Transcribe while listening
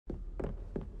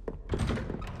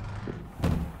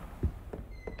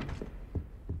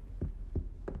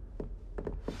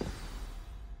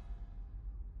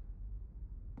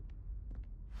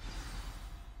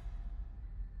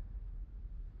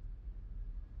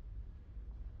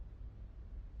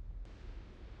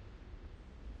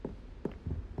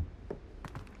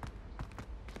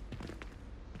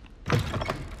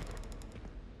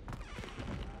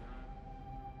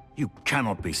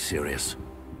cannot be serious.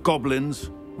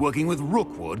 Goblins working with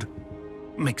Rookwood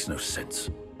makes no sense.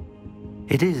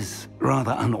 It is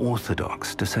rather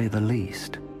unorthodox, to say the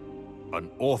least.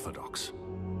 Unorthodox?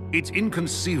 It's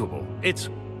inconceivable. It's...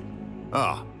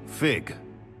 Ah, Fig.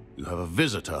 You have a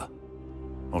visitor.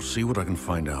 I'll see what I can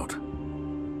find out.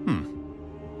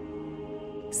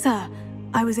 Sir,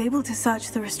 I was able to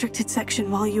search the restricted section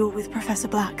while you were with Professor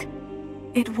Black.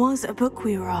 It was a book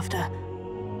we were after.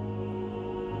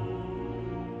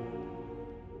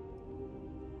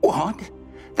 What?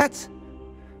 That's...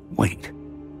 Wait.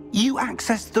 You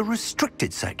accessed the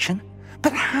restricted section?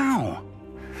 But how?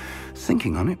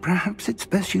 Thinking on it, perhaps it's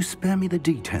best you spare me the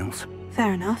details.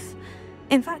 Fair enough.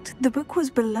 In fact, the book was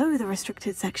below the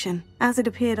restricted section, as it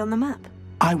appeared on the map.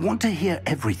 I want to hear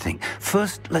everything.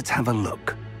 First, let's have a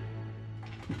look.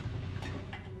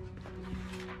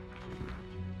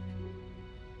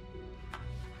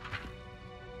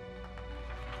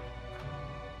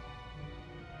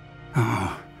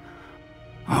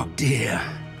 Oh dear.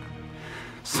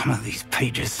 Some of these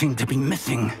pages seem to be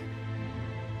missing.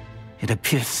 It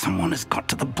appears someone has got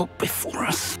to the book before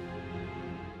us.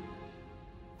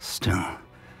 Still,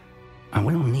 I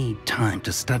will need time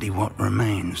to study what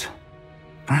remains.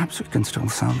 Perhaps we can still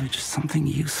salvage something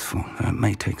useful, though it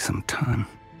may take some time.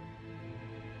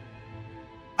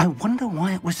 I wonder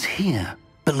why it was here,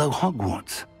 below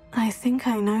Hogwarts. I think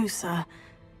I know, sir.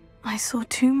 I saw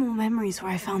 2 more memories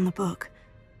where I found the book.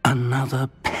 Another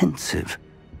pensive.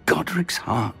 Godric's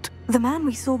heart. The man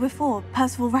we saw before,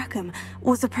 Percival Rackham,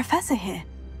 was a professor here.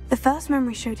 The first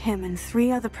memory showed him and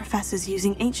 3 other professors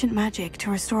using ancient magic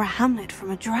to restore a hamlet from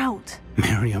a drought.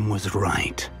 Miriam was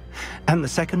right. And the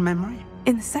second memory?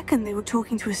 In the second, they were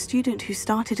talking to a student who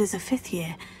started as a 5th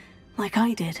year, like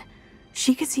I did.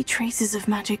 She could see traces of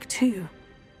magic too.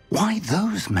 Why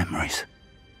those memories?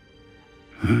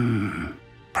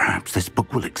 Perhaps this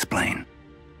book will explain.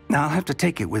 Now I'll have to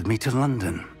take it with me to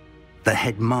London. The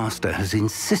headmaster has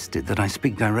insisted that I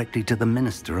speak directly to the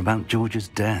minister about George's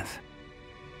death.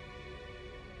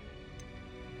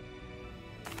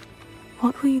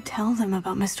 What will you tell them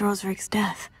about Mr. Osric's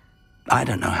death? I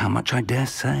don't know how much I dare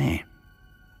say.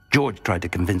 George tried to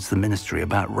convince the ministry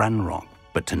about Ranrock,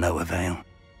 but to no avail.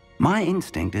 My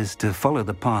instinct is to follow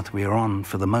the path we are on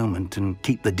for the moment and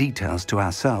keep the details to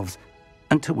ourselves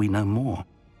until we know more.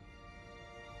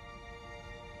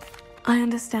 I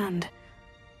understand.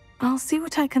 I'll see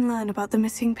what I can learn about the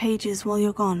missing pages while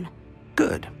you're gone.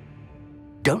 Good.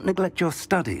 Don't neglect your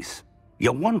studies.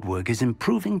 Your wand work is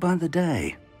improving by the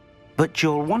day. But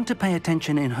you'll want to pay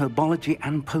attention in herbology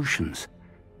and potions.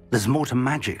 There's more to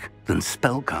magic than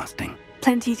spellcasting.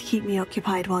 Plenty to keep me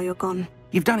occupied while you're gone.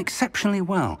 You've done exceptionally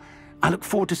well. I look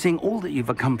forward to seeing all that you've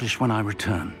accomplished when I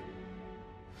return.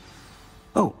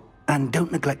 Oh, and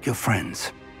don't neglect your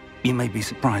friends. You may be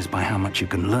surprised by how much you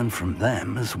can learn from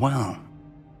them as well.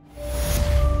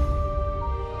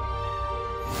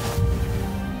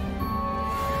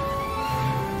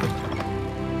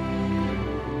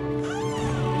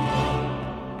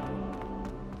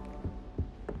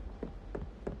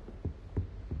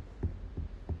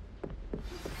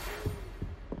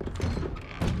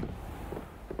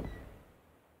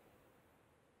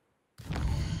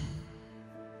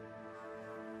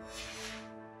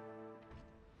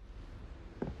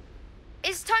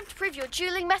 It's time to prove your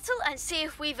dueling mettle and see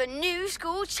if we've a new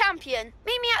school champion.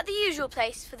 Meet me at the usual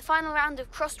place for the final round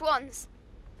of crossed wands.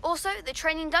 Also, the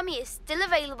training dummy is still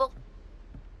available.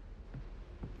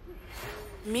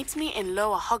 Meet me in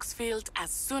Lower Hogsfield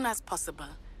as soon as possible.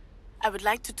 I would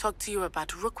like to talk to you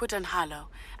about Rookwood and Harlow,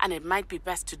 and it might be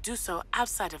best to do so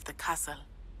outside of the castle.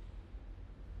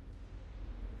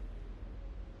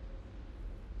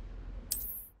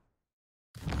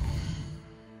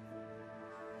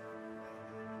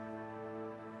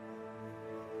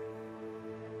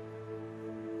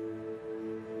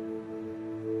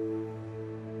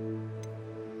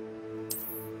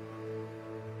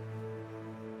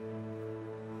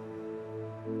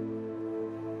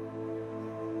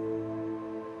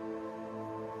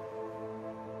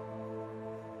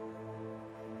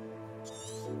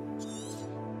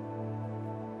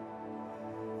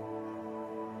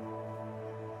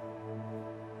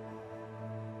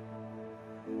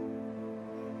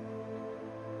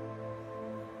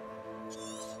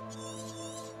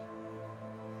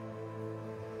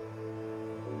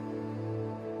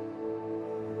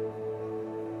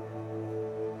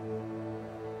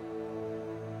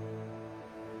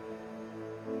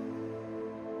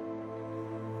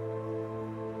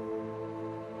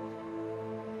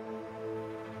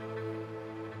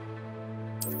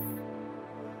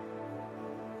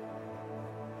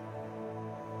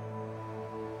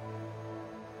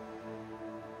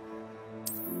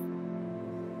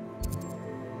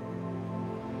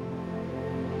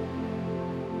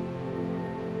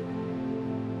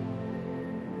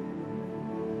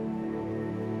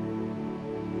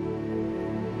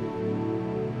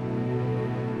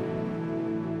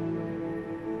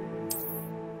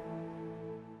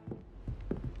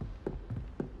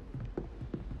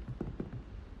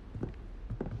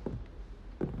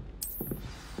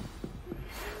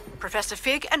 Professor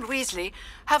Fig and Weasley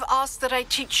have asked that I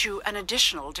teach you an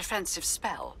additional defensive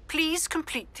spell. Please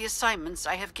complete the assignments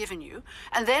I have given you,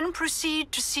 and then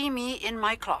proceed to see me in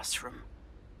my classroom.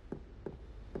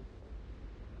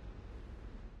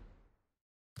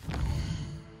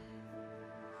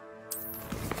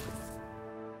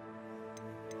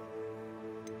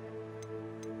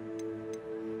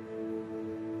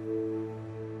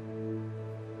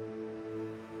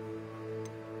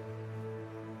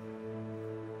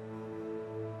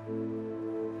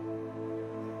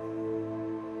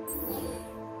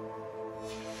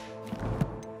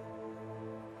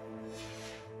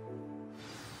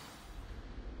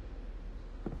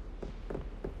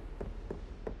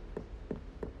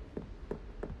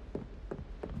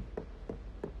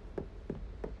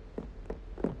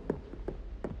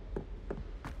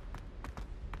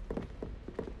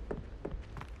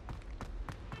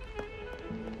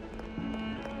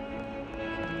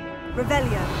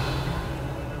 Revelio.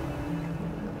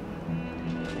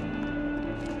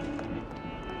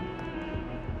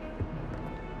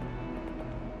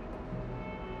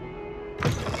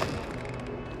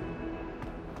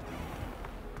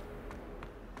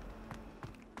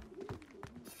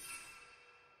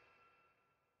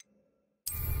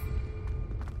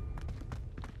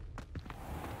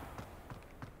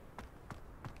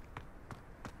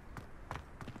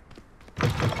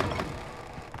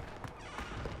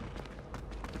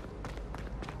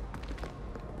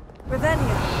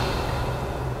 Revelio.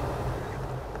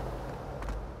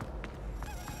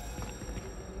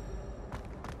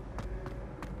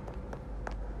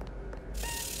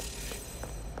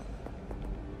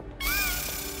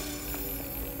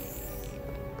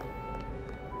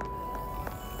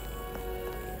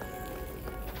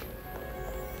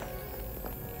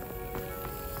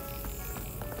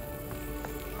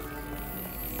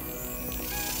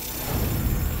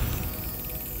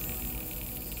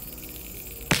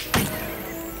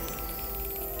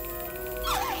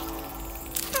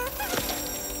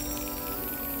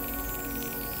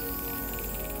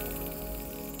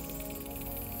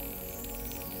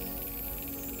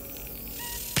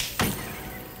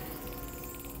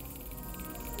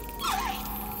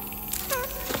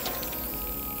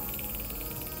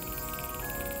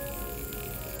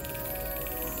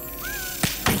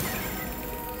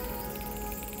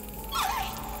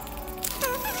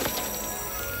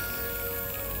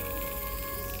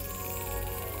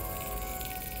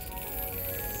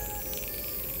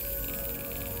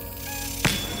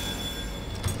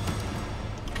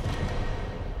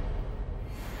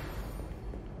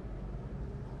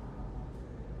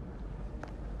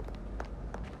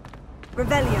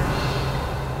 Revelio.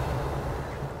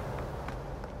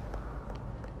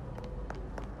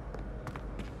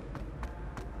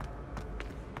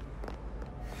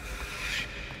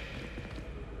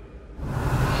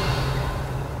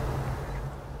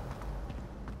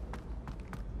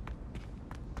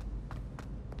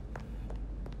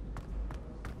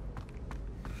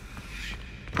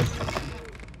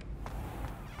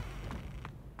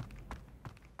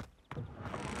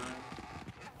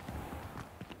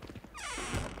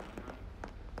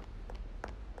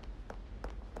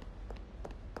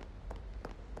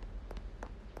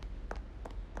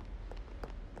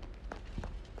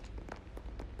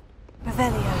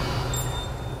 Revelio.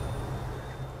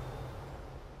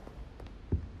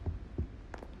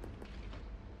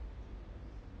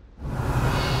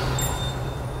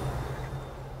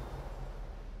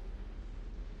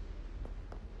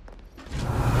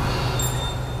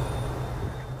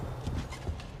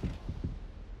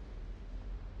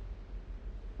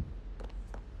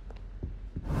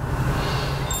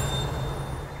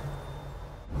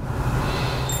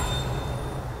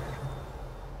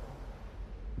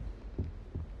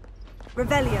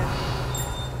 Revelio.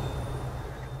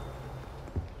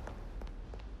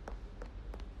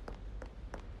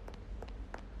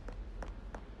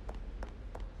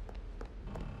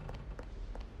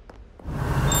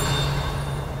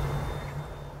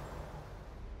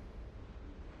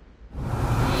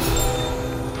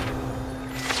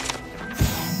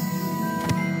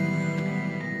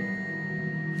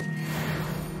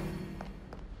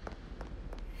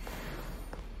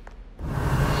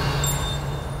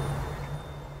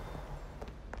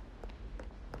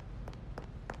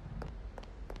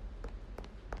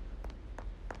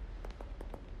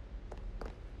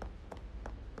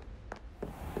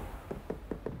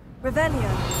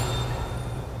 Revelio.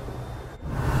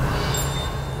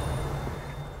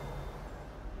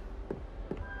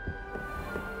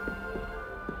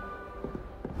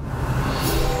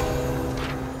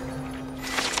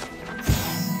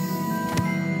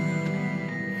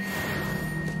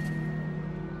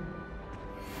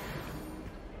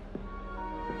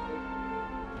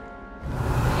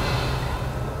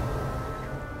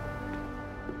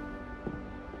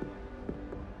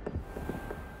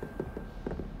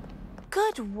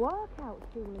 Good workout,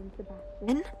 Jewel and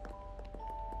Sebastian.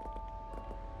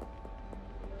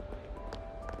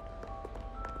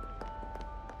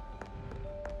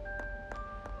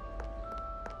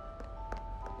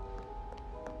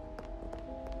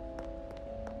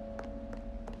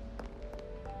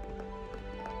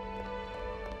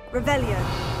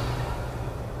 Revelio.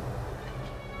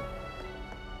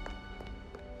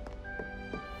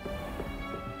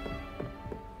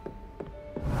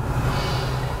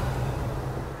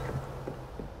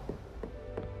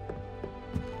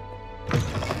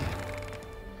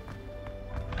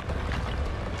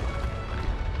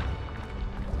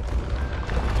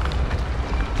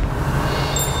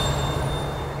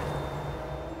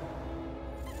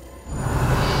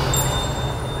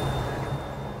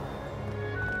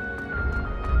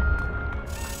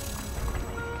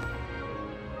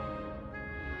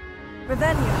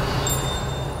 Revelio.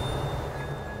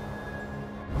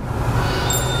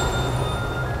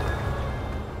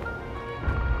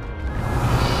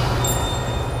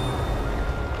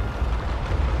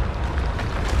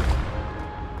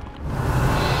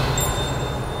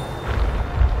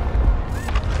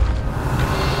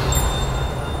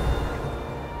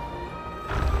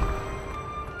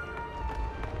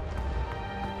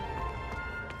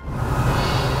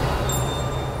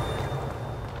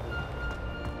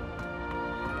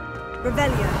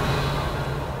 Revelio.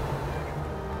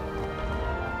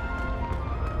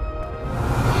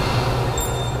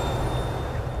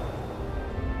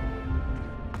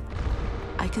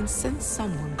 I can sense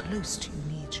someone close to you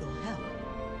needs your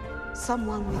help.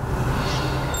 Someone with the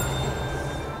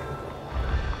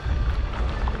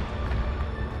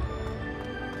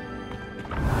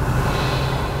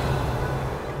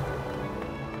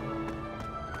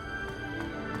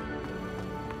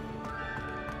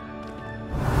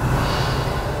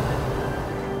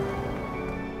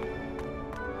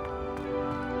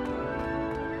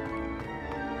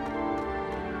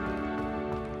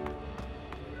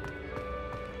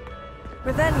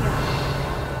Revelio.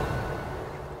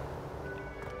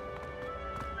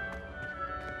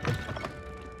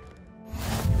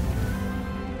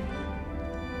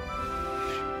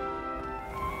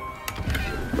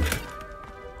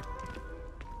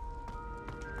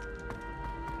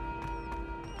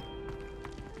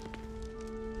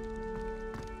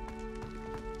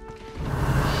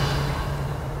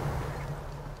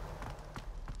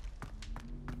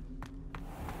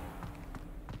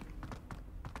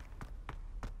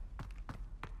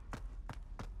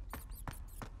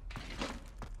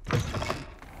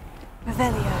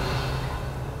 Revelio.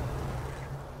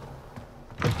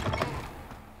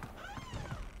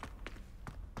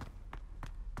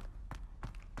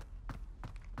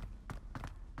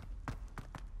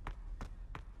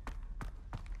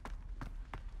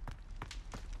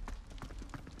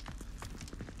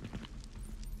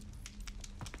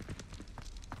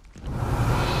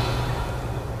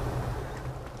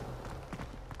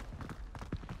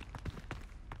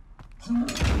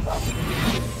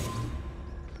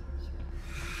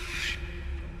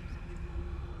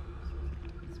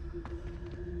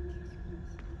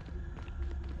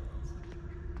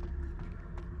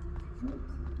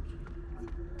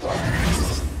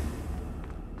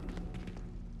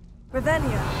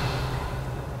 Revelio.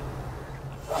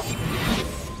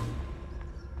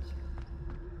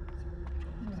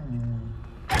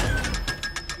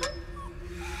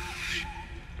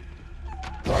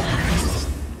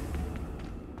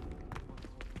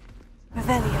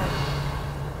 Revelio.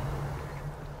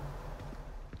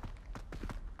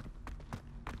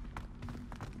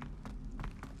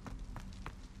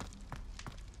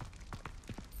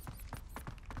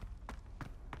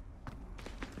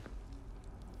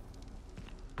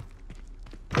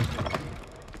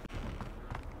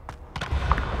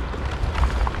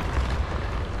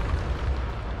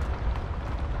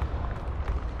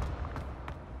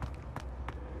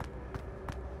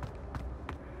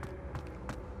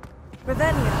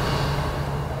 Revelio.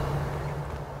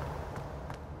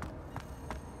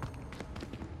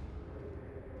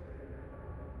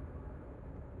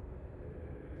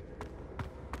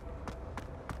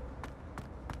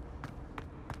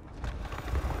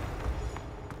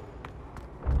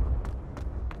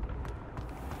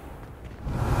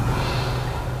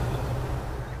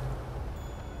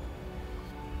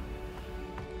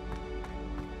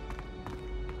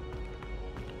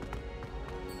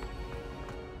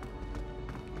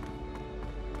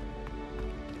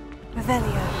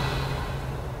 Revelio.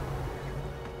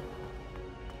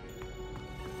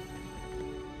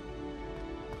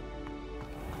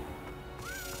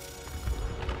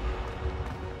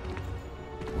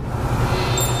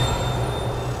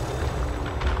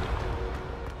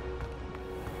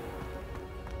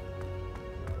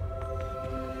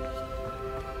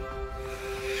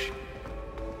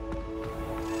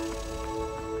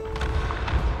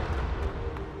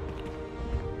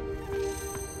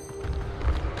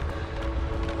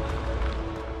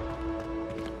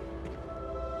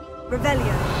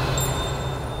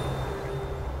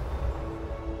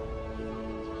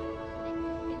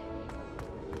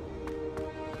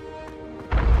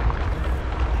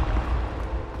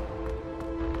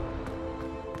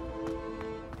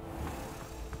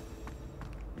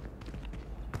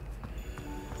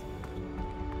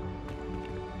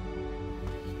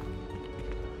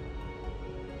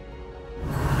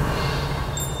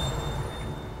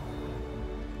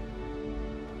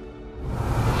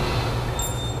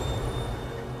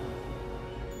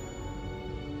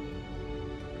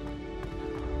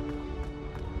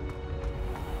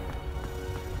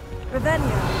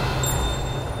 Revelio.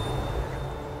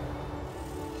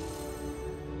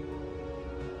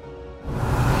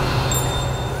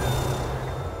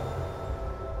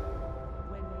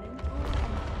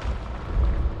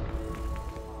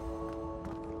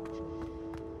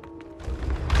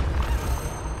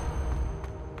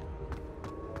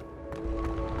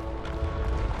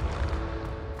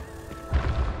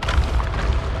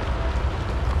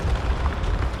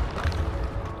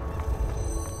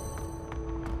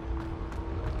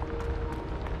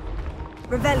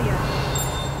 Revelio.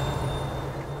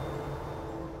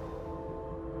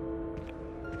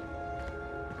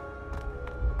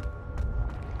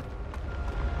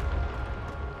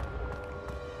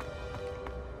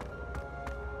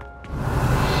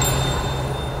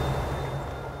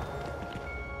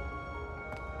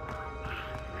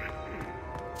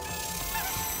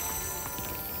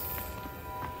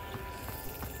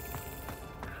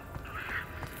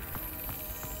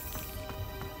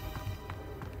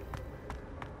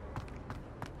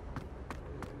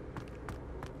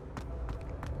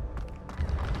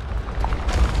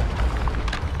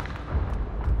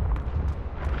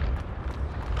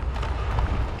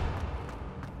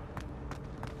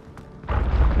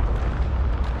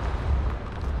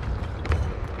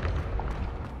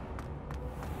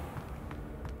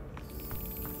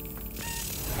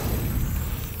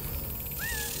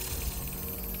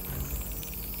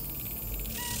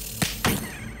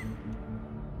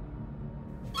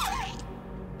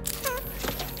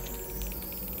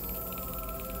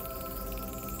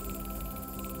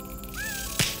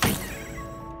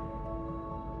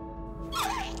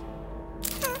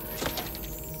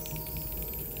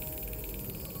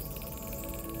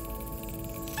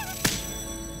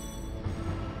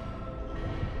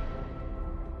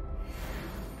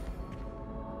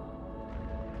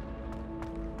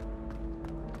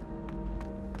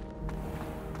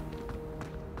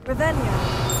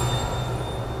 Revelio.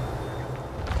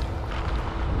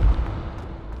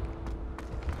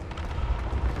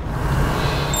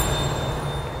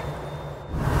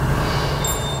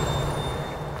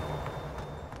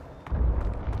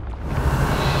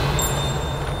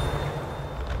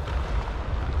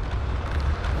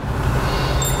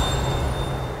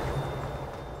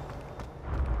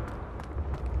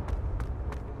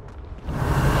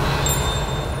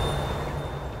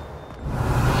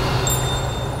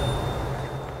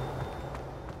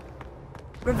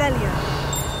 Revelio.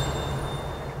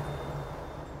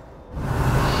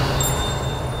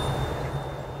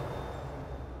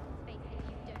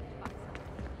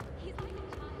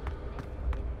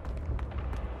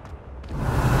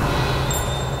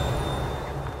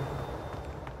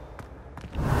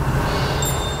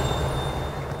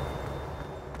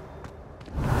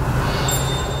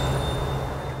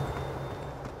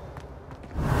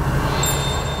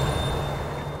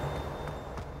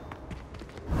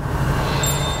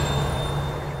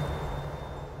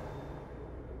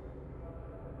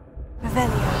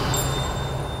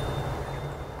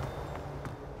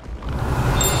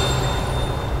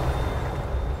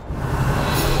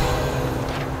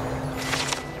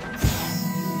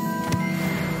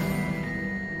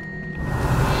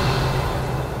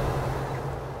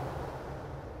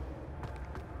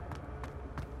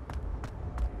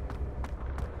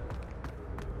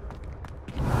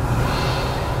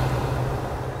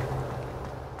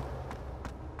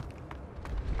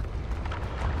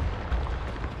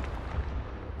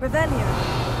 Revelio.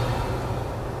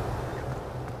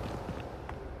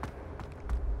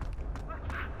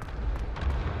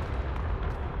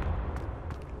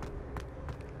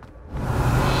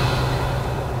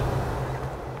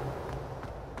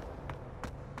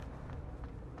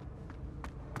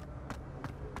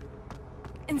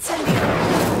 Incendio.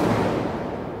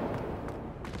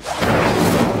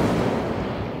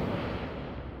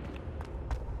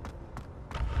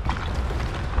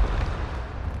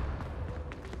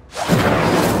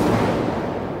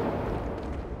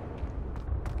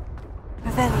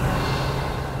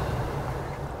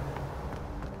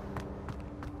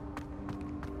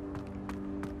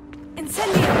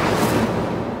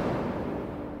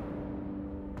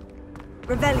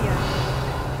 Revelio.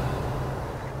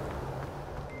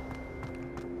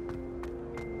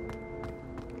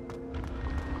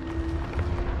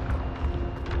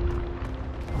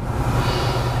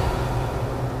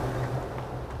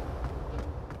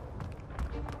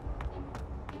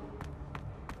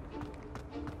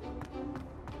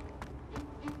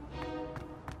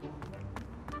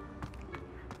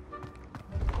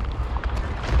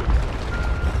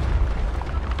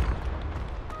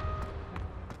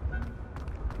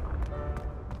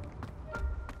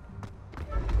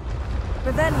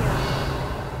 Revelio.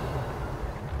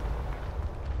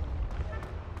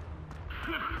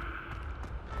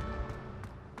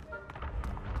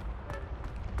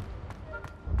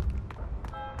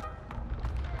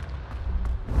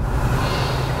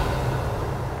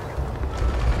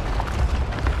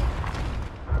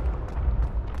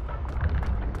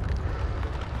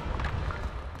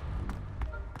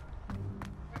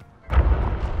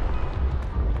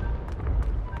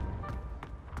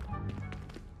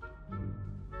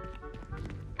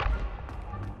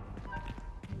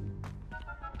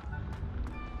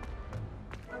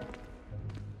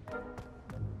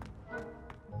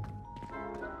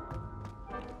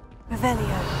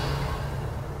 Revelio.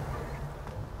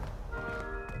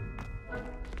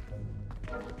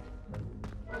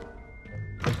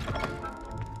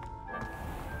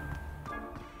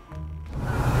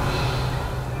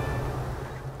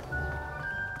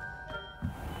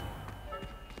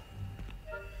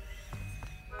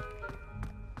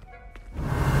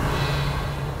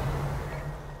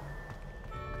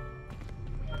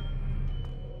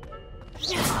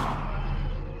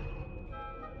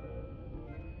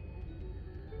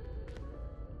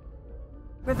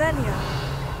 Revelio.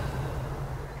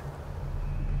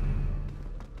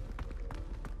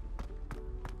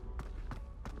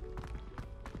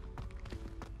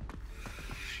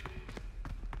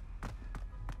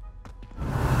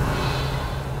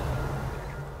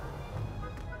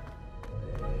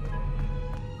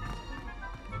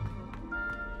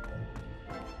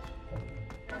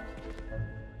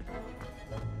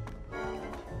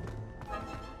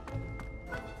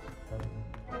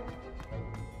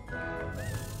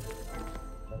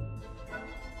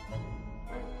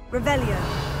 Revelio.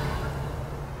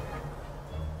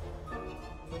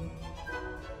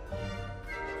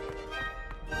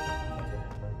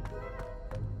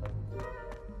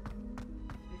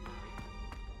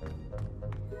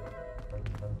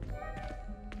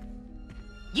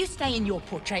 You stay in your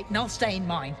portrait and I'll stay in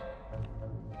mine.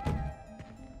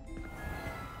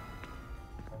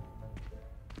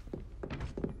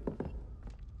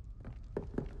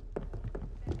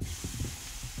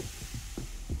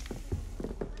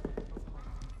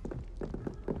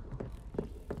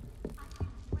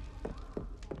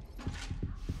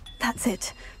 That's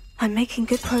it. I'm making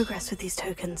good progress with these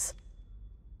tokens.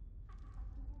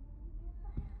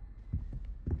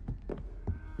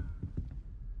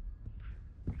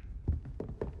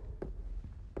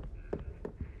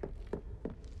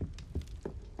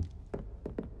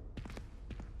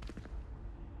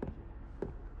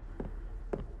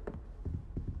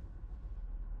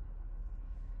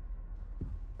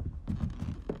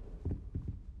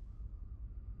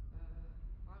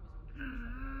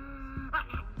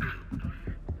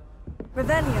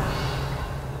 Revelio.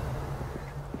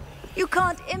 You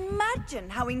can't imagine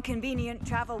how inconvenient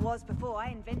travel was before I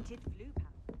invented blue power.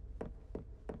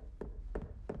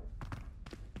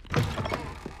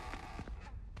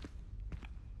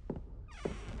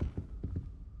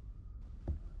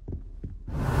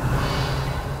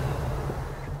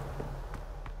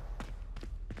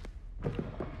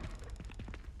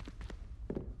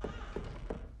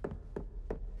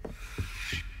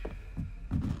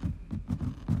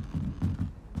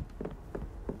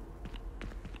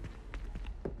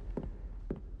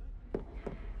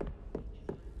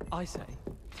 I say,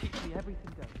 teach me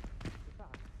everything goes.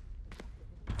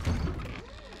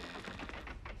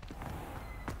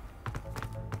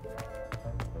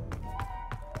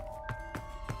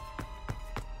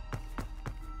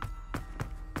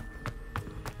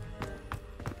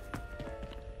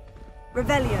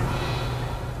 Revelio.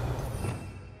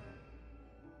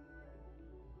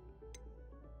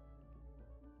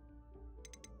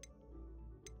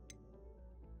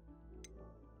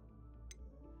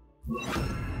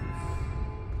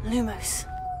 Lumos.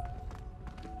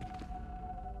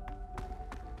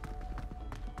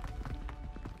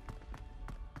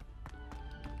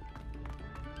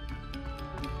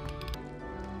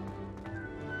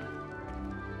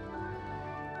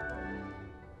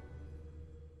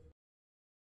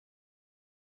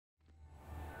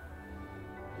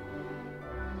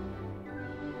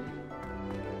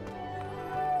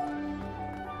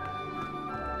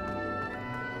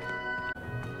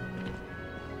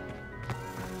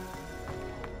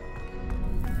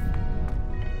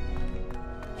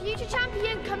 Future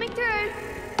champion coming through.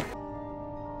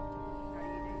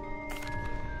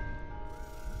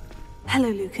 Hello,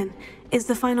 Lucan. Is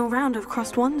the final round of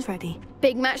Crossed Wands ready?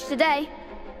 Big match today.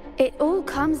 It all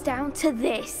comes down to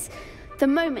this. The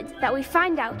moment that we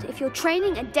find out if your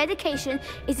training and dedication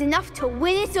is enough to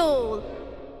win it all.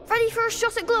 Ready for a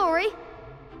shot at glory?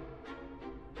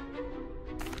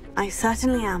 I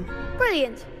certainly am.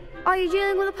 Brilliant. Are you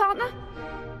dealing with a partner?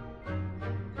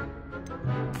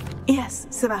 Yes,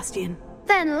 Sebastian.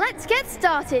 Then let's get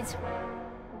started.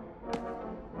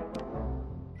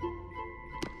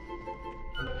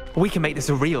 We can make this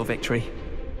a real victory.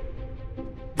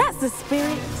 That's the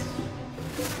spirit.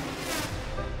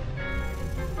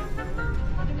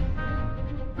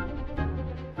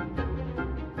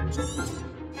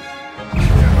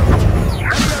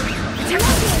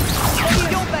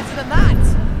 You're better than that!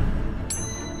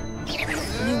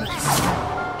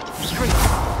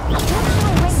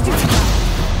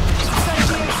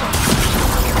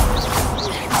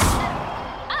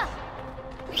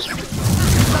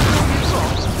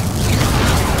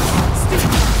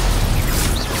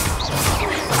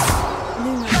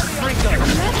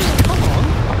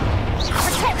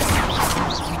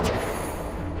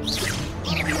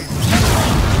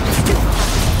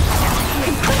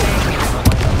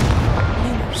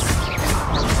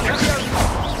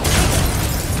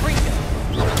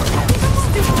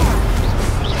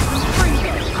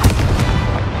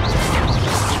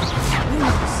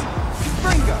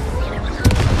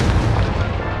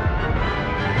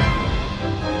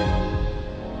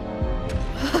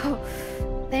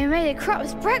 a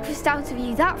crap's breakfast out of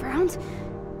you that round.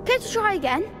 Care to try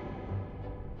again?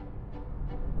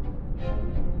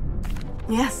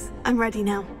 Yes, I'm ready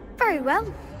now. Very well.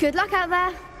 Good luck out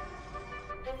there.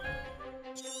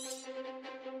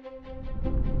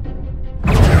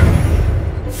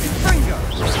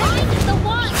 Find the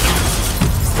one!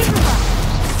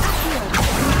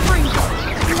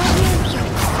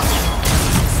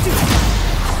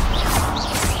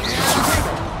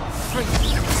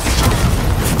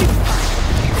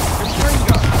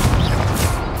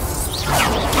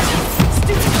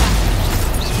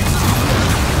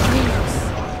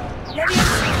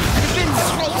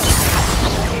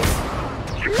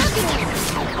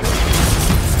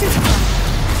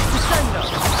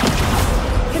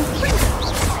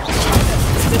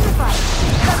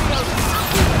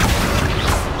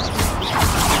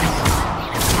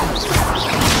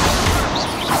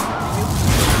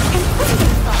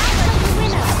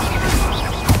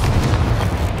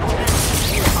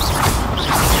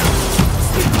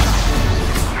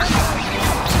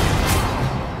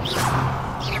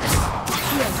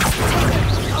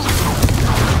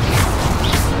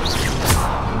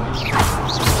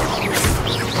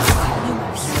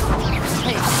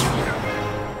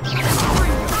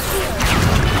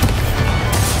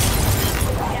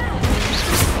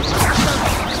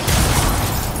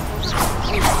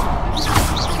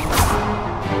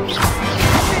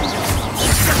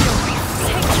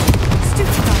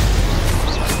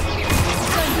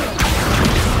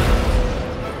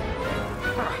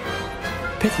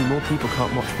 Pity more people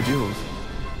can't watch the duels.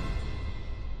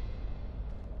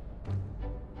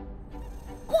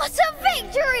 What a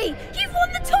victory! You've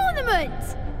won the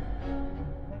tournament!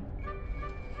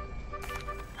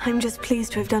 I'm just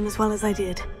pleased to have done as well as I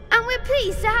did. And we're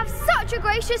pleased to have such a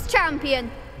gracious champion.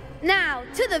 Now,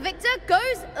 to the victor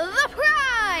goes the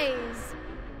prize!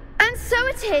 And so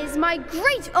it is my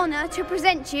great honor to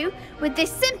present you with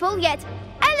this simple yet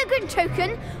elegant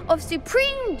token of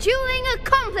supreme dueling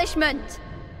accomplishment.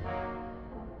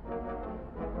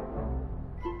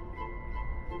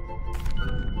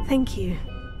 Thank you.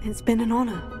 It's been an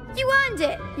honor. You earned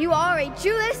it. You are a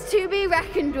duelist to be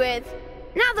reckoned with.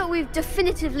 Now that we've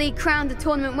definitively crowned the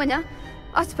tournament winner,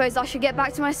 I suppose I should get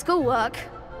back to my schoolwork.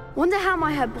 Wonder how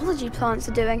my herbology plants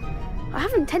are doing. I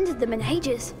haven't tended them in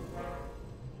ages.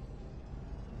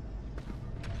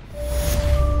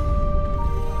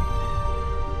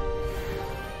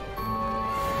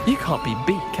 You can't be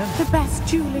beat, can you? The best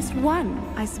duelist won,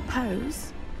 I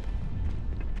suppose.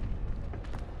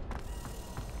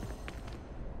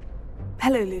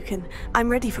 Hello, Lucan. I'm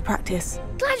ready for practice.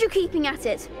 Glad you're keeping at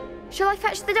it. Shall I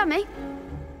fetch the dummy?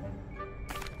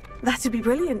 That'd be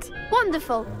brilliant.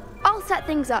 Wonderful. I'll set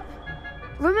things up.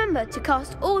 Remember to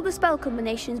cast all the spell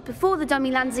combinations before the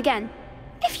dummy lands again.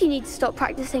 If you need to stop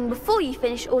practicing before you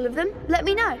finish all of them, let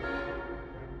me know.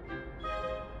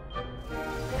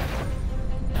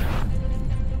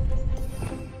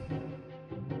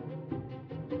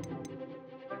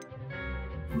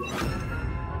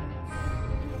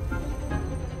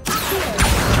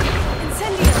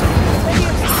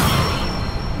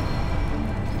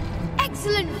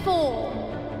 Excellent form!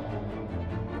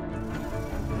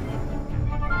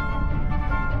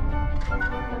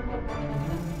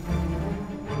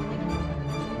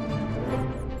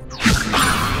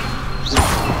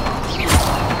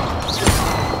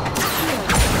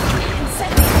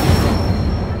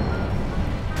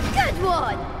 Good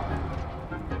one!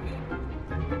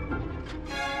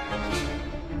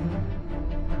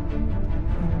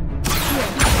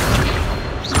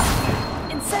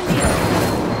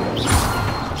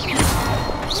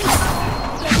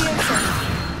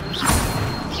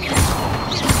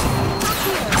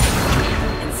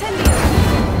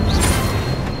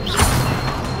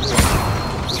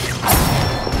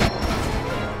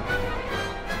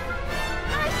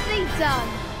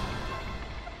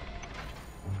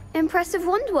 Impressive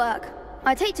wand work.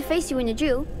 I'd hate to face you in a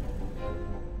duel.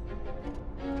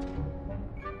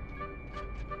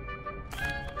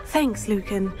 Thanks,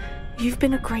 Lucan. You've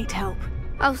been a great help.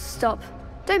 Oh, stop.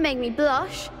 Don't make me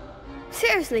blush.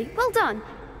 Seriously, well done.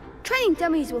 Training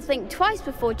dummies will think twice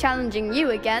before challenging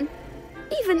you again.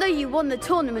 Even though you won the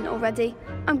tournament already,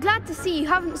 I'm glad to see you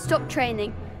haven't stopped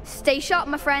training. Stay sharp,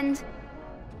 my friend.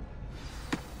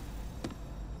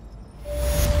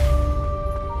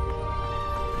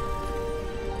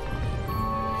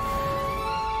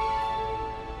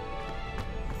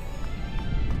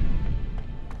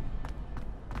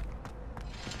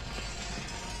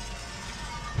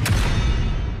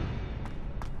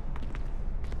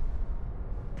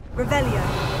 Revelio.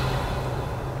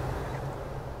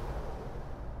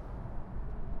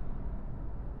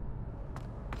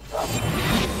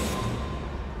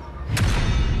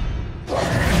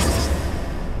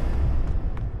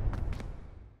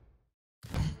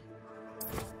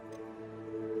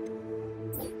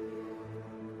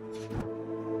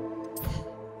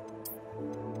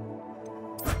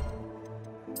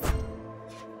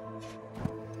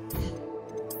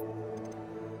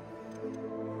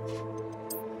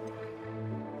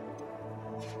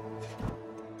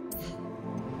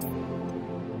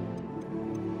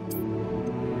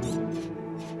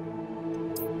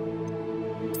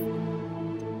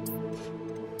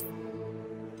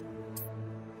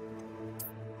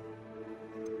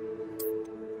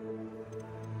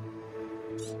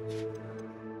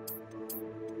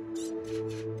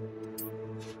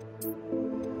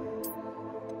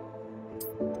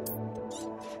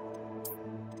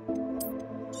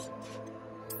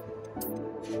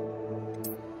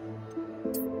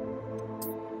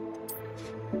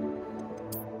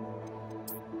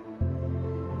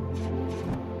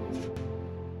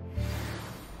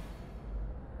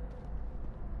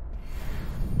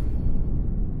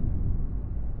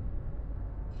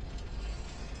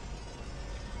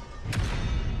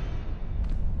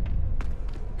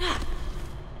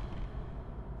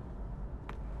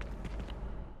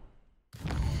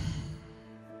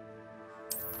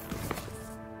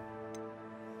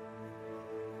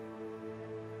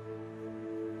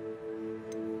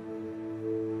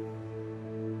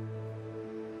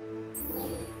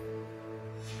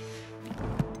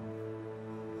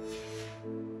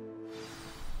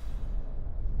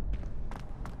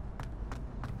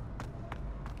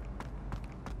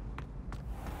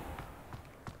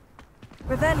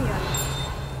 Revelio.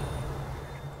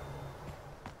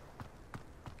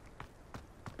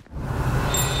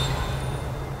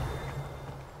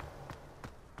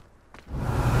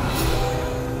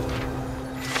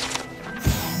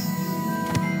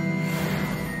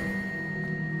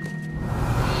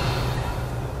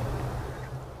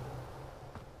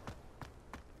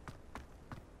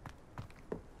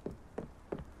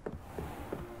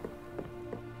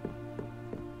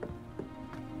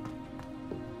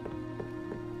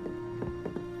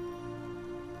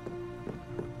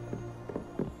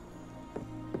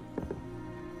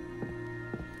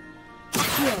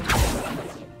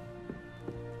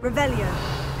 Revelio.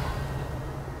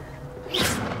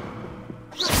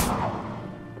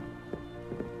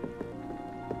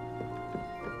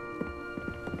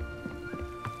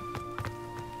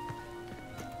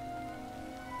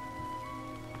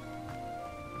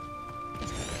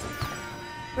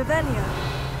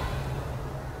 Revelio.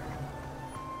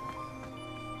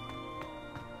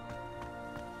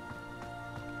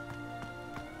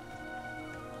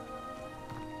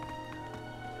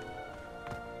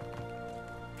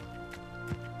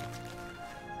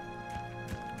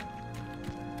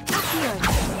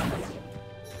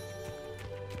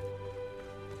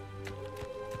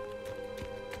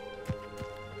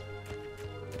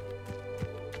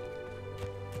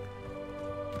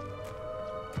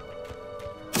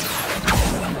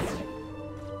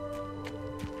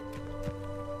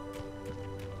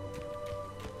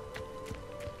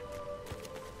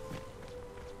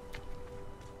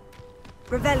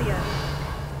 Revelio.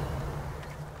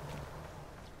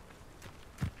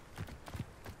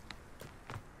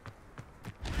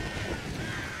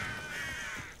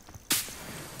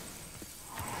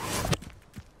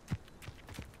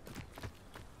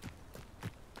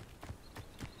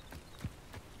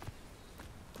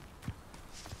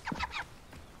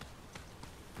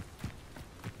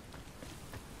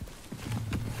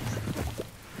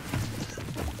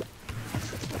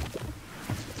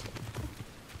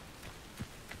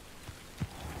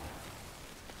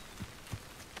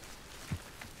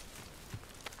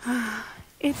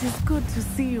 It is good to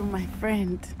see you, my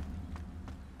friend.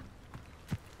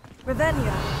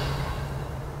 Revelio.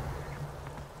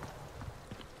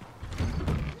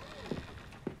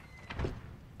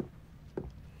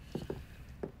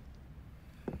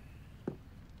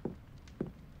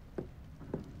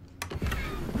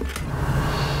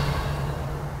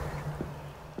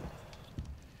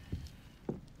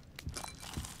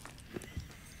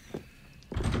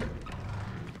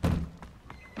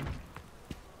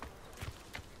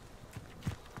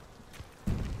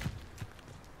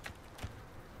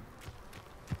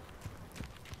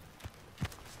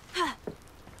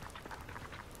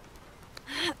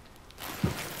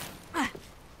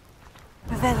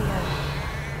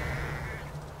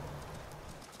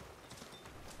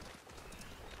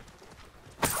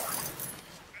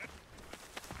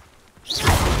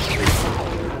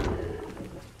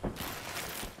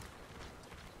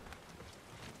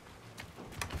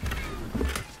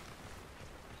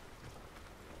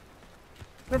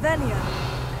 Revelio.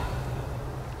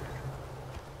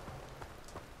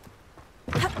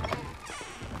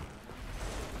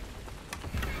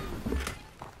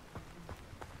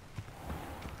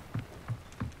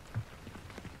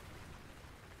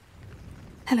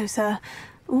 Hello, sir.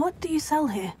 What do you sell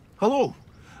here? Hello,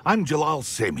 I'm Jalal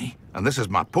Semi, and this is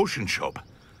my potion shop.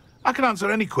 I can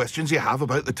answer any questions you have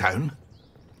about the town.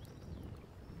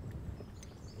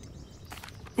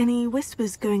 Any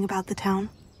whispers going about the town?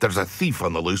 There's a thief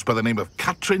on the loose by the name of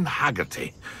Katrin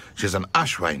Haggerty. She's an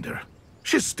ashwinder.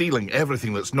 She's stealing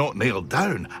everything that's not nailed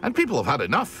down, and people have had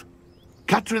enough.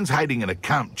 Katrin's hiding in a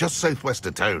camp just southwest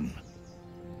of town.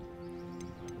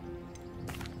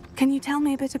 Can you tell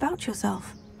me a bit about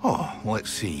yourself? Oh,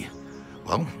 let's see.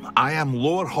 Well, I am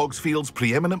Lower Hogsfield's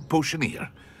preeminent potioneer,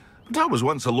 but I was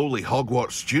once a lowly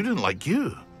Hogwarts student like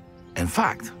you. In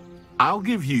fact, I'll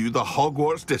give you the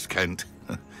Hogwarts discount.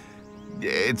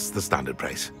 It's the standard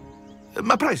price.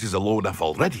 My prices are low enough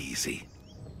already, you see.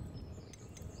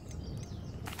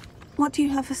 What do you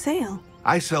have for sale?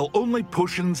 I sell only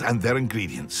potions and their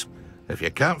ingredients. If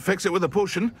you can't fix it with a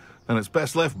potion, then it's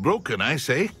best left broken, I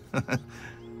say.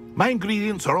 My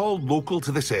ingredients are all local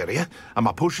to this area, and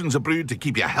my potions are brewed to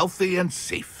keep you healthy and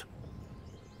safe.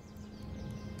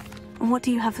 What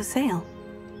do you have for sale?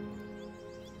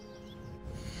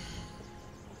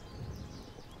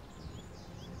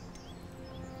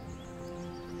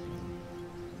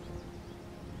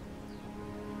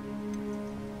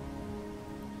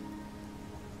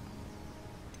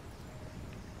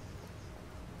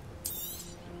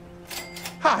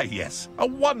 Ah, yes, a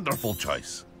wonderful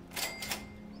choice.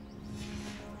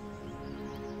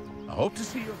 Hope to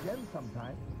see you again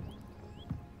sometime.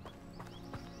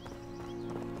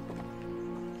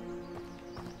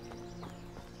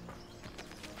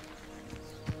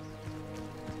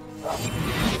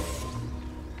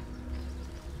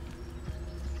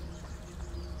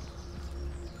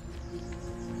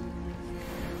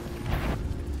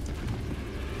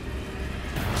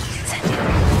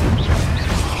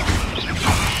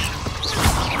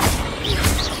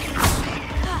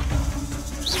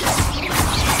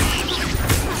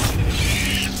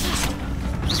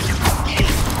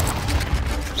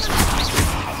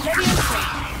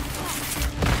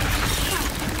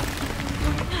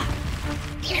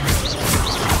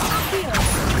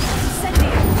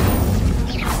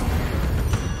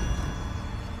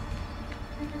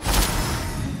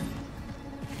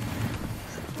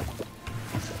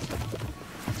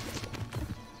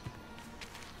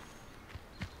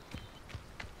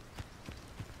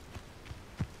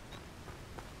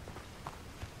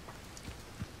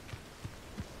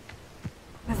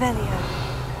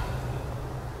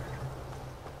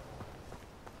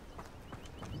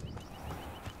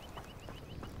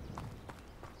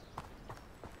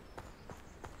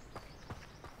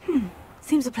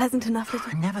 Seems a pleasant enough little...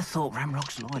 I never thought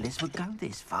Ranrock's loyalists would go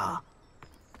this far.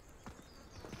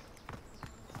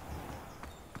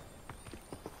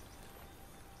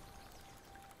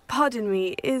 Pardon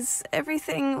me, is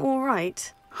everything all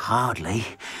right? Hardly.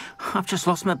 I've just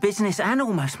lost my business and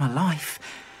almost my life.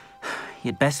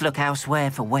 You'd best look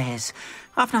elsewhere for wares.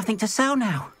 I've nothing to sell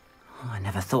now. I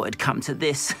never thought it'd come to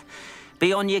this.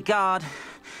 Be on your guard.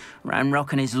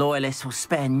 Ranrock and his loyalists will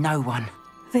spare no one.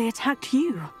 They attacked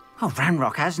you. Oh,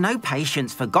 Ranrock has no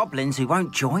patience for goblins who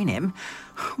won't join him.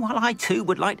 While I too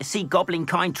would like to see goblin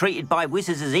kind treated by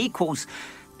wizards as equals,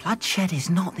 bloodshed is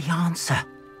not the answer.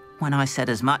 When I said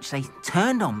as much, they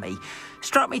turned on me,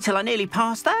 struck me till I nearly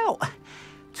passed out.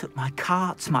 Took my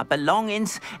carts, my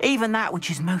belongings, even that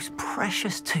which is most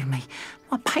precious to me,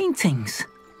 my paintings.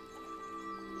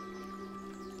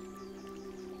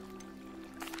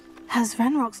 Has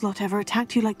Ranrock's lot ever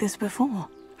attacked you like this before?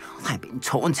 They've been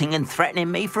taunting and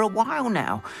threatening me for a while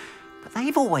now, but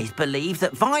they've always believed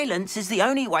that violence is the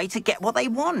only way to get what they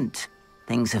want.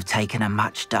 Things have taken a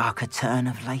much darker turn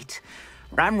of late.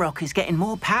 Ranrock is getting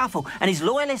more powerful, and his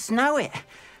loyalists know it.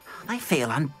 They feel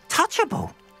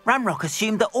untouchable. Ranrock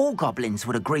assumed that all goblins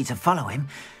would agree to follow him,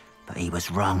 but he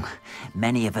was wrong.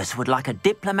 Many of us would like a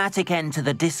diplomatic end to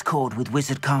the discord with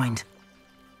wizard kind.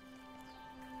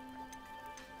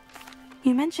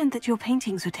 You mentioned that your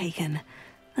paintings were taken.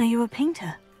 Are you a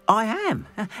painter? I am.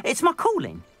 It's my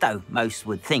calling, though most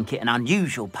would think it an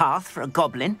unusual path for a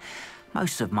goblin.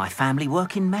 Most of my family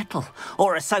work in metal,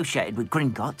 or associated with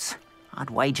Gringotts. I'd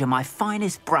wager my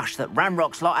finest brush that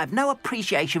Ranrock's lot have no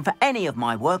appreciation for any of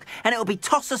my work, and it'll be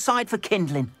tossed aside for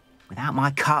kindling. Without my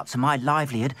carts and my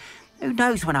livelihood, who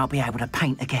knows when I'll be able to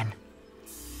paint again.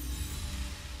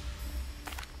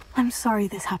 I'm sorry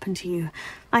this happened to you.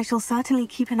 I shall certainly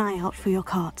keep an eye out for your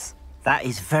carts. That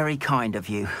is very kind of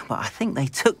you, but I think they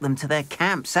took them to their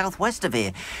camp southwest of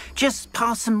here, just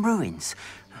past some ruins.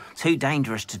 Too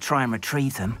dangerous to try and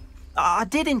retrieve them. I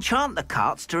did enchant the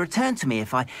carts to return to me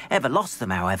if I ever lost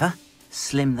them, however.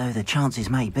 Slim though the chances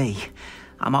may be,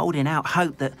 I'm holding out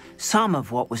hope that some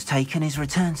of what was taken is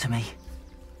returned to me.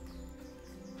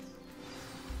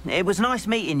 It was nice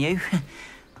meeting you.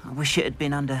 I wish it had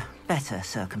been under better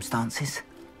circumstances.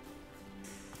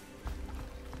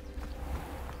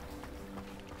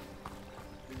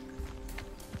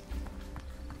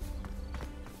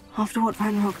 After what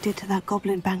Ranrock did to that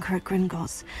goblin banker at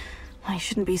Gringotts, I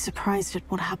shouldn't be surprised at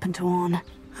what happened to Orn.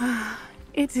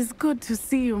 It is good to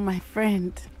see you, my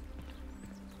friend.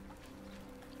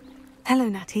 Hello,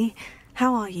 Natty.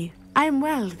 How are you? I'm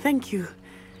well, thank you.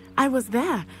 I was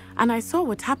there, and I saw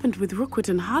what happened with Rookwood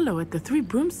and Harlow at the Three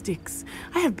Broomsticks.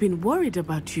 I have been worried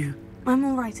about you. I'm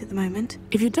all right at the moment.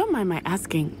 If you don't mind my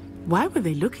asking, why were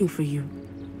they looking for you?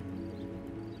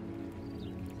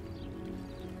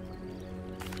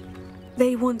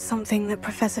 They want something that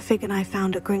Professor Fig and I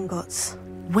found at Gringotts.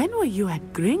 When were you at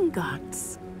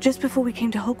Gringotts? Just before we came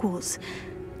to Hogwarts.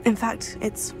 In fact,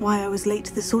 it's why I was late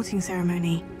to the sorting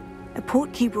ceremony. A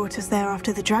portkey brought us there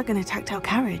after the dragon attacked our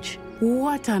carriage.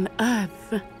 What on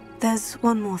earth? There's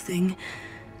one more thing.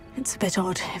 It's a bit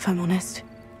odd, if I'm honest.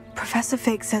 Professor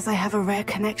Fig says I have a rare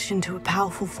connection to a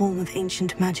powerful form of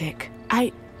ancient magic.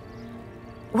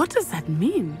 What does that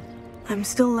mean? I'm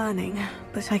still learning,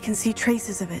 but I can see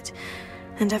traces of it.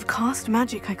 And I've cast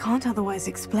magic I can't otherwise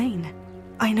explain.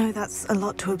 I know that's a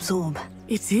lot to absorb.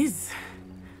 It is.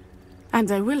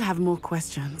 And I will have more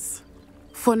questions.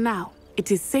 For now,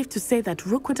 It is safe to say that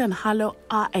Rookwood and Harlow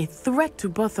are a threat to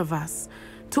both of us,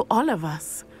 to all of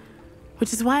us.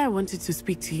 Which is why I wanted to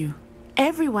speak to you.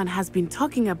 Everyone has been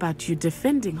talking about you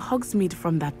defending Hogsmeade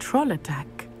from that troll attack.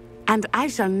 And I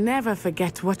shall never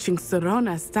forget watching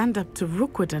Serona stand up to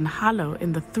Rookwood and Harlow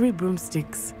in the Three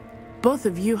Broomsticks. Both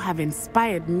of you have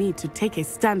inspired me to take a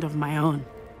stand of my own.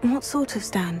 What sort of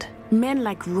stand? Men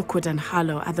like Rookwood and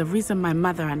Harlow are the reason my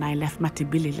mother and I left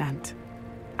Matibili-land.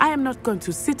 I am not going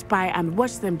to sit by and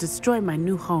watch them destroy my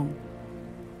new home.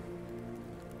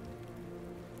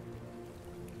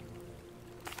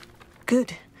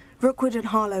 Good. Rookwood and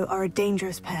Harlow are a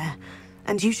dangerous pair,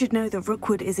 and you should know that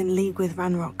Rookwood is in league with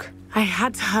Ranrock. I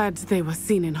had heard they were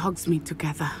seen in Hogsmeade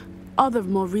together. All the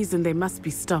more reason they must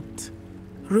be stopped.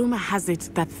 Rumor has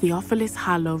it that Theophilus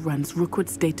Harlow runs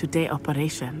Rookwood's day-to-day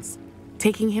operations.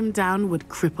 Taking him down would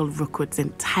cripple Rookwood's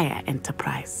entire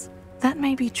enterprise. That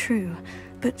may be true,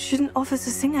 but shouldn't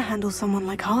Officer Singer handle someone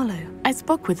like Harlow? I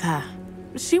spoke with her.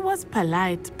 She was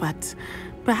polite, but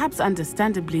perhaps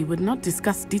understandably would not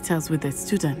discuss details with a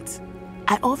student.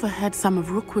 I overheard some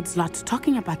of Rookwood's lot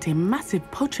talking about a massive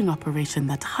poaching operation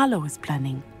that Harlow is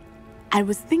planning. I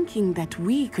was thinking that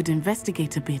we could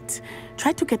investigate a bit,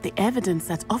 try to get the evidence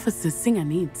that Officer Singer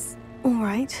needs. All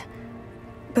right.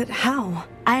 But how?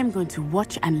 I am going to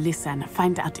watch and listen,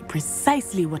 find out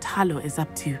precisely what Harlow is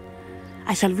up to.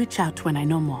 I shall reach out when I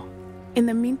know more. In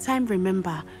the meantime,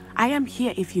 remember, I am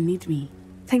here if you need me.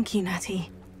 Thank you, Natty.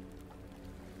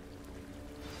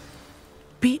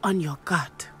 Be on your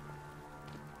guard.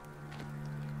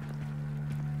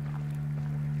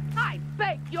 I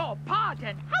beg your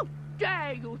pardon. How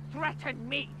dare you threaten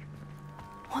me?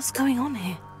 What's going on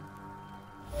here?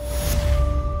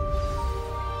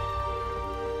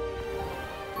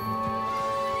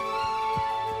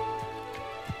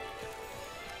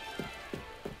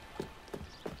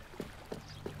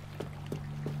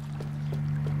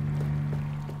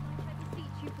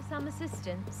 Some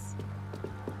assistance.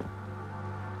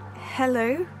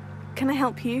 Hello? Can I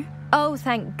help you? Oh,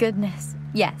 thank goodness.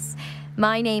 Yes.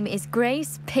 My name is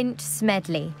Grace Pinch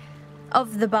Smedley.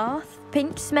 Of the Bath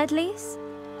Pinch Smedleys?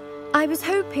 I was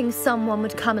hoping someone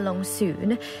would come along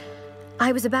soon.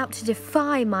 I was about to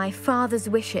defy my father's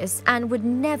wishes and would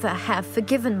never have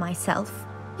forgiven myself.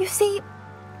 You see,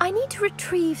 I need to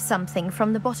retrieve something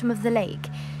from the bottom of the lake.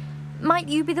 Might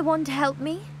you be the one to help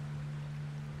me?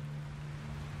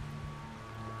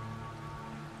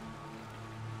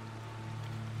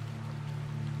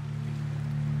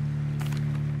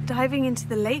 Diving into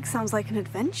the lake sounds like an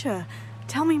adventure.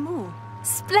 Tell me more.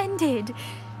 Splendid!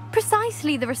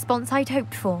 Precisely the response I'd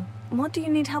hoped for. What do you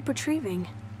need help retrieving?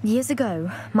 Years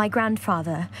ago, my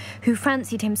grandfather, who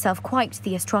fancied himself quite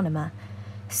the astronomer,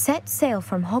 set sail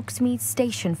from Hogsmeade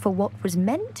Station for what was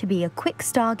meant to be a quick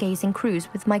stargazing cruise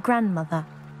with my grandmother.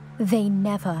 They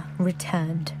never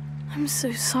returned. I'm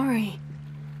so sorry.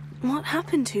 What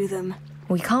happened to them?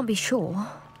 We can't be sure.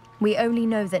 We only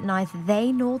know that neither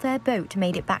they nor their boat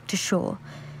made it back to shore.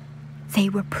 They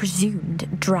were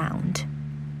presumed drowned.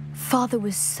 Father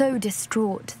was so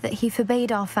distraught that he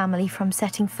forbade our family from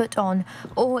setting foot on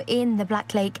or in the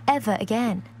Black Lake ever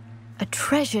again. A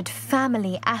treasured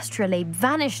family astrolabe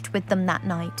vanished with them that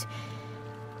night.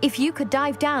 If you could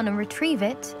dive down and retrieve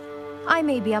it, I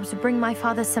may be able to bring my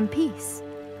father some peace.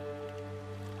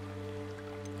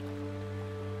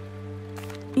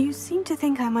 You seem to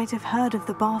think I might have heard of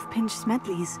the Bath Pinch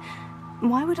Smedleys.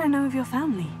 Why would I know of your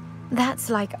family? That's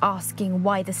like asking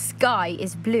why the sky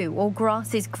is blue or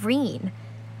grass is green.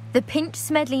 The Pinch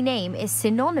Smedley name is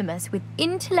synonymous with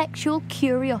intellectual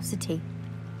curiosity.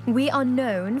 We are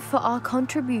known for our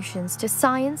contributions to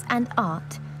science and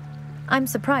art. I'm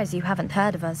surprised you haven't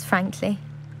heard of us, frankly.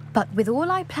 But with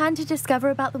all I plan to discover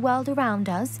about the world around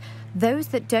us, those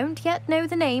that don't yet know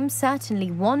the name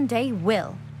certainly one day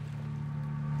will.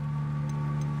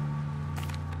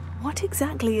 What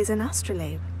exactly is an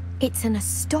astrolabe? It's an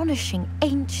astonishing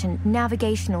ancient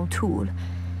navigational tool.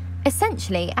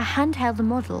 Essentially, a handheld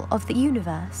model of the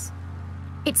universe.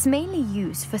 It's mainly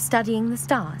used for studying the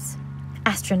stars,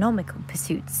 astronomical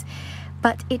pursuits,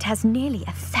 but it has nearly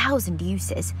 1,000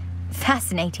 uses.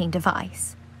 Fascinating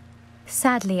device.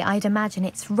 Sadly, I'd imagine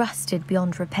it's rusted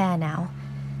beyond repair now.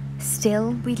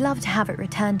 Still, we'd love to have it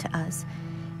returned to us.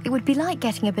 It would be like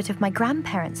getting a bit of my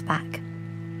grandparents back.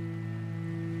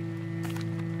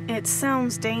 It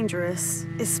sounds dangerous,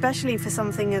 especially for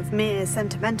something of mere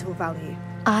sentimental value.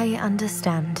 I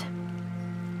understand.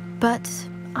 But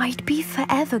I'd be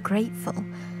forever grateful.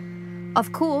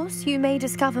 Of course, you may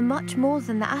discover much more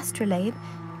than the astrolabe.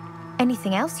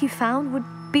 Anything else you found would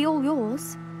be all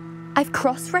yours. I've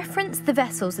cross-referenced the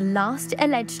vessel's last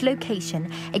alleged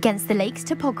location against the lake's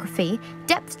topography,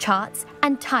 depth charts,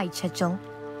 and tide schedule.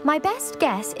 My best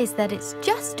guess is that it's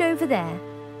just over there,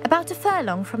 about a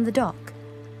furlong from the dock.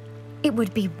 It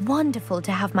would be wonderful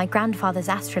to have my grandfather's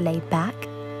astrolabe back.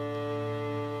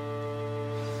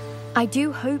 I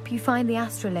do hope you find the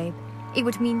astrolabe. It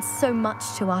would mean so much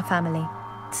to our family.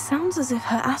 It sounds as if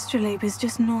her astrolabe is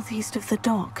just northeast of the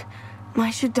dock. I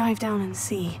should dive down and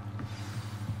see.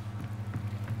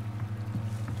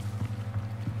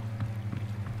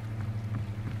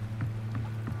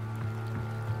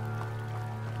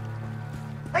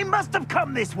 They must have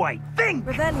come this way. Think!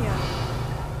 Revelio.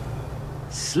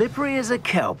 Slippery as a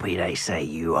kelpie, they say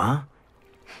you are.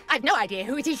 I've no idea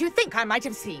who it is you think I might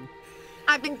have seen.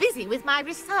 I've been busy with my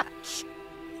research.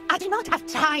 I do not have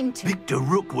time to... Victor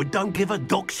Rookwood don't give a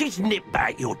doxy's nip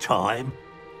back your time.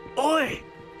 Oi!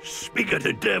 Speak of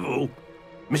the devil.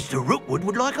 Mr. Rookwood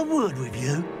would like a word with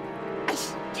you. A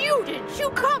student? You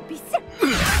can't be sick.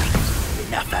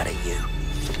 Enough out of you.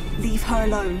 Leave her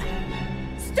alone.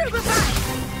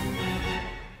 Stupefy!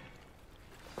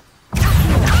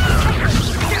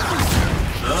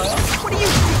 What do you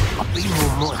think? I'll be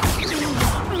more mindful.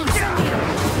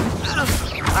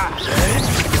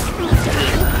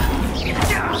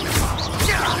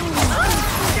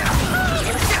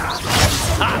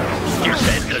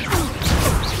 Stupendous!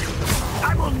 I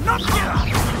will not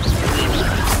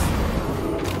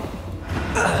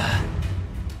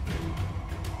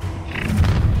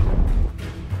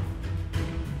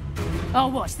I'll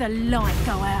watch the light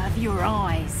go out of your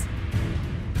eyes.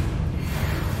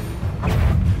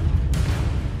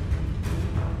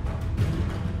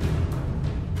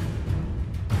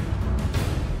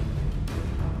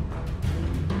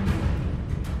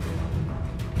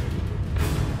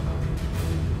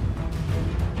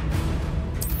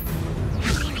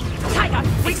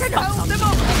 We can hold them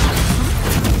off!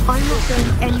 I'm not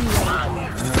going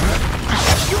anywhere.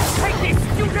 You take this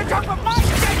student off of my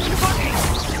dead body!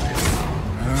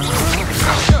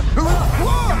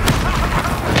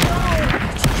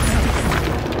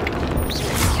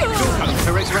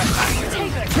 To resurrect that.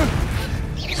 Take it!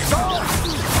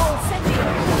 I'll send you!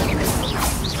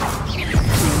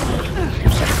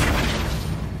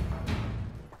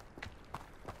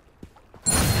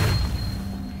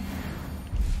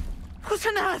 What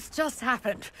on earth just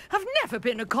happened? I've never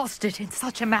been accosted in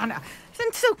such a manner,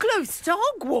 and so close to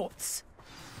Hogwarts.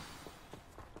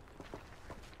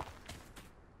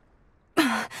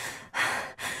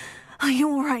 Are you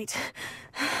all right?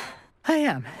 I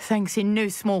am, thanks in no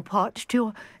small part to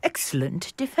your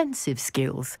excellent defensive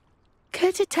skills.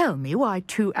 Care to tell me why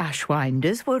 2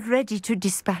 Ashwinders were ready to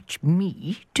dispatch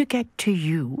me to get to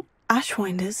you?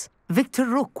 Ashwinders? Victor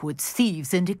Rookwood's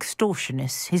thieves and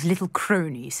extortionists, his little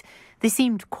cronies. They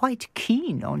seemed quite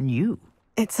keen on you.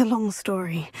 It's a long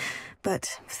story,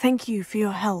 but thank you for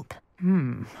your help.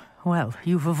 Well,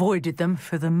 you've avoided them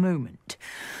for the moment.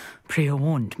 Priya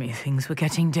warned me things were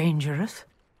getting dangerous.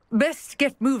 Best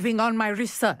get moving on my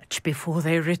research before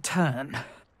they return.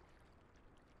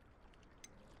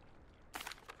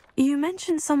 You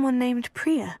mentioned someone named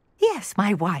Priya. Yes,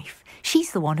 my wife.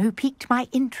 She's the one who piqued my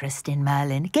interest in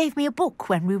Merlin. Gave me a book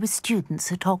when we were students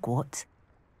at Hogwarts.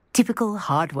 Typical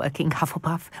hard-working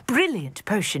Hufflepuff, brilliant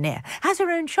potioneer, has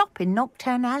her own shop in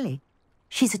Nocturne Alley.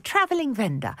 She's a travelling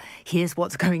vendor. Hears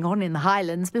what's going on in the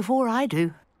Highlands before I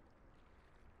do.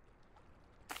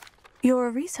 You're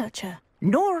a researcher?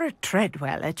 Nora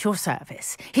Treadwell at your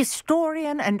service,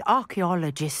 historian and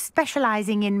archaeologist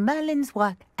specialising in Merlin's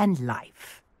work and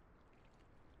life.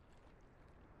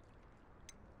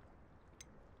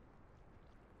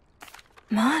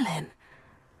 Merlin?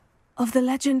 Of the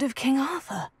legend of King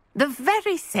Arthur? The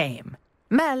very same.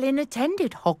 Merlin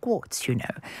attended Hogwarts, you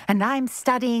know, and I'm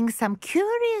studying some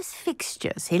curious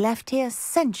fixtures he left here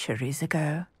centuries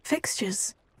ago.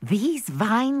 Fixtures? These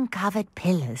vine-covered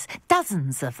pillars,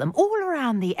 dozens of them, all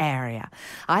around the area.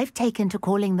 I've taken to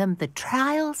calling them the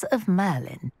Trials of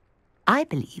Merlin. I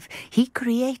believe he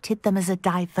created them as a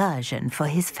diversion for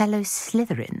his fellow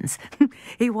Slytherins.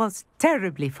 He was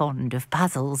terribly fond of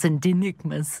puzzles and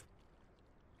enigmas.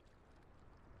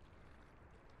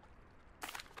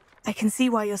 I can see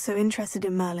why you're so interested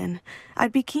in Merlin.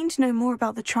 I'd be keen to know more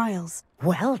about the trials.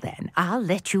 Well then, I'll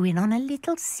let you in on a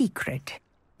little secret.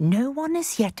 No one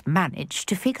has yet managed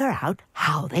to figure out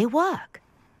how they work.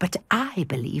 But I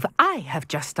believe I have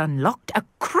just unlocked a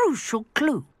crucial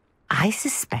clue. I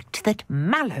suspect that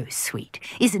Mallowsweet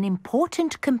is an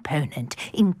important component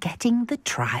in getting the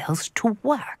trials to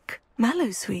work.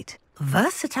 Mallowsweet?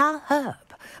 Versatile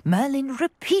herb. Merlin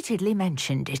repeatedly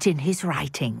mentioned it in his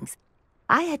writings.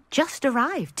 I had just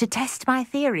arrived to test my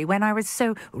theory when I was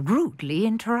so rudely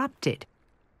interrupted.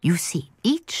 You see,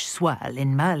 each swirl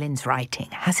in Merlin's writing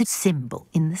has a symbol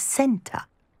in the center.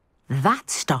 That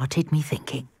started me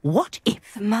thinking, what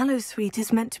if... The Mallowsweet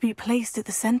is meant to be placed at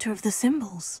the center of the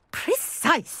symbols.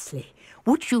 Precisely.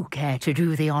 Would you care to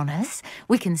do the honors?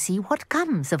 We can see what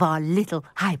comes of our little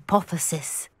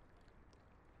hypothesis.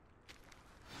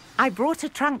 I brought a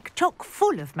trunk chock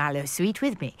full of Mallowsweet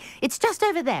with me. It's just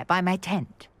over there by my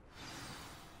tent.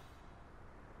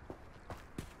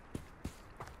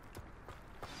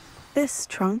 This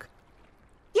trunk?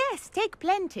 Yes, take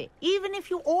plenty, even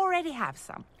if you already have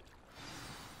some.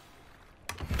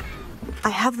 I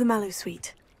have the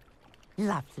Mallowsweet.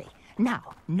 Lovely.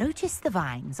 Now, notice the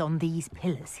vines on these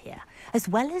pillars here, as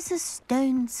well as a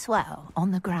stone swell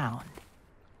on the ground.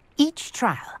 Each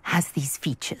trial has these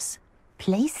features.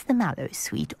 Place the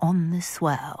Mallowsweet on the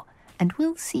swell, and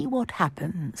we'll see what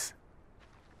happens.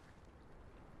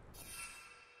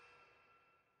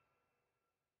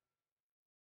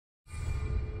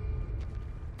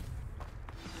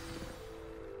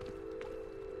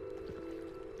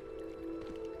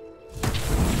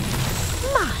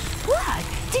 My word!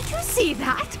 Did you see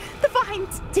that? The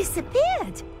vines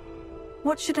disappeared!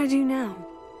 What should I do now?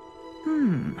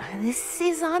 This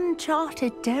is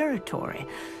uncharted territory.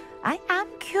 I am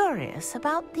curious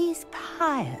about these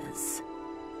pyres.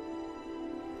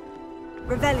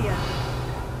 Revelio.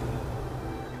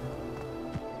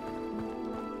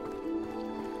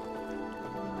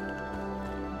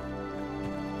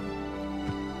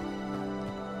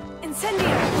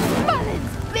 Incendio!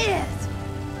 Merlin's beard!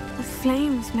 The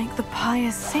flames make the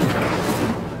pyre sink.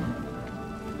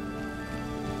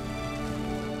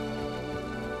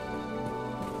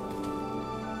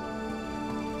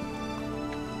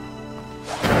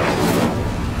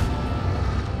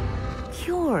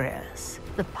 Curious.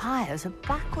 The pyres are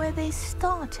back where they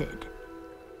started.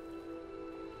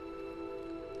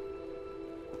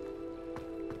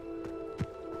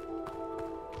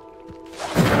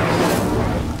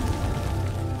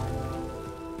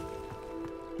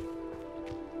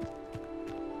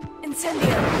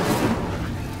 Incendio!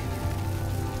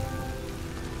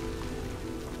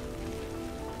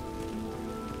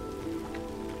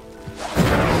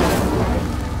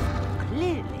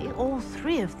 Clearly, all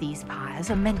three of these pyres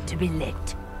are meant to be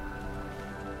lit.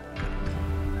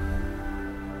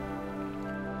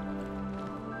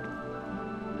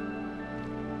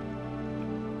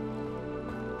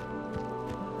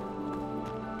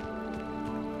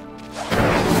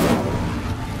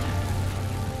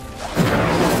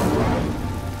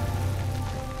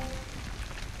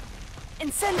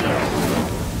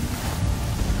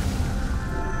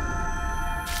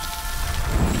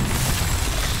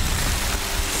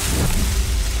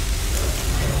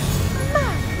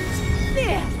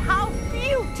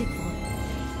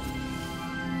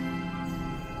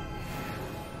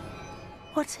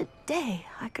 What a day!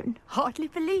 I can hardly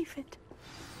believe it.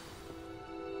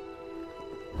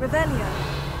 Revelio.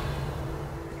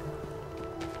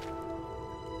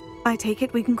 I take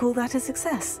it we can call that a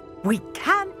success. We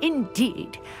can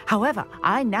indeed. However,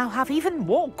 I now have even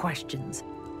more questions.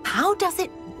 How does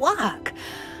it work?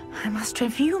 I must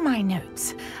review my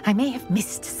notes. I may have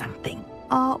missed something.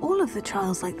 Are all of the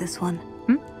trials like this one?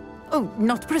 Oh,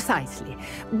 not precisely.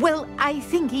 Well, I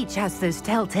think each has those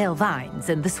telltale vines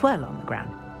and the swirl on the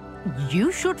ground.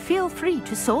 You should feel free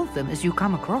to solve them as you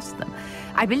come across them.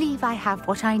 I believe I have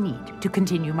what I need to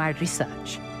continue my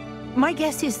research. My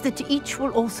guess is that each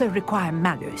will also require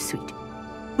Mallowsweet,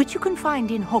 which you can find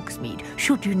in Hogsmeade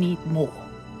should you need more.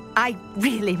 I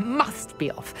really must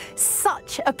be off.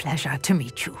 Such a pleasure to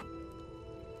meet you.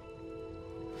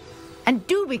 And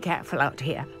do be careful out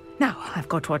here. Now, I've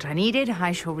got what I needed.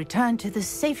 I shall return to the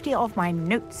safety of my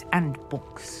notes and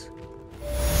books.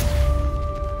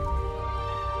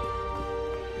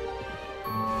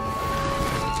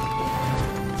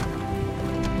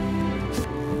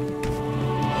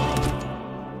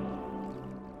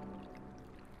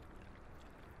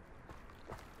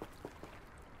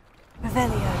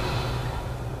 Revelio.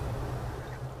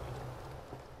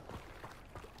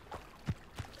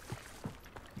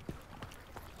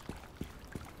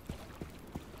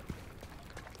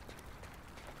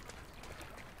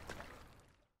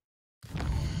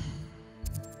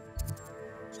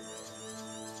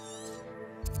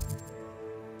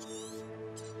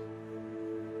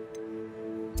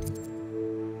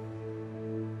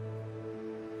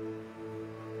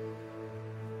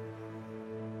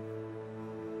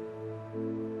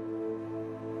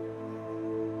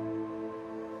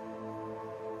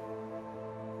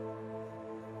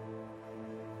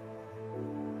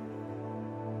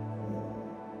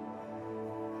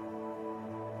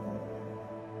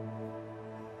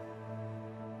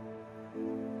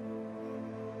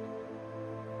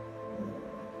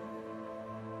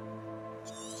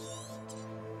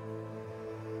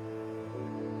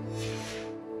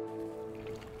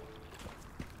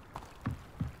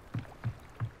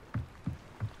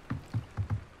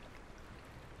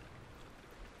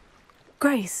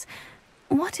 Grace,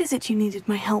 what is it you needed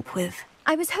my help with?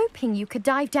 I was hoping you could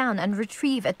dive down and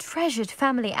retrieve a treasured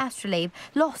family astrolabe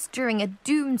lost during a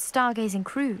doomed stargazing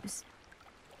cruise.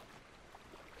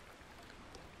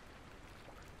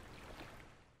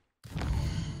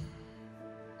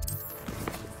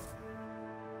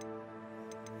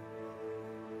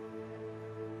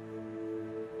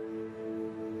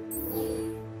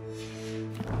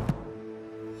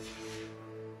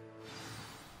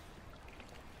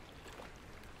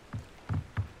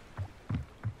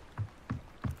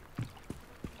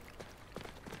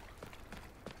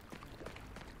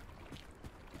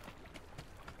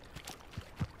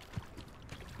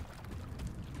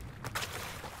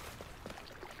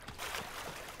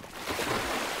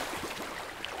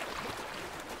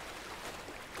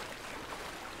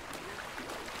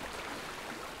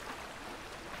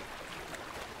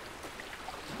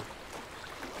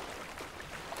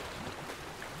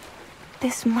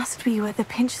 This must be where the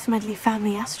Pinch-Smedley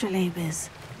family astrolabe is.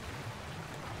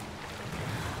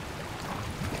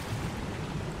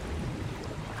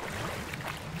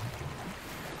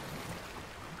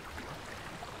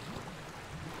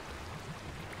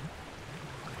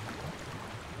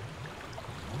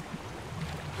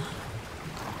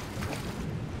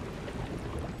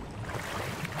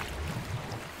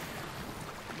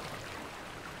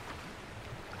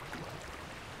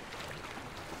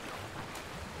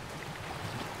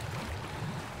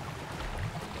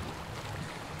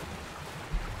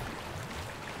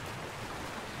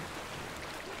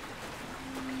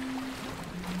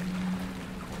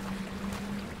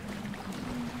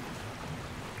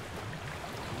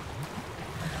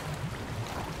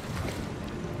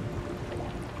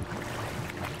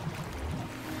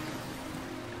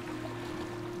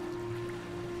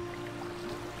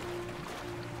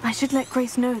 I should let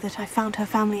Grace know that I found her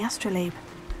family astrolabe.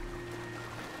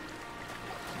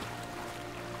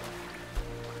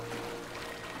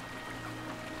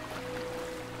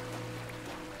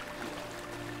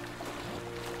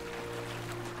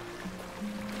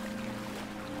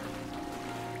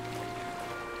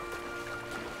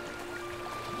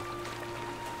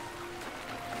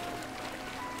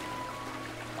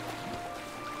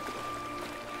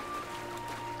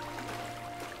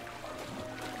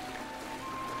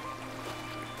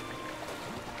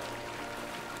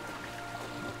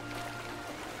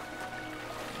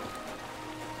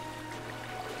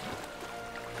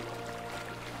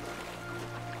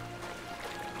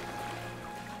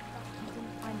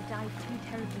 Too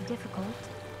terribly difficult.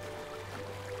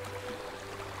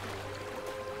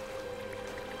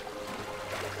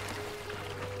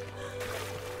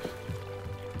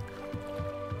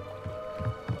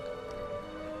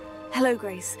 Hello,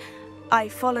 Grace. I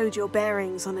followed your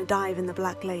bearings on a dive in the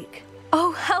Black Lake.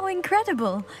 Oh, how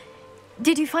incredible!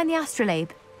 Did you find the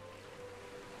astrolabe?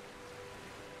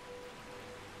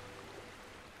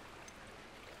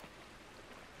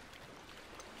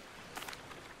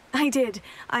 I did.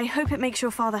 I hope it makes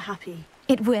your father happy.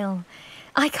 It will.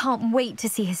 I can't wait to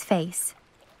see his face.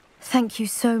 Thank you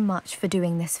so much for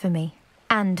doing this for me,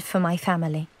 and for my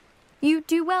family. You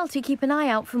do well to keep an eye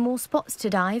out for more spots to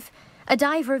dive. A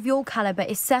diver of your caliber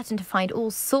is certain to find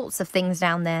all sorts of things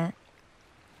down there.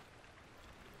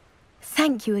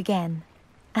 Thank you again,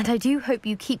 and I do hope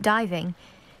you keep diving.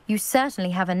 You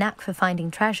certainly have a knack for finding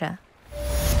treasure.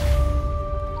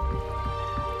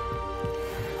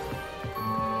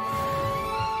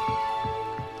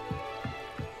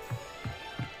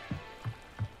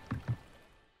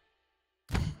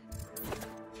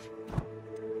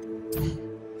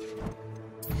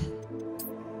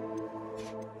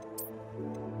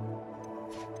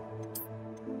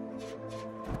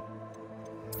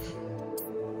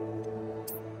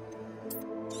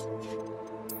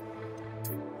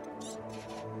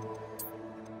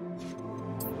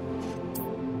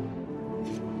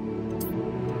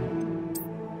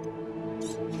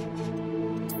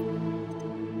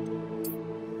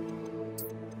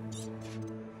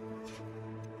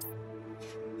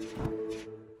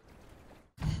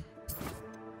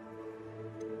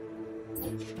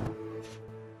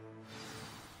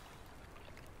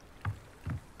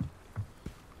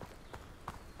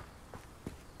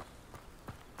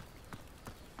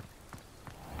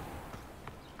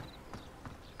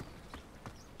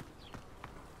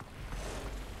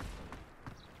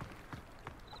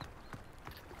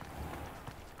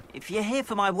 If you're here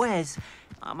for my wares,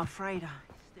 I'm afraid I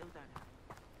still don't have...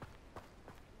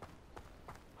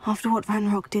 After what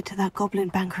Ranrock did to that goblin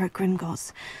banker at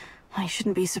Gringotts, I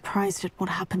shouldn't be surprised at what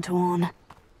happened to Orn.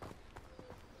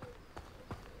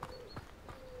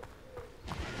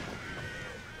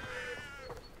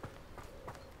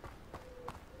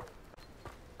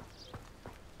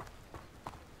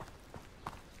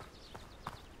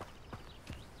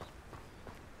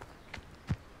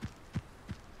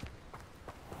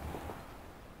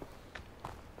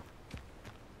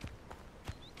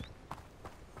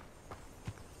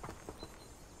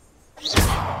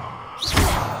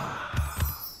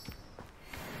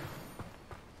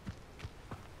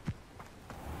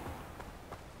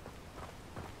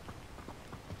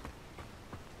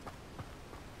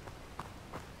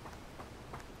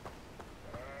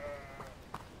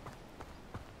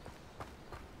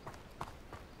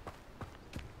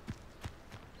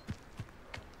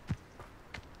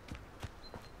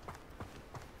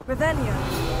 Revelio.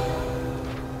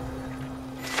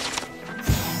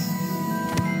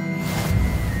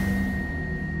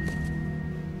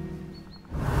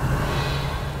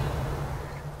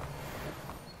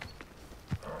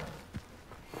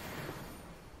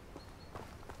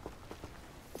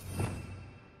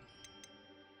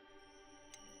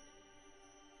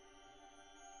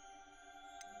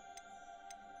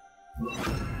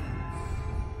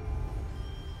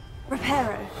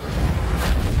 Reparo.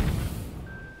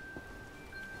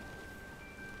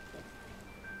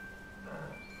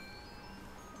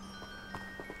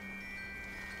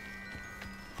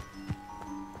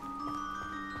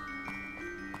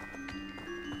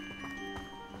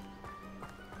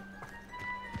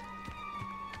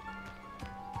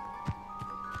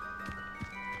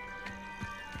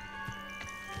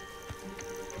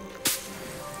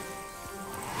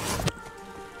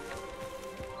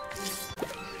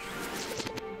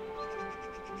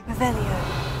 Revelio.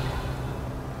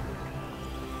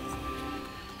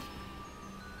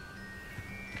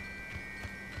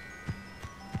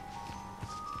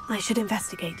 I should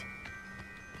investigate.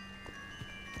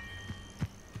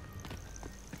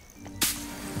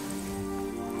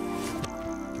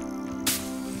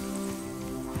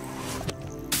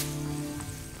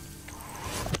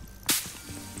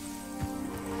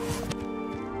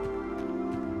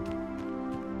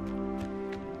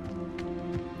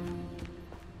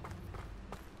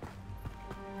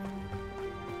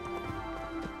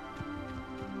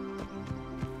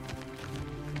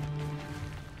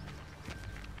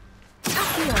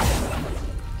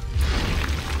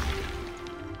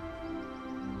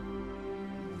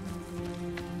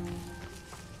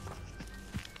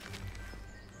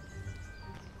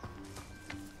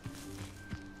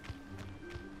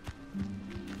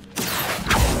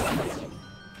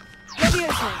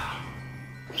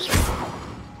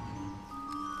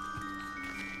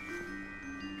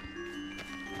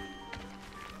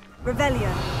 Revelio.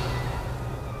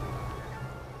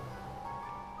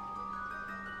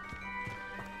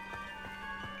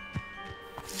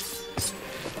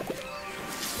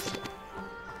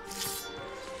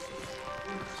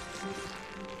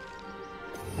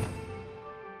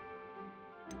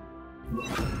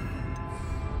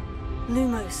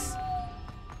 Lumos.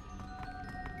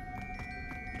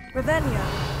 Revelio.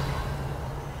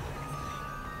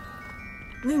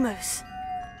 Lumos.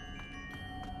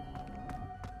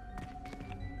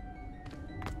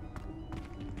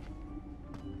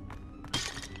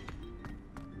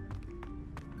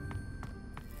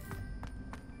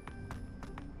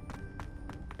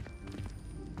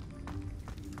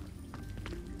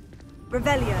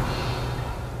 Revelio.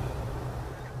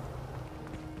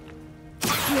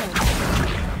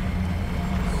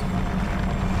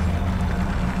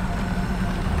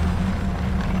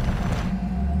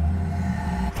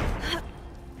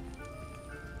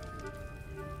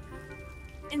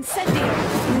 Incendio.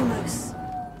 Lumos.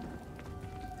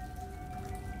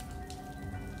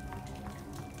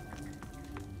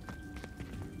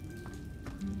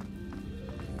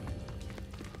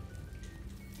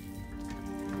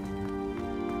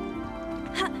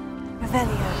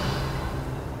 Revelio.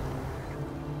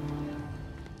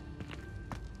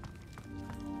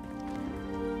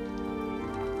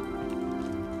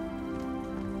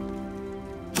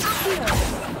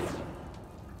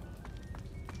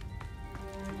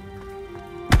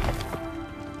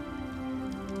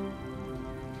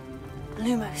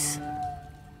 Lumos.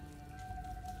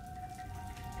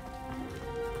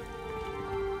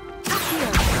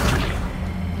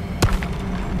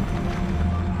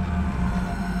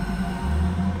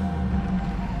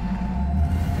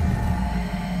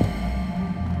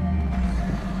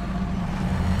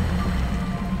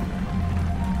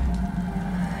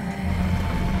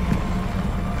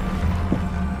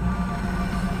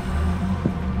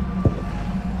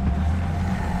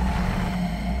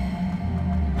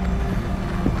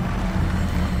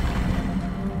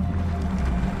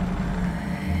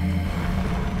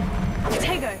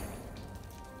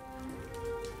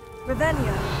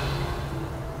 Revelio.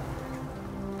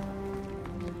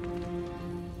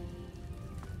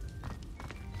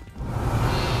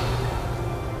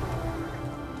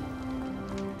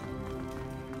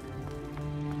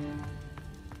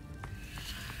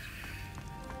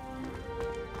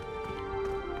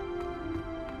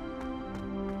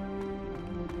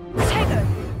 Tego.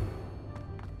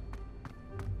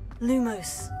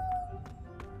 Lumos.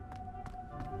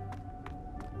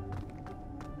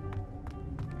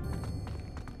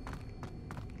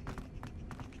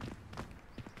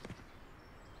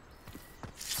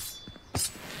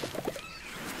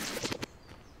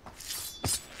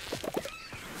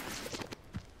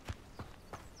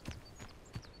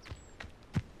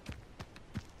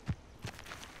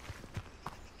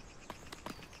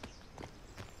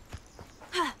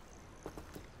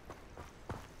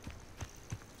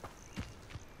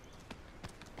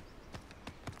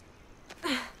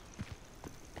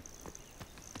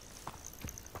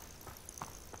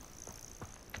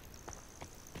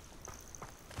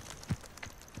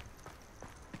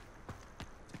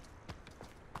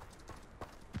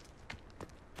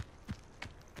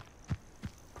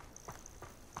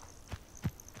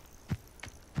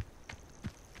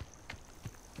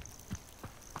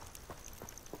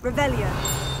 Revelio.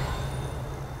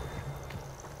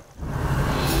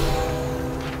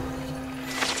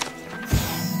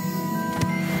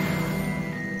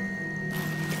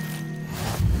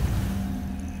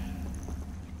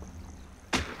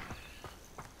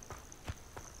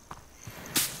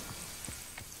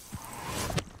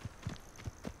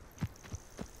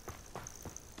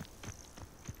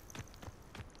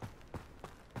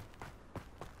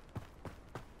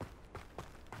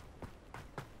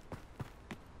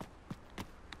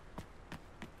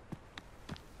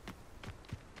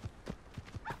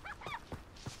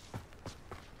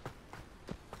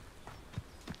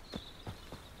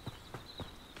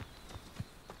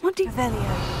 What do you...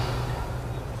 Revelio.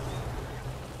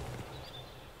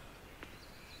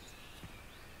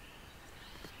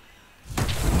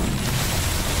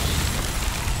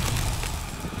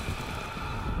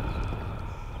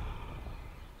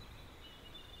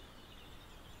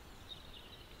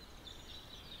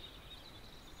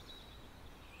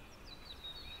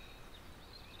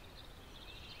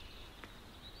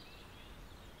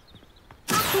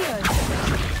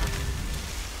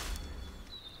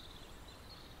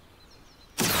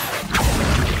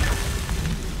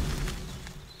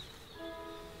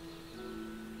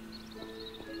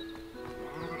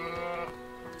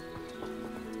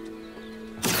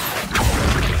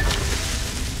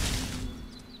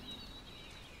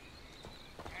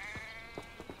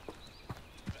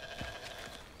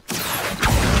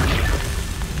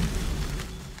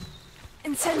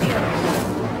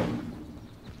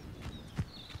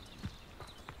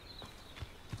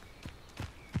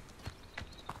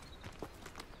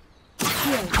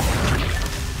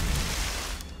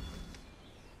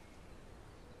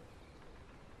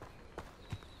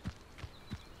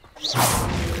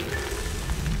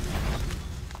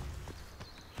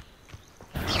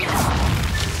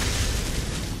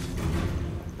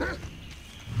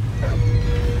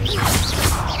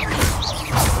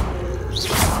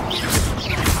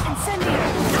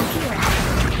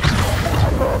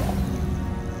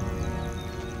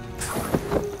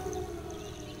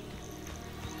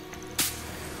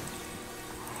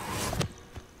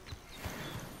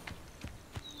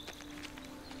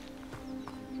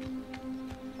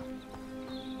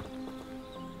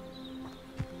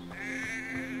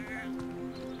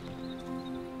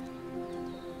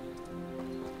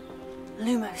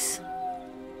 Lumos.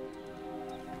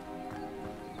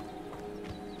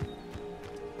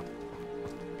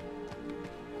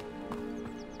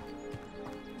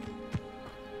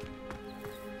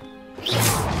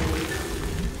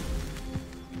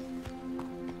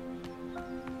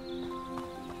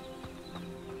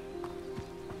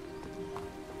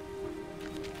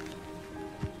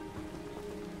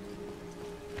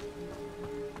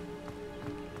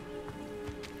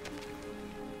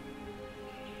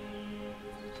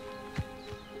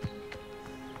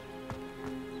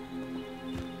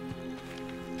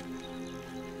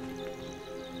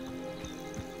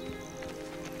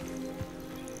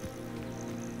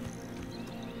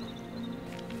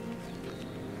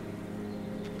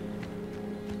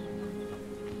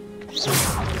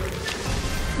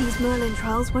 These Merlin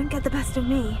Trials won't get the best of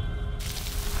me.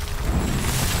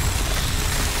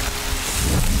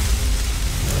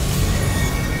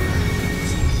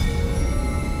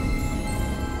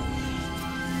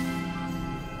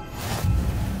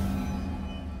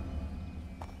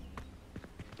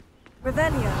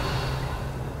 Revelio.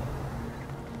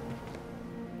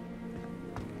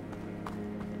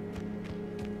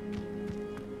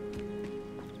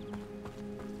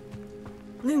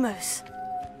 Lumos.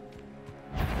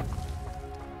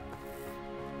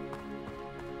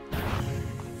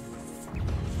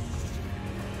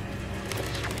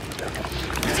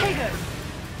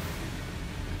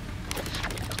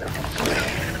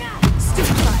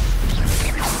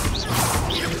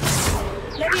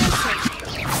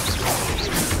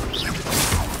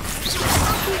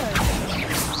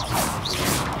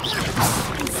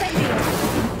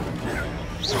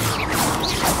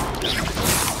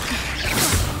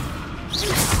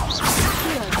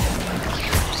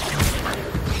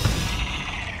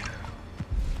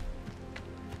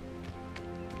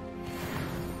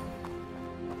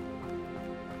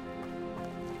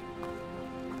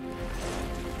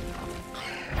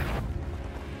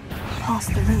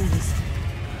 Past the ruins.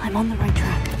 I'm on the right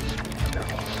track.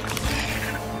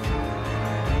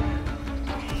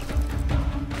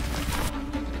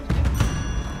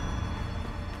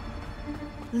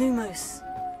 Lumos.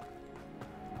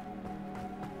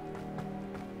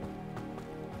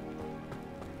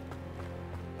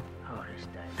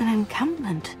 An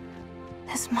encampment.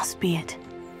 This must be it.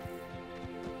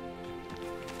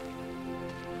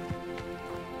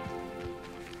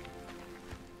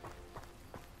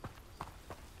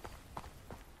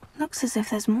 Looks as if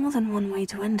there's more than one way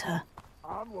to enter.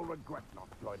 Will regret not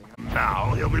joining him.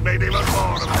 Now he'll be made even more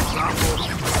of an example.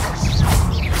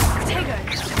 Tego!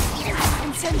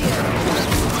 Incendio!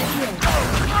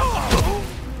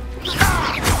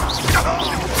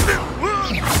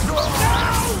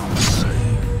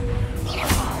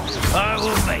 I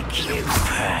will make you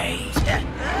pay.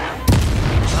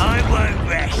 I won't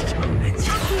rest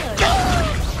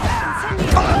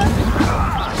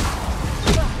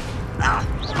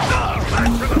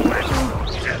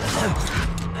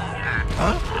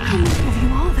How many of you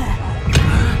are there?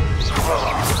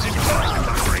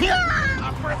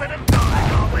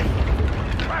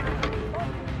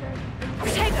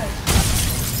 Tego!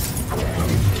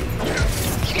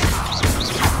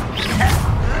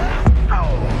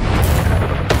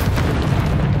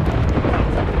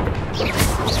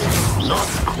 Not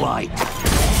quite.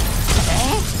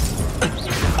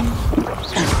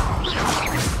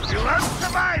 You won't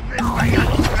survive this, my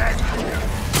young friend.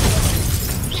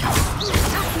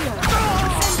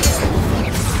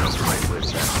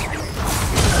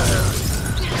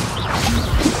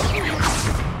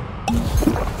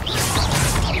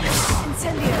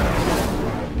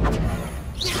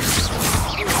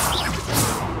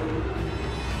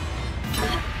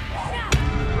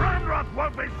 Ranrock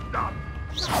won't be stopped.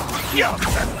 You're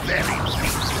the very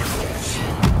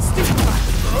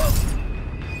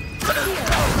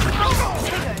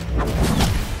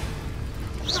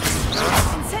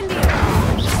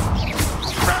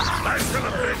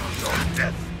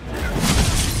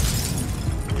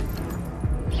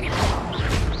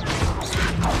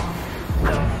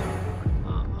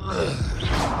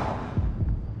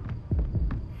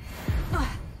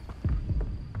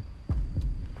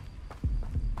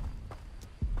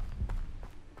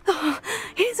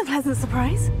Here's a pleasant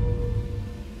surprise.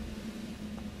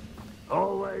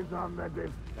 always on the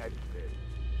defensive.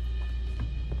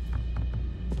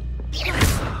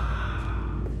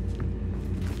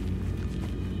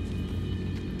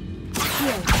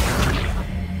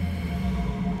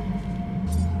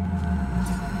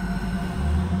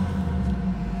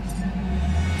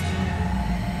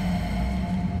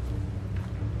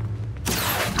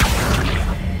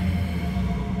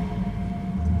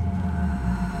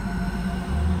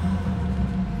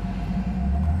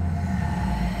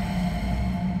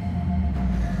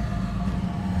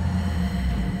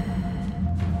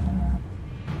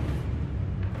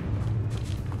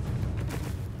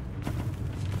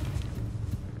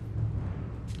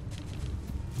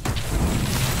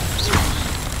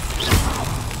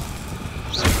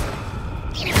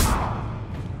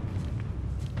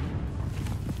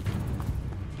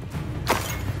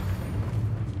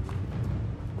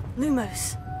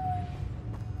 Lumos.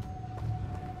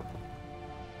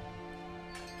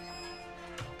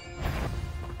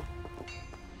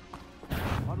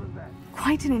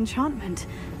 Quite an enchantment.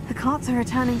 The carts are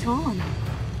returning to on.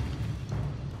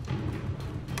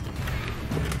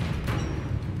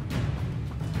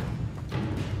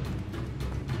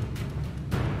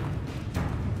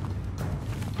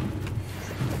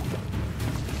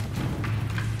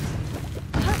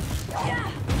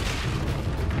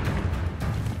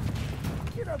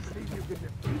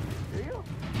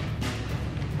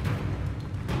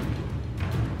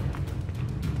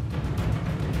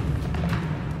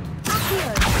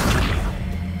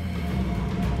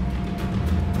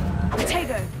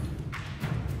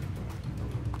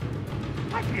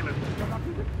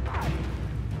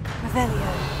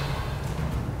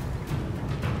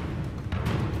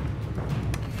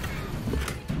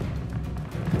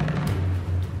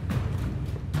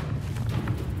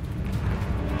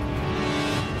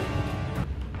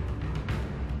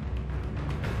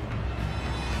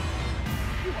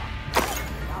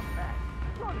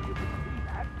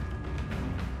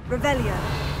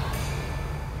 Revelio.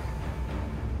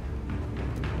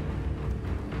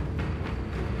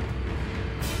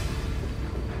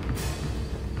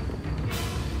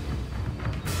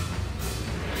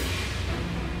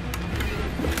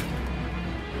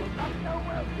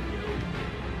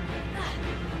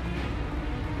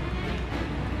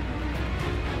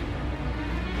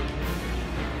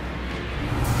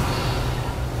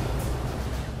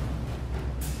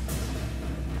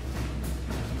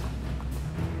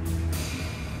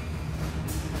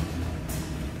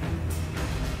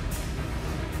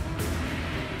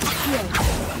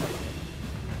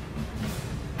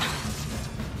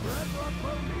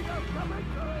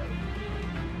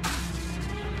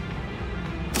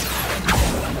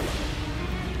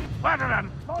 What an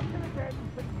unfortunate end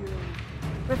for you.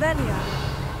 Revelio.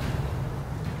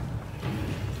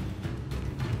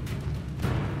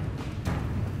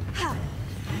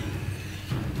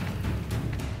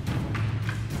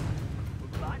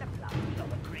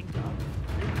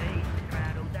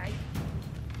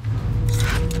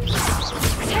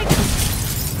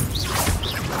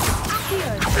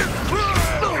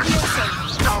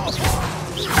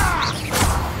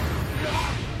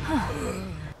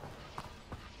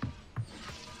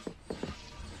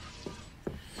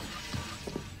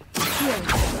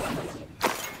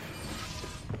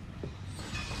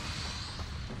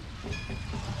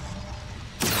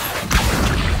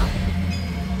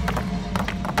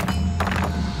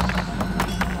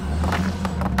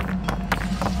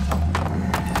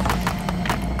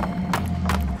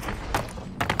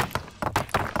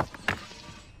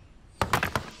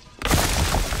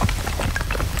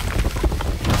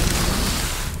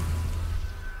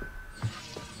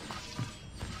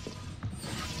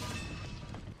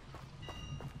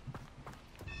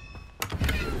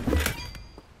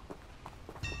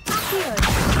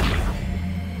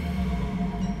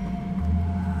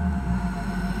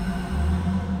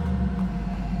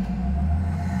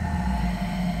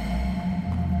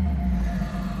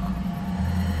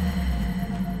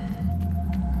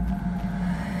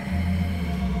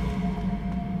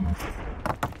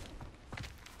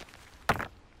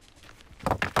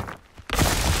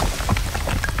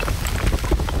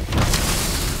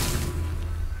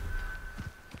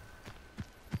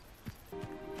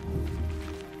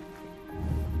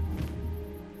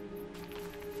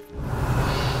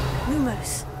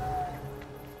 close.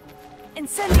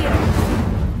 Incendio!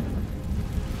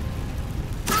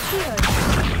 Accio!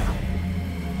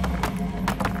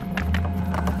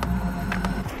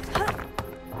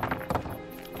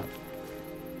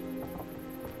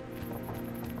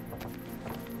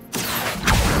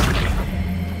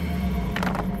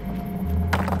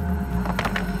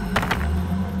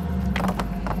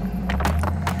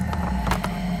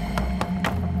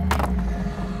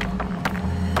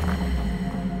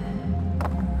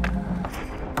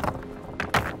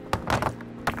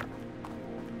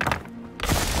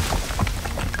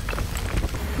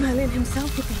 Merlin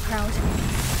himself would be proud.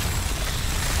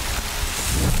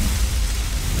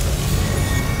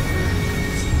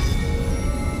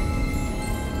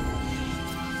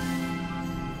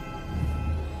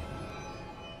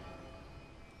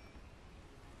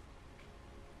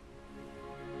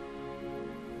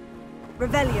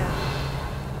 Revelio.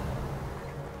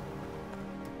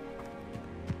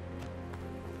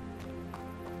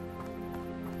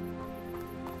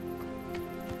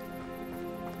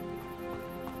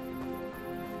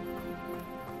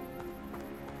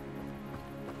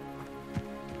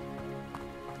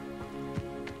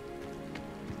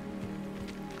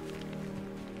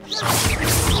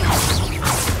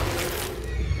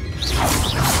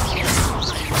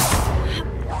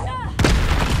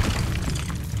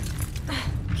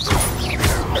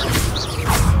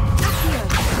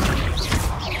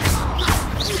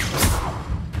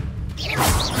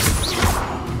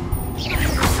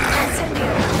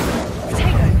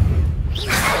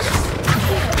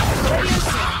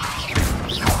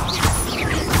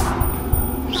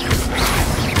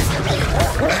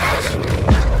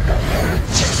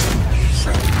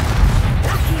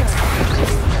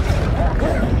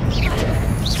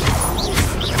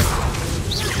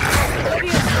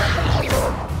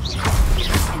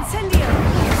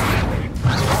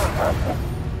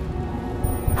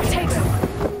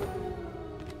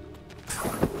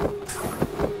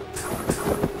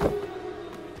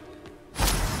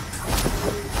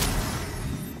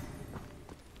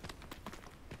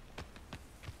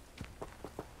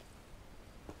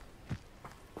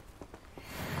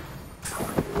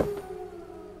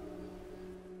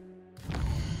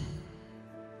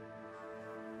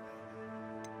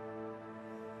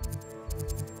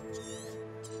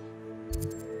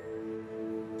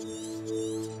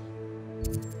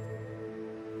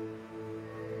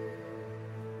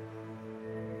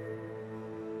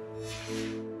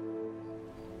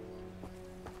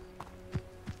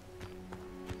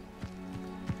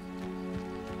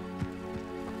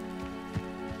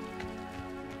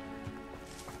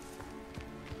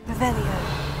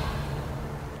 Revelio.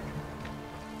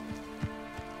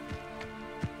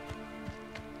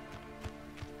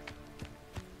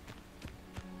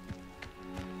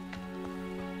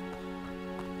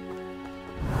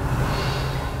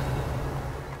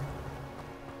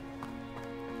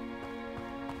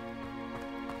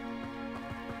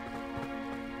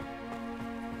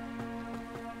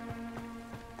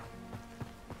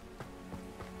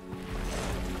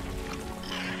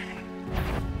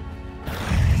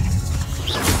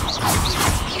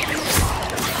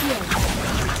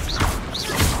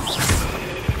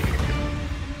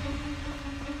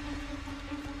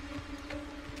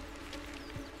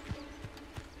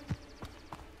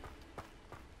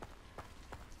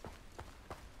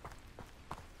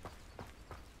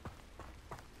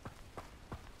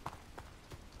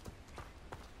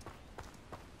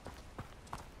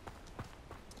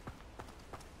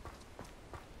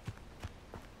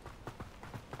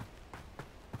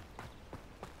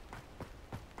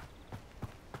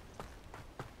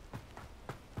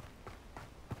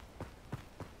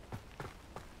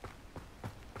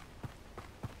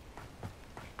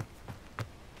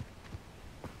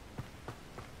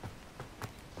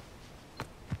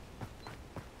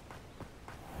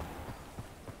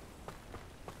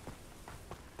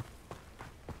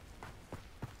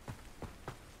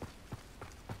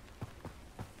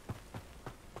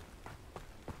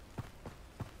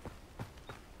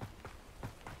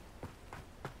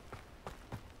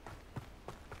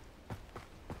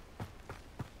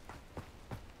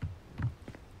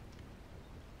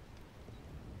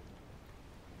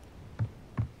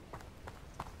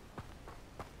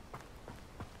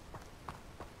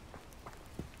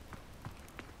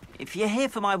 If you're here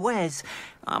for my wares,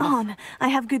 Arn, I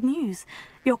have good news.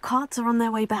 Your carts are on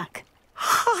their way back.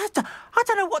 I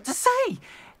don't know what to say.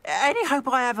 Any hope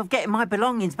I have of getting my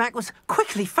belongings back was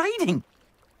quickly fading.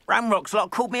 Ranrock's lot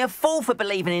called me a fool for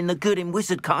believing in the good in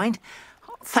wizard kind.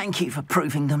 Thank you for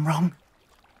proving them wrong.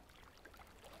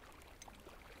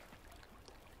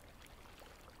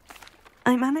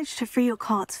 I managed to free your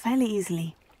carts fairly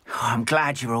easily. Oh, I'm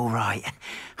glad you're all right.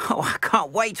 Oh, I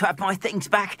can't wait to have my things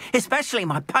back, especially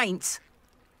my paints.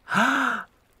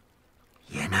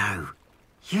 You know,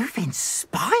 you've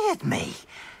inspired me.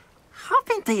 I've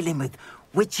been dealing with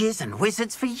witches and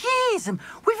wizards for years, and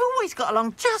we've always got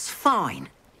along just fine.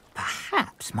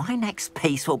 Perhaps my next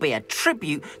piece will be a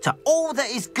tribute to all that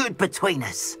is good between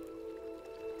us.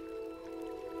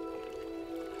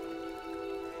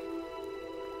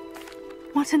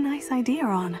 What a nice idea,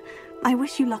 Ron. I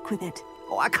wish you luck with it.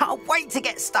 Oh, I can't wait to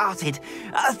get started.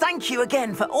 Thank you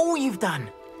again for all you've done.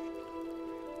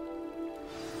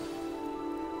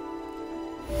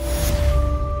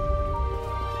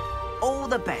 All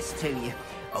the best to you.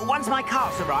 Once my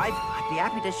carts arrive, I'd be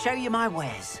happy to show you my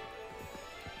wares.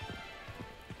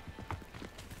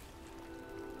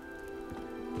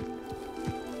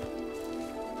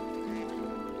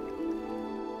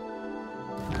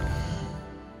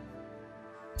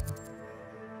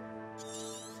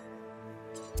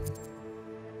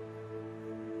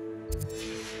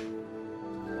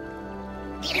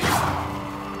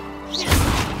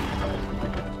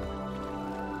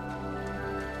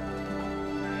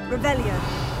 Revelio.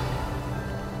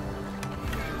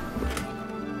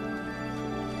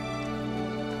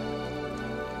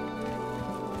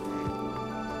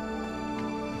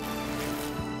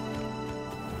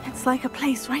 It's like a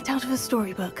place right out of a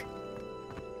storybook.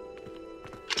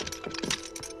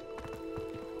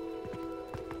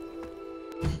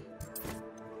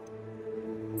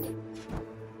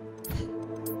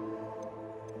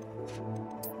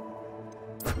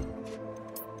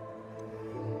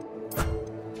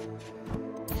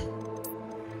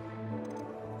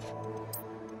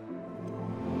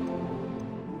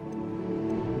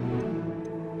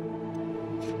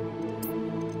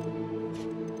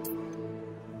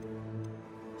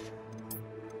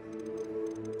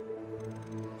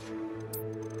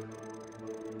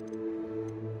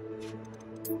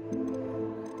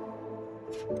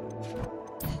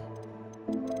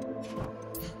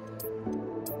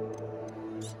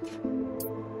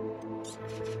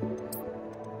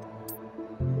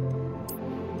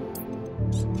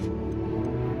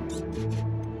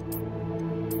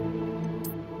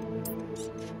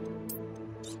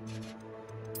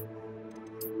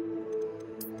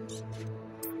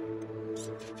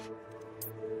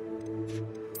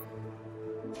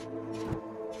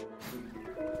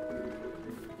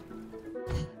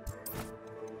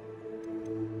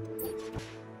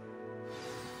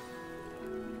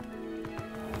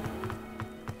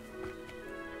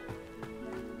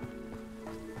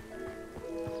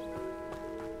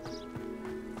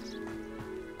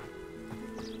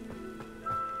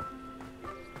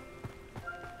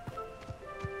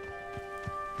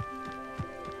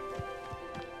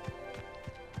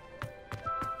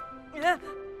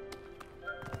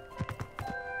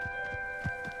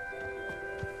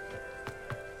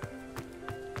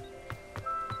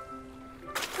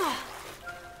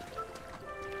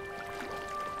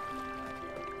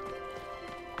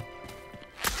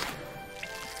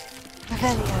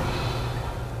 Revelio.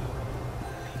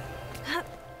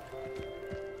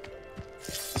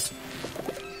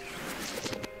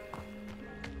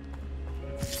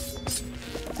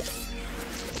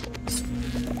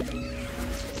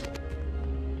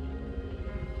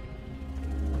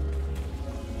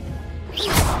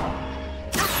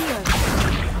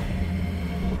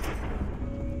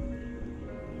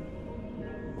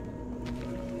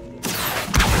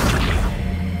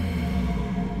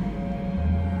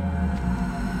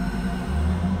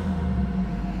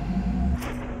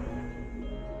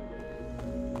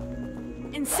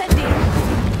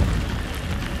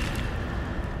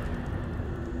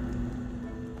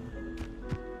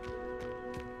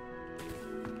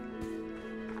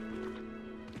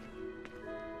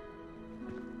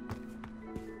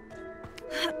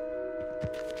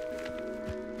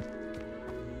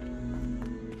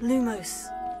 Lumos.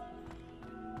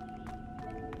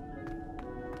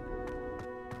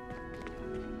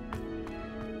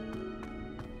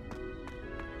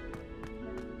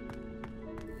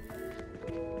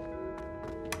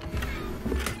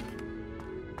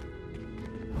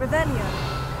 Revelio.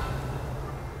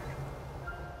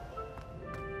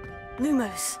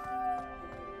 Lumos.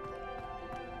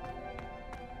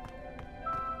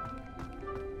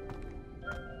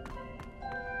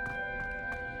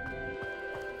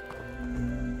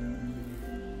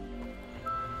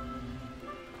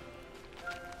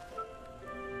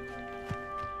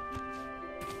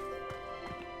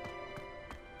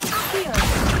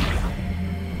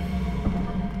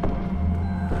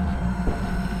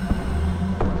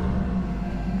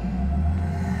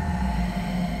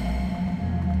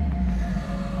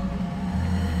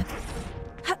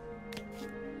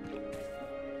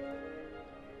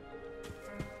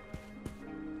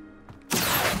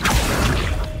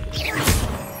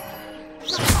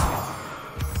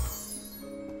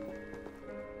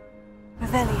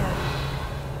 Revelio.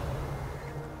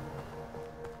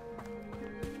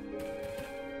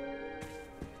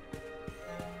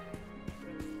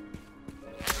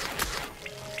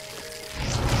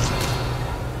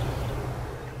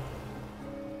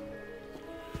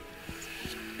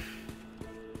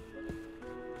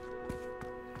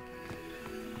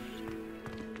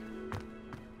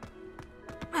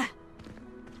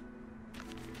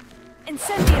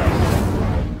 Incendio!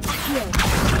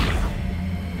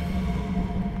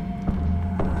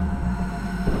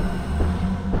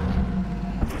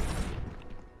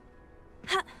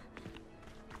 Accio!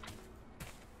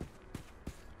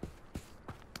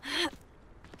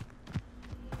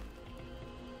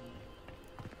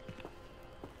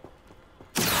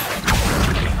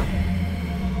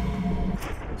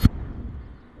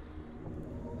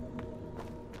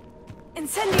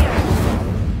 Incendio!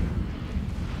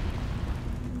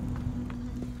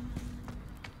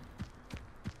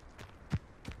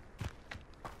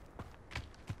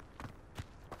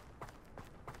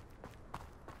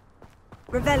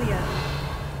 Revelio.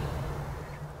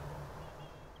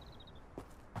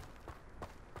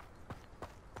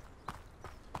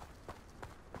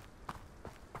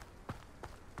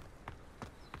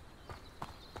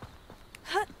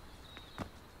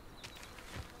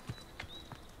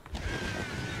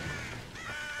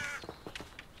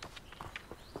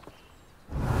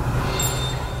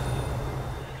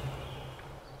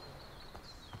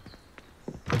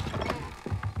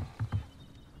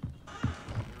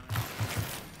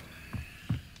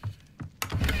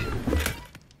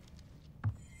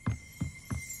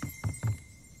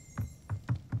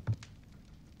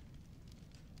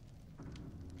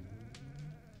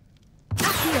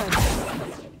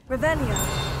 Revelio.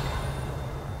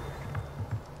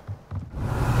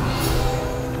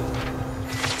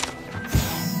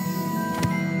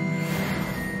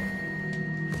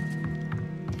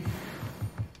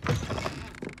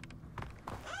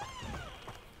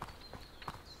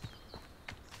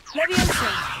 Leviosa.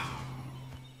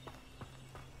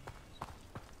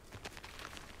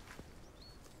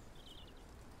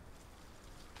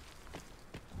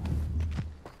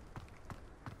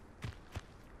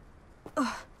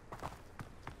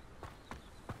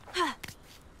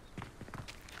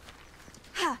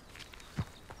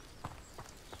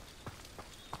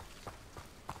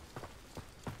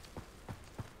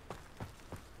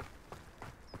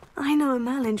 I know a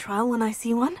Merlin Trial when I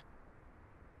see one.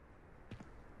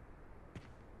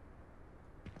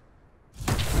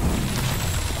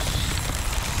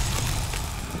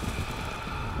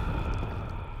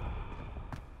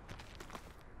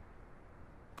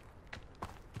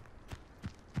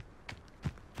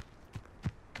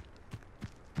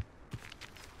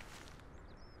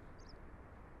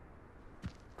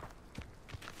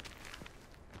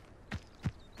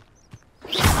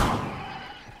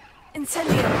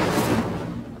 Incendio!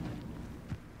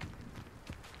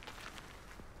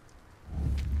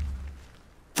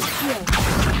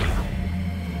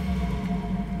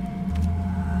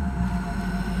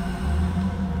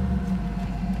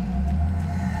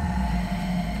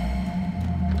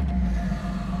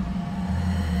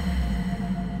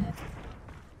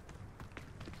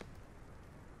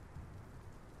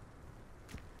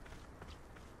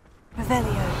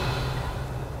 Revelio.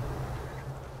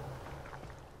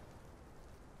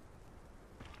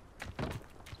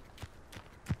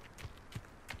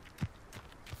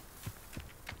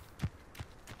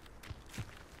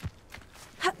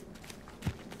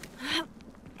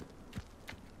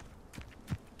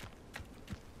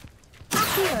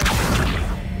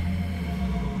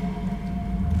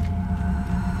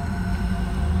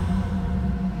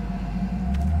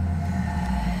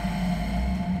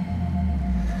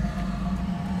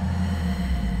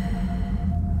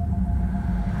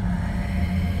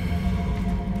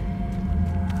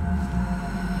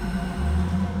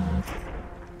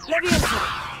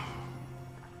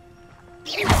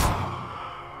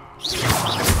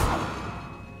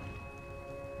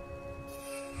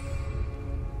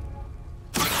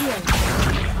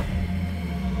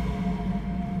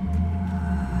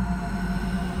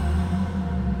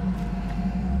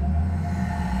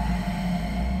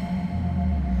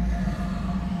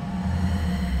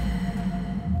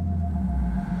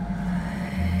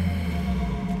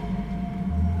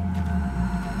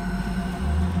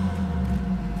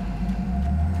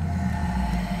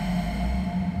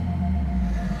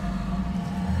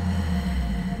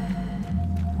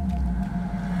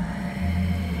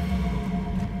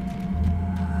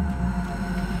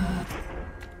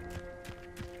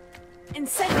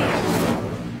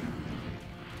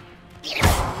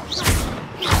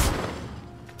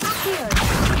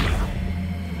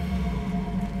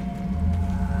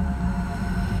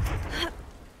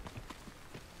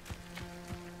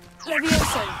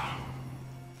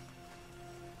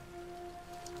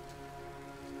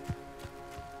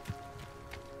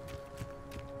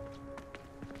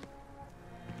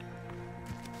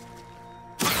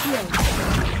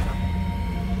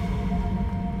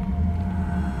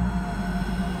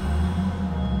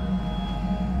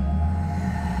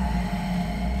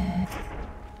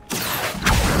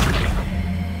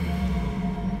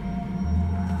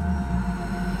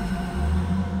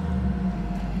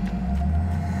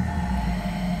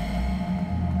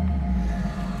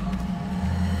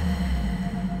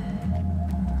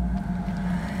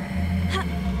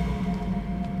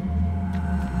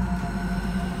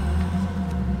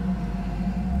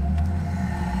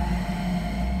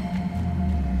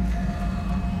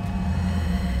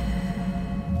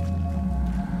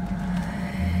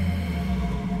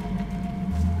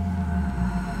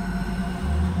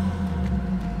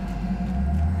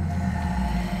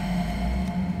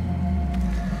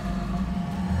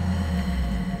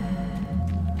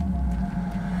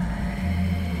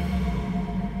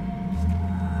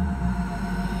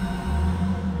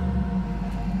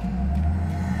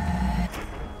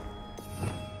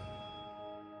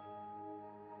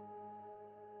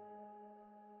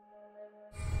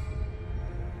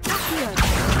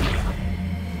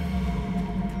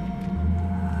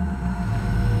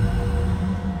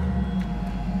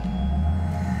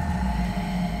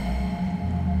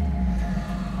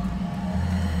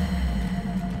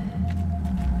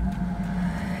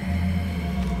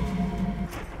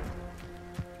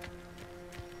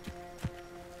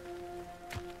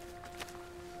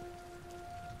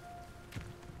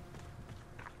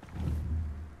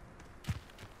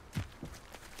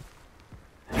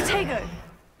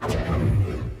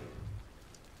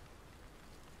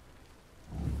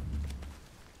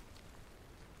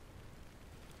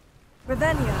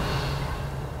 Revelio.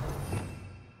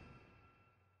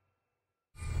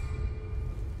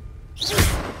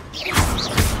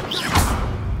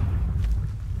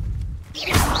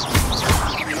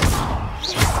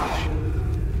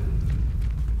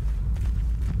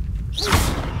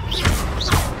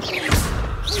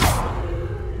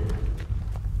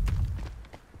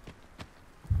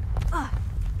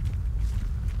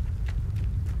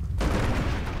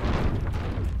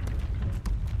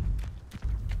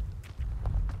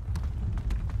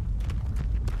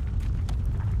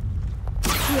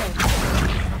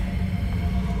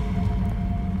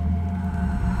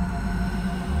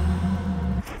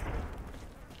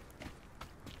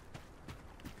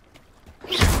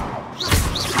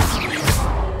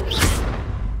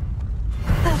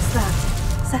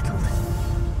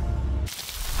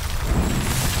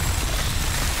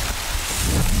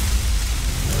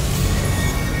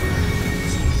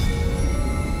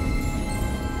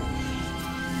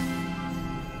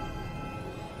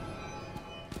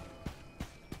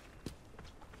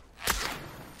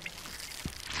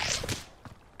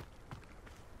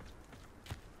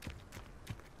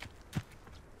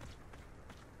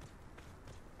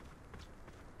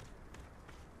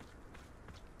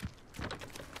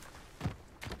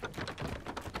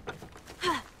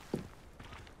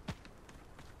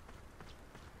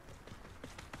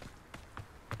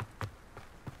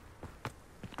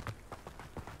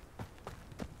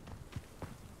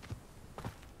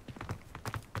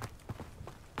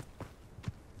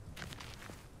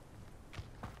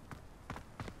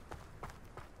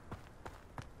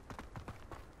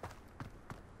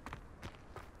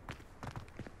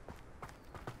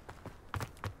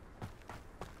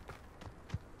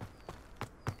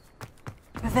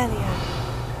 Revelio.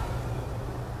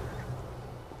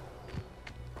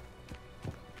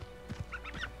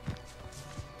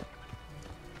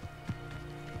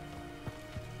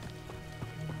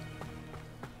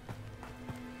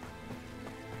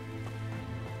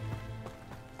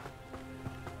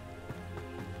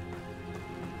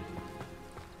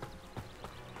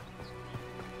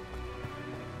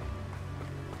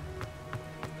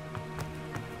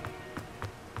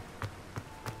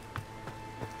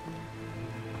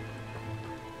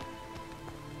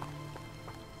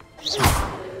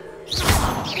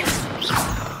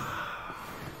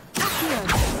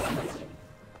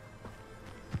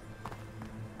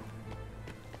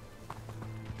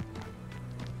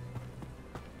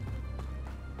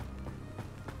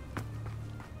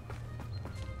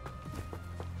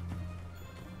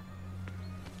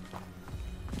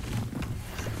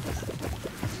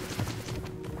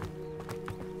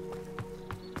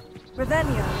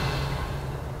 Revelio.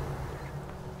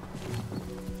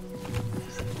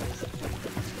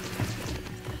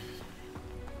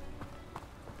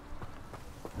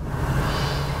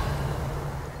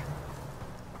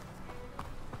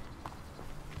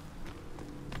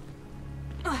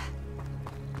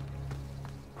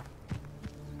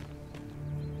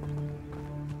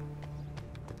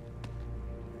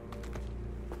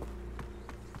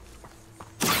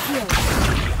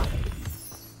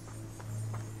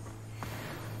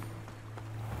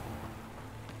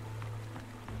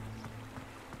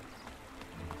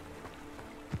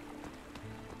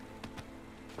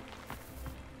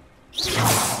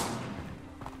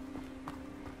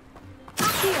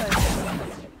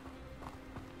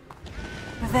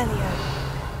 Revelio.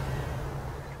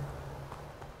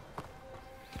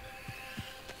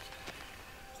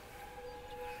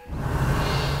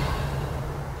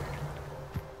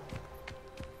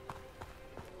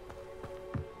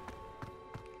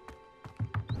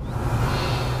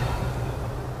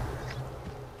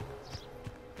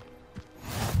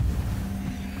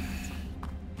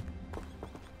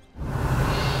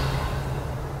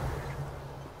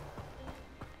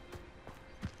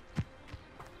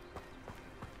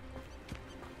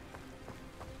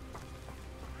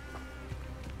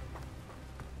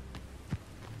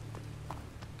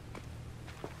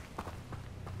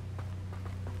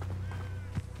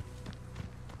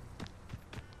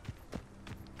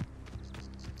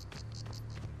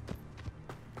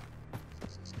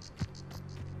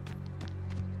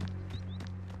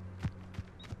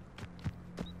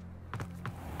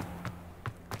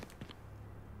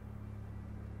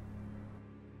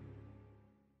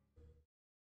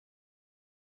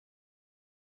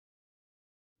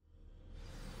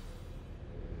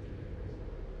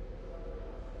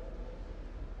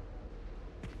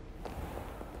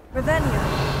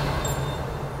 Revelio.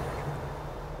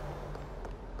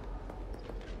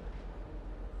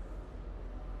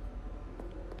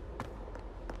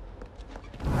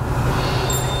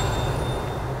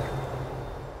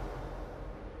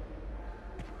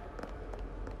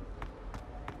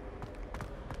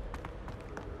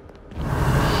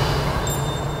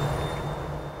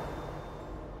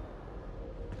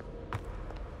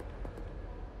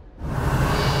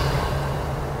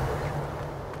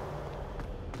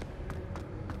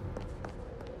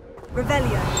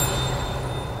 Revelio.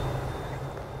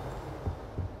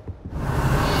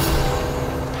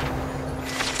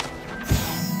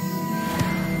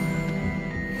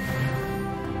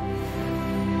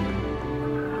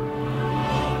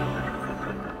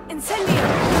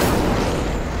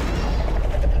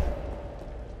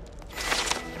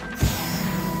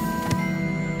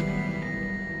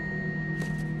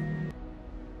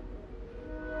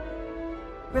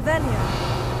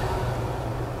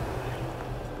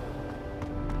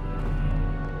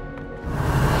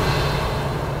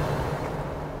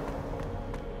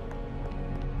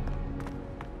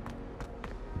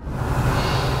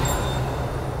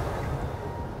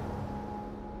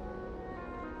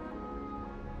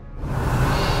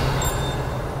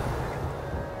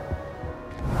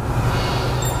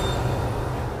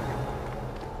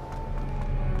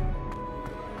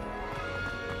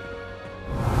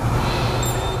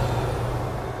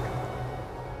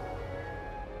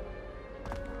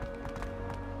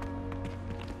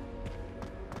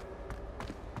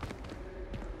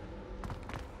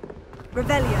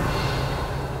 Revelio.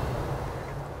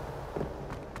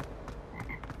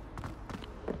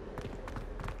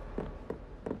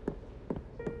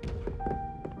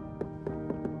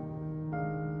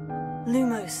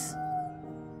 Lumos.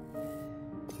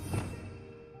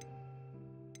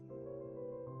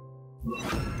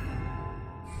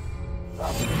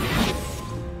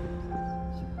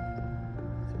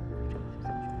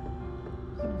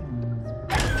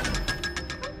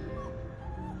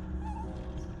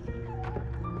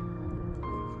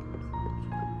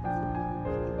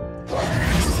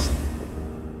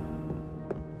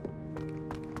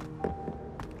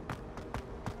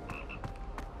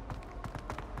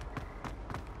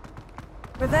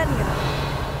 Revelio.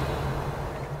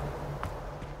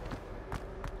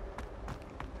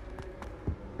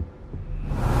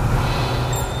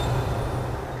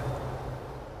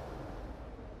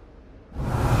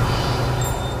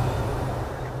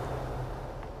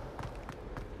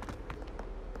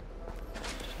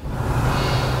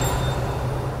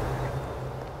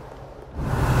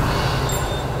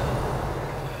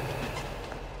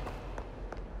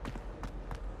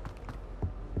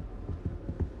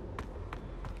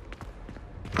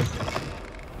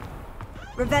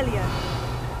 Revelio.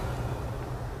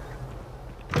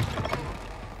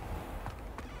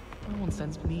 No one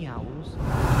sends me owls.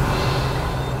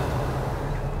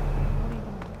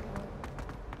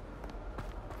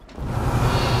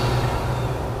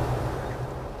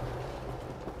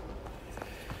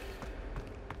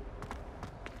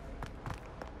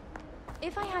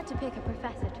 If I had to pick a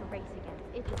professor to race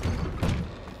against, it would...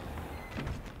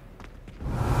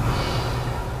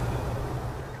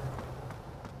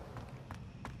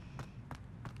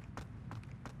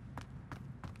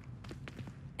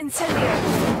 Incendio.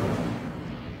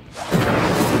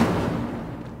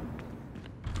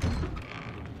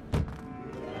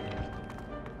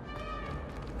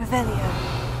 Revelio.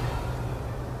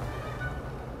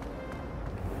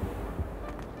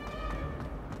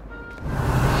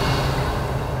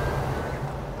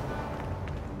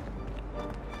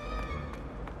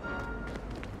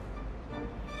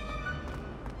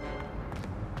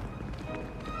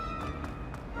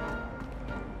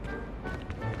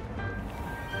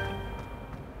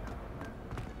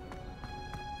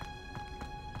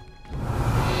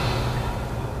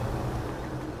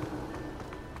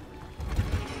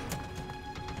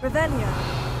 Revelio.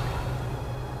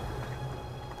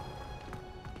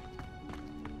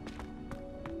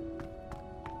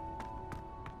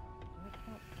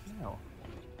 No.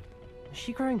 Is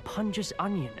she growing Punja's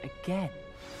onion again?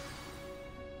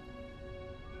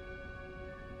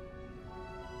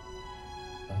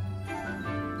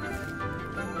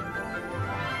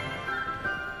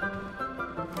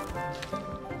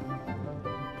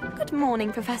 Good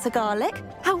morning, Professor Garlic.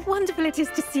 How wonderful it is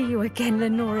to see you again,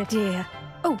 Lenora dear.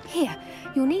 Oh, here.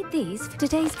 You'll need these for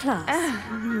today's class.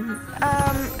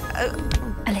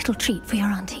 A little treat for your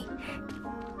auntie.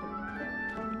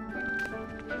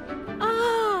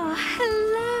 Ah,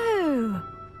 hello.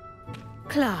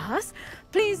 Class,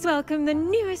 please welcome the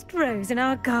newest rose in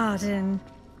our garden.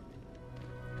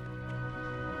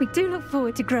 We do look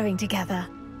forward to growing together.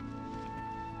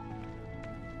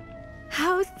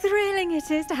 How thrilling it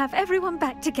is to have everyone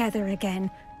back together again.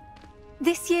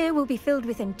 This year will be filled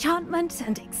with enchantment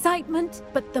and excitement,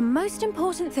 but the most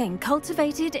important thing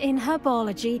cultivated in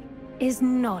herbology is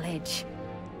knowledge.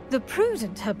 The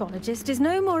prudent herbologist is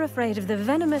no more afraid of the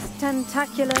venomous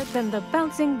tentacular than the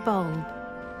bouncing bulb.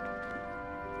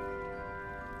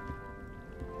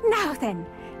 Now then,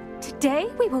 today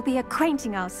we will be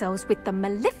acquainting ourselves with the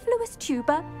mellifluous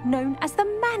tuber known as the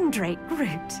mandrake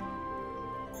root.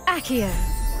 Accio.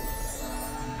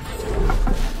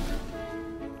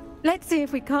 Let's see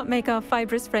if we can't make our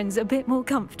fibrous friends a bit more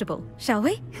comfortable, shall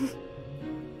we?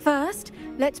 First,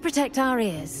 let's protect our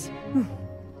ears.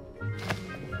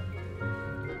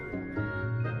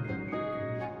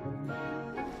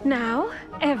 Now,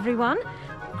 everyone,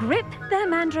 grip their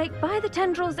mandrake by the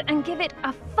tendrils and give it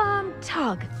a firm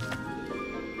tug.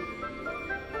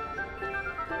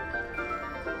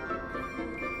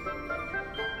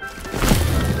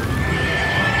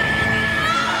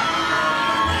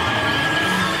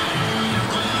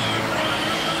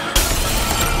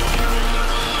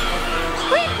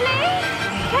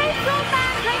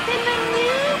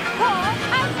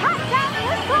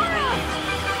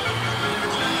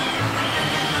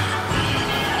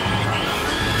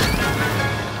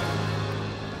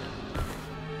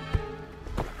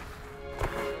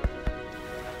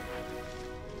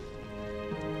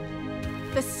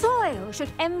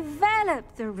 Should envelop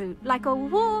the root like a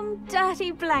warm,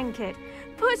 dirty blanket,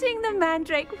 putting the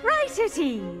mandrake right at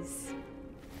ease.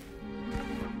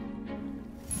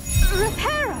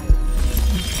 Reparo!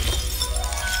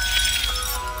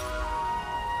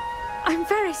 I'm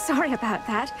very sorry about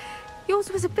that.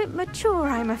 Yours was a bit mature,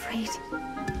 I'm afraid.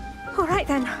 All right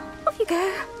then, off you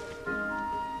go.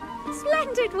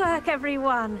 Splendid work,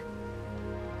 everyone.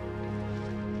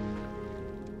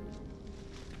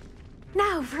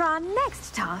 Now, for our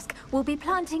next task, we'll be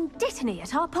planting Dittany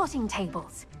at our potting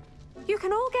tables. You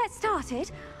can all get started.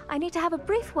 I need to have a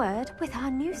brief word with our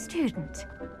new student.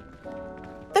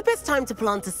 The best time to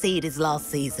plant a seed is last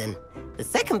season. The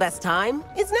second best time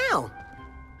is now.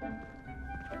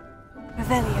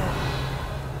 Revelio.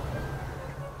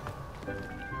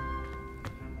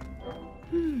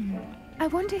 I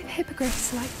wonder if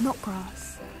hippogriffs like knotgrass.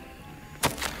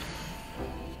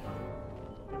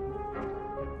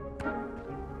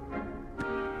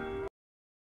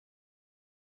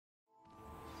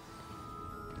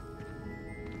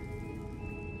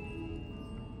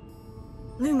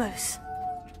 Lumos.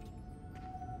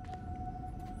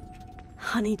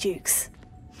 Honeydukes.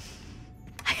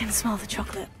 I can smell the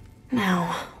chocolate.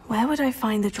 Now, where would I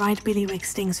find the dried billywig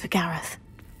stings for Gareth?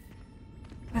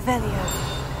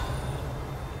 Revelio.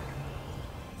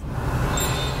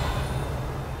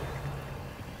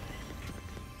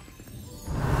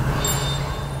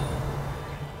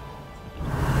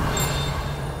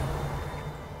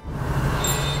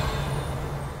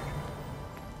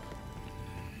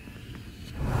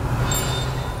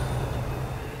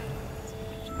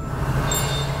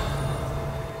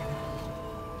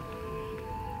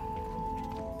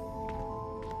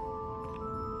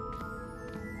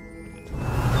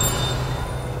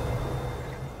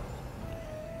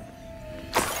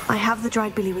 I have the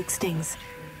dried billywig stings.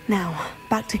 Now,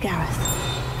 back to Gareth.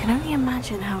 I can only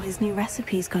imagine how his new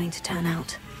recipe is going to turn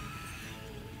out.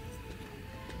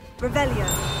 Revelio.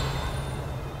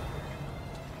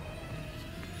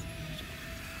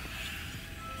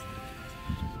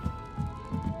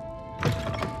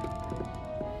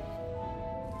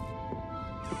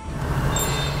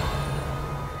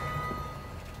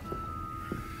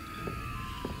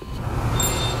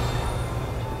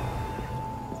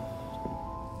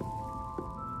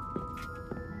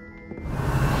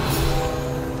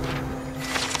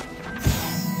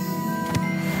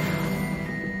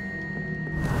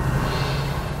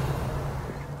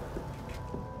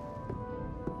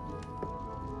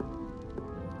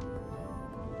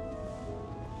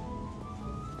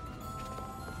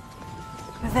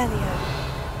 Revelio.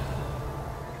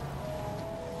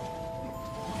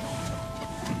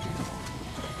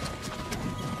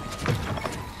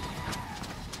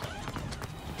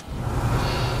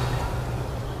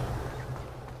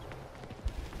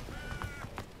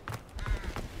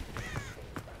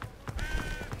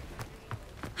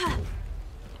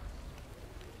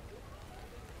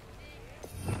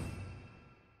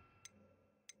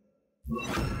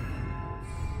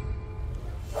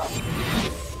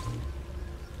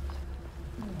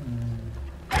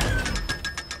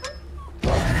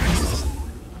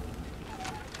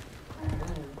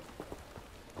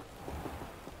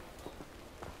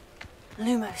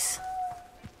 Lumos.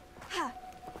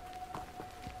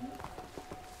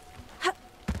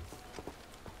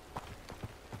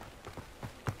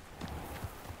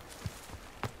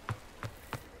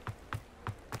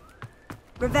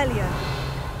 Revelio.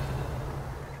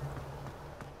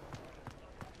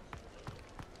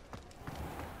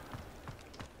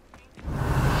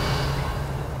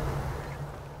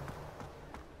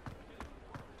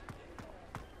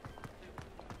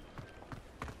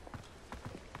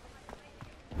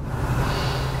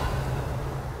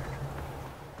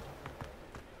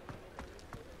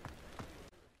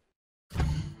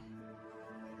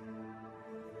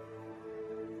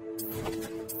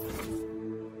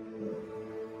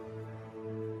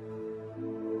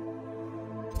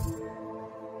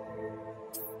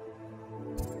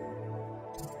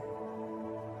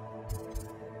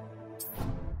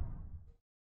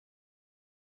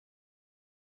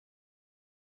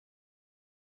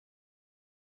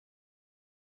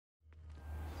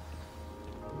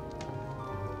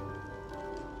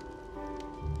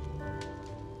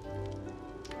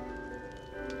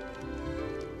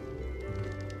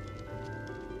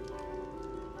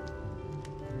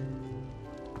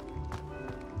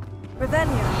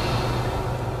 Revelio.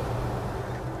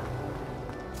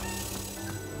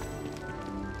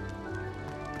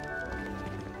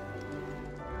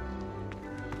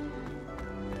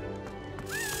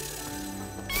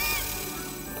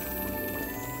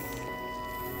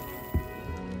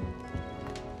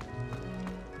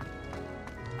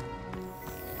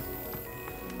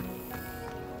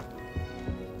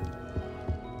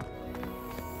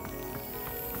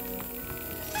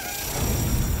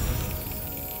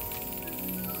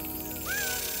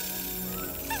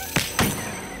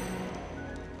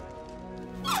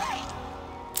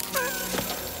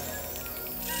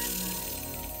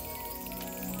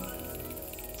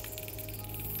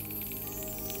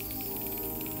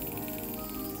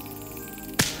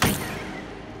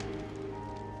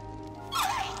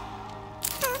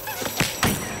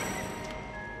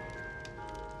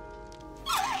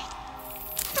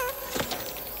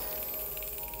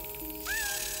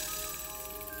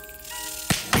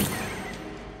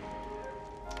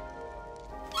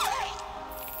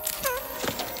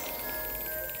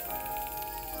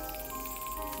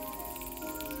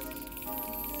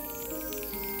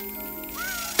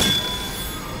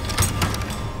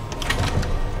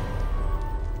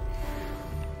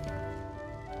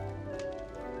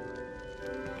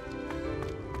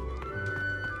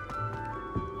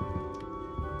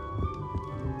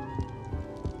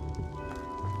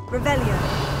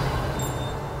 Revelio.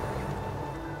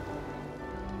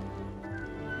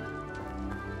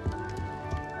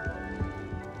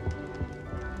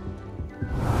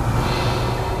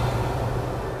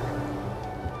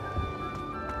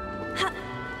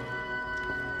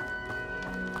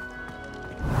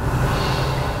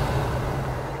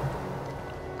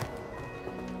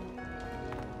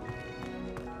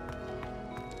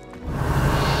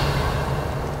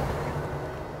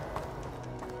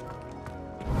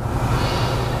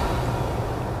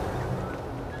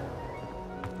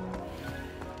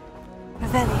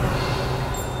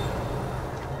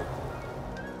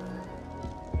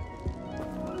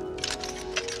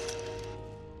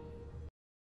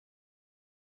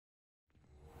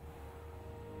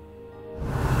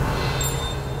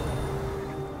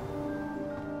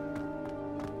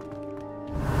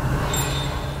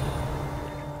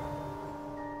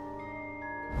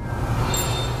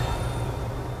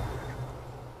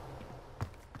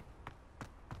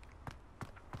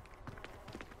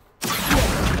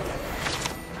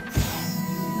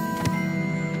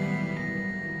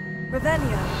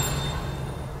 Revelio.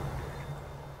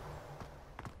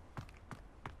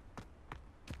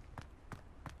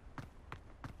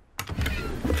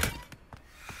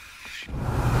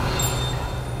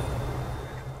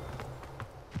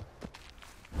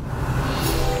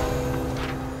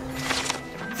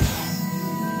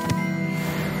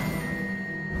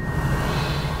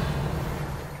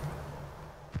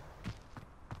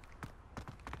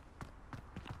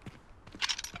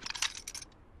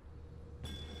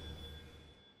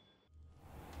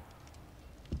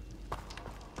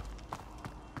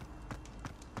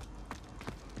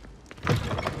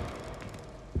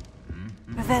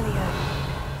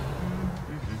 Revelio.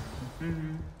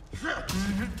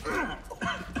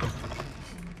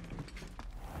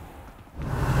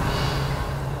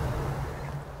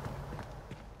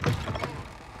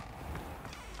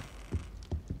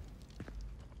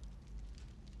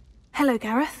 Hello,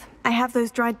 Gareth. I have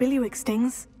those dried billywig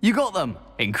stings. You got them!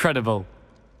 Incredible.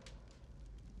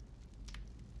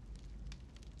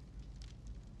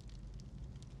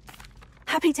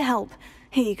 Happy to help.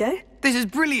 Here you go. This is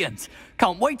brilliant!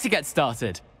 Can't wait to get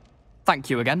started. Thank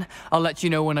you again. I'll let you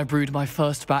know when I brewed my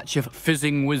first batch of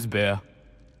fizzing whiz-beer.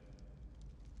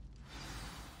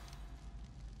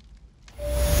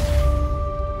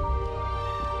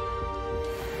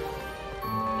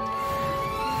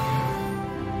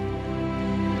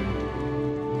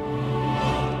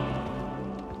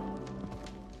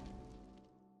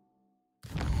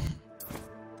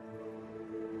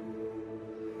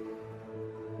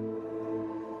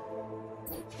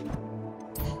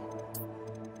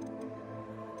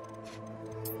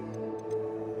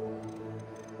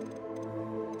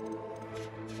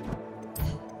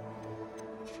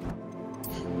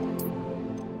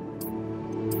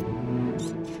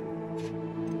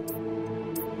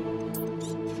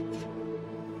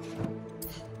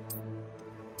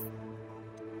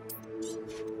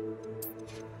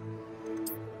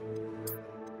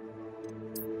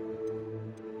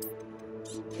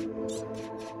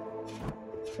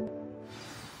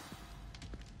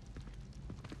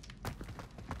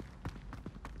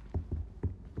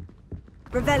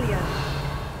 Revelio.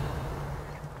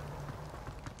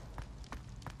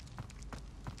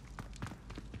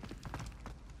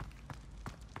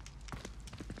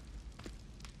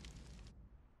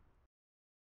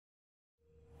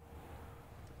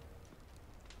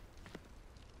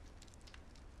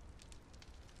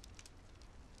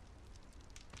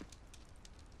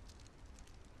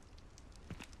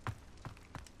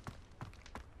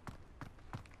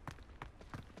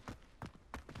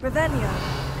 Revelio.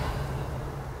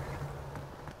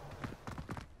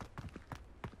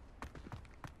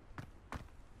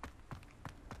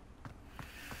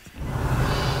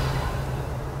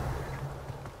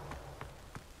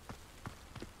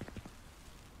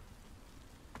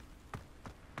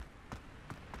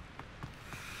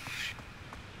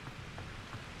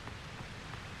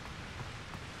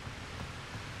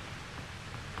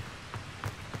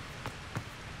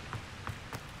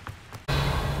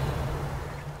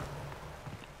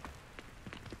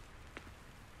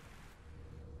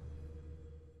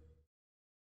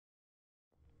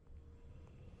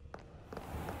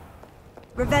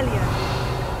 Revelio.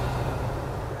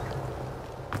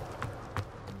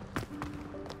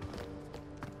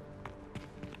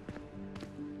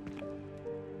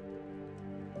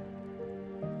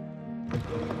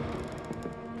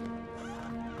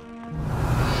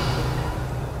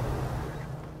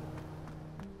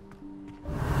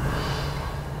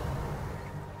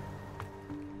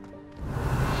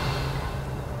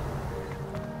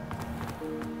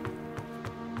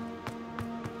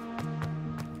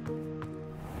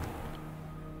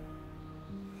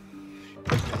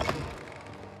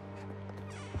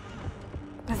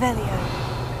 Revelio.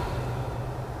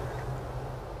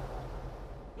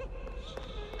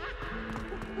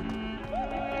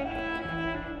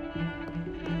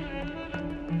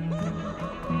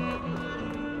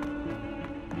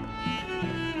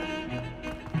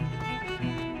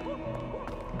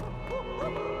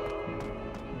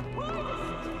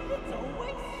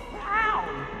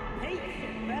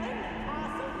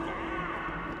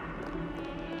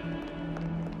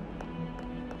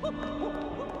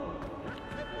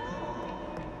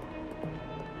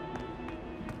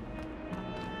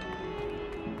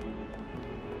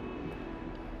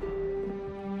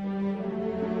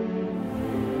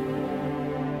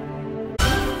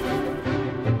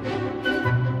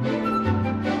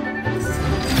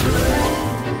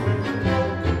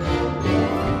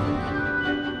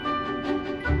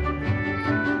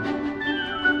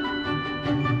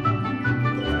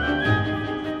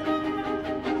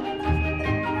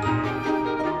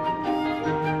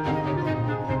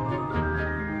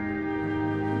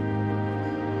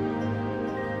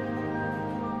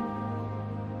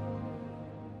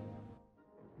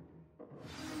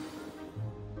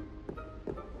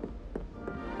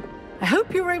 I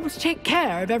hope you were able to take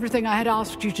care of everything I had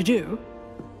asked you to do.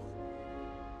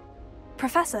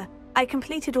 Professor, I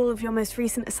completed all of your most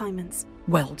recent assignments.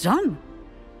 Well done.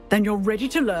 Then you're ready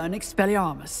to learn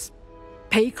Expelliarmus.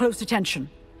 Pay close attention.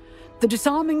 The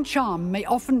disarming charm may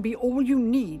often be all you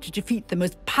need to defeat the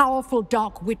most powerful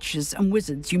dark witches and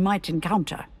wizards you might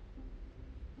encounter.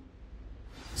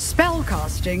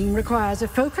 Spellcasting requires a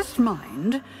focused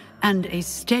mind and a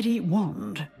steady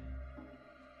wand.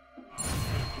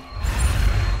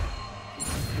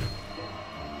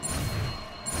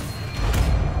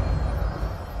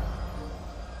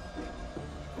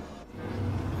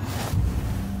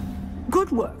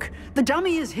 Good work. The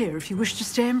dummy is here if you wish to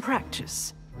stay and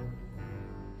practice.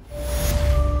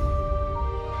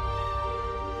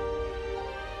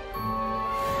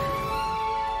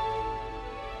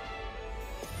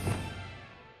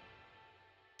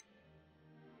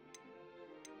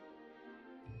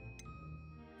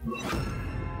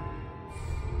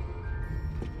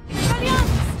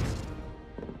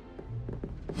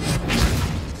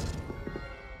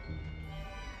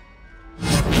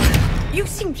 You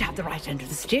seem to have the right end of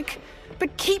the stick,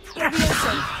 but keep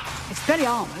practicing.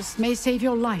 Expelliarmus may save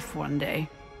your life one day.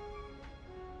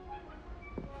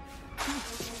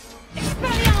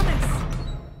 Expelliarmus!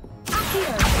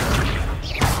 Accio!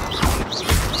 Expelliarmus!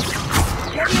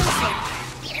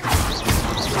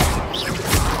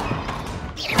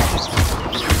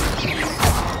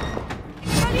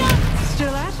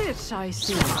 Still at it, I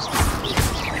see.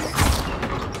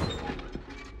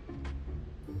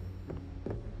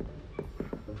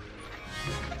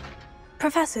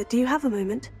 Professor, do you have a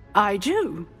moment? I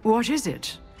do. What is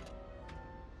it?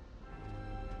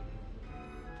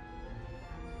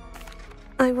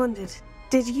 I wondered,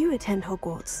 did you attend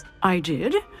Hogwarts? I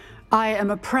did. I am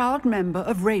a proud member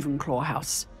of Ravenclaw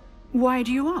House. Why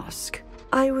do you ask?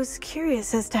 I was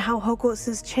curious as to how Hogwarts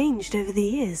has changed over the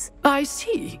years. I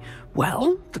see.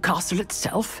 Well, the castle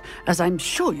itself, as I'm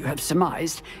sure you have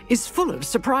surmised, is full of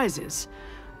surprises.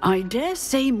 I dare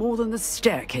say more than the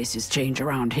staircases change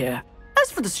around here. As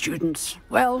for the students,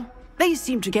 well, they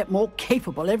seem to get more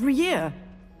capable every year.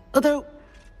 Although,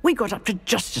 we got up to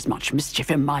just as much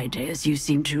mischief in my day as you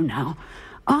seem to now.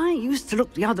 I used to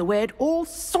look the other way at all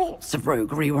sorts of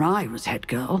roguery when I was head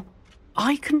girl.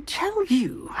 I can tell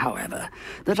you, however,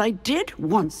 that I did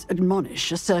once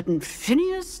admonish a certain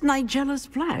Phineas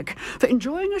Nigellus Black for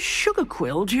enjoying a sugar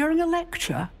quill during a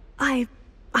lecture. I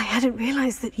hadn't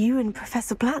realized that you and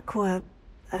Professor Black were,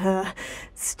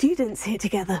 students here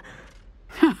together.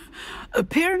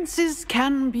 Appearances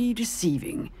can be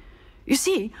deceiving. You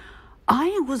see,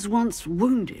 I was once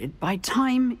wounded by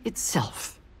time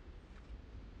itself.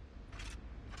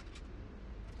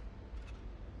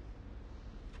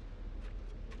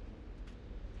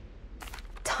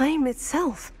 Time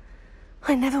itself?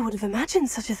 I never would have imagined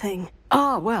such a thing.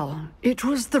 Ah, well, it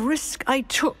was the risk I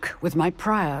took with my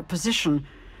prior position.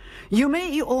 You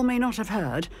may or may not have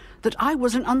heard that I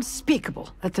was an unspeakable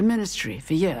at the Ministry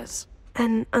for years.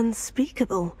 An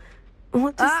unspeakable?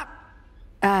 What does...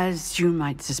 As you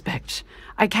might suspect,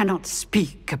 I cannot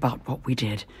speak about what we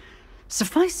did.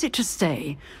 Suffice it to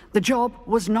say, the job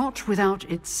was not without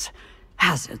its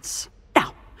hazards.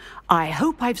 Now, I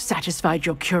hope I've satisfied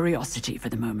your curiosity for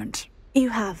the moment. You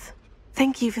have.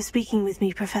 Thank you for speaking with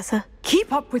me, Professor.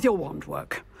 Keep up with your wand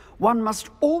work. One must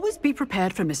always be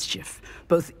prepared for mischief,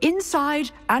 both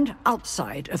inside and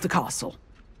outside of the castle.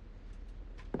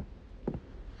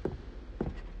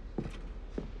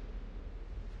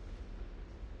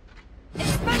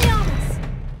 Expelliarmus!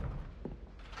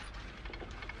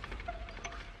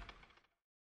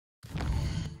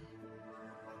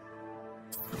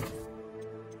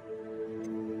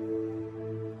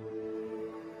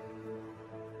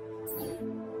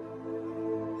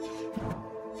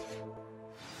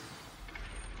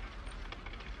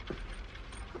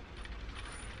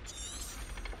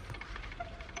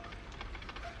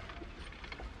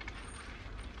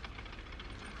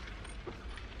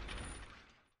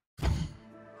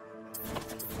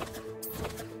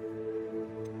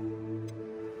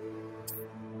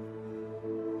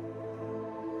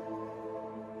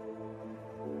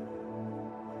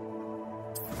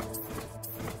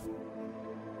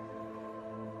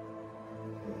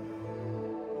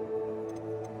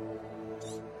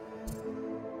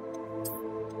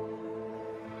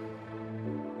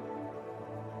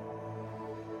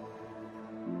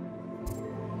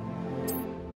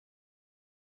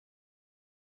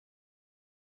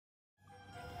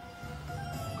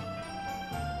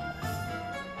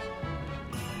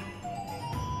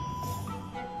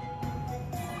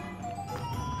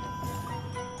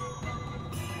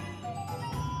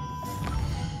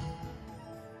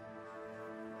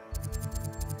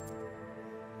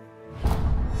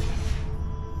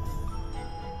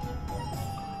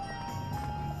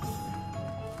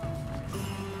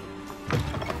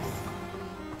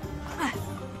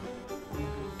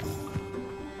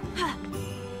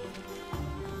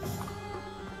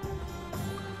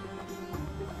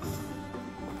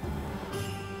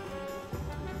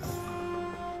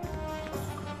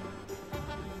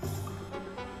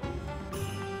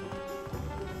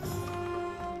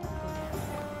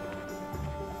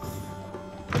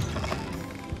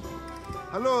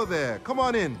 Hello there. Come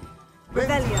on in.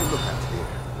 Plenty to look at here.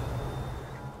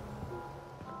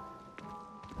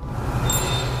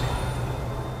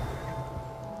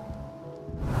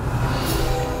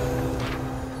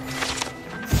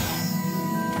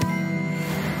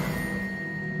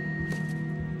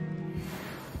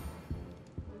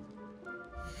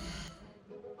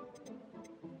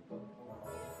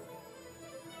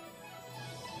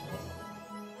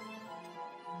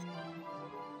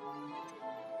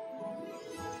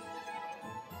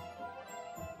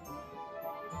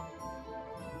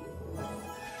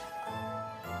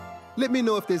 Let me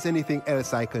know if there's anything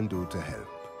else I can do to help.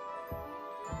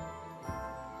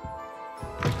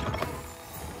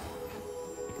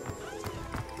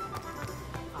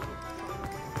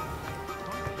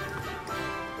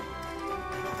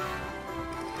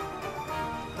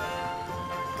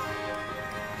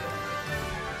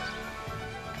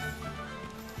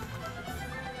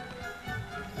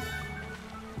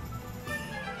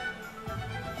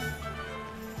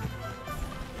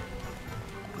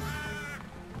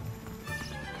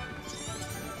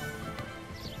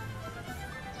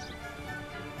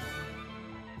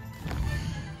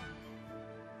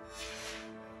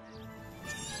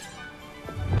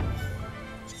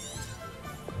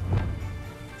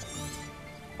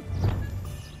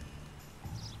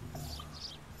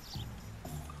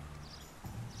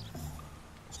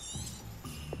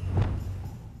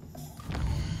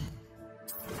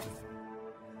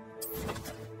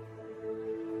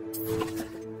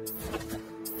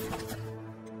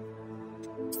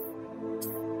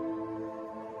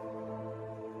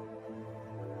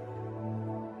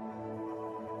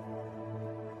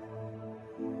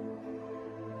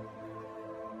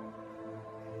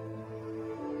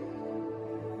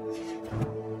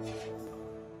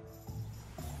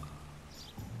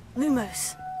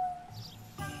 Lumos.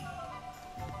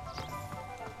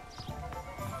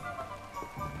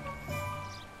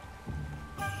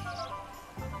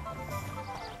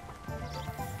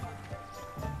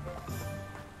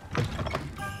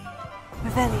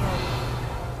 Revelio.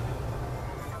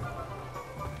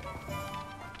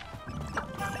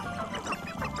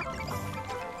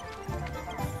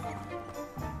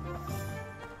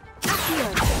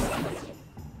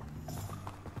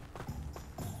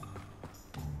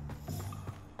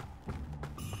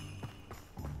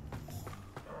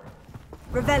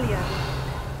 Revelio.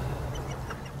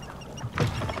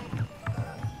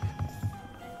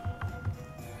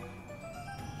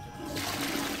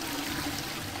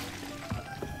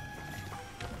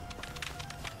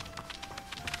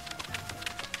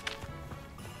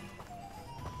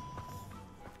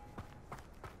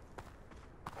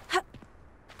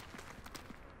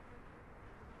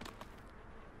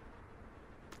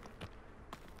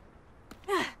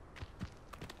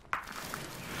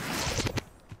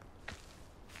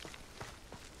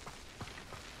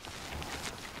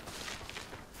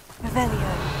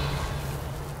 Revelio.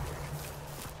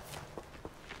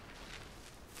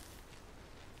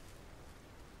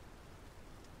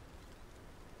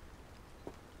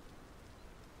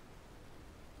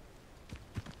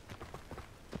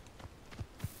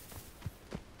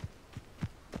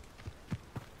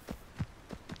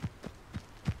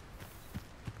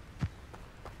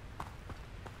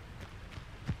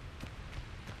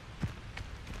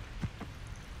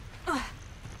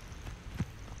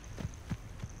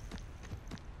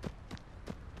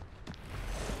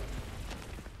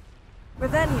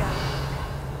 Revelio.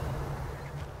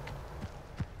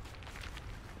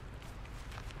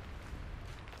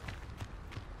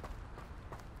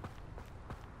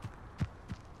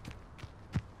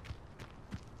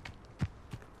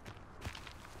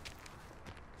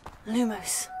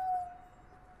 Lumos.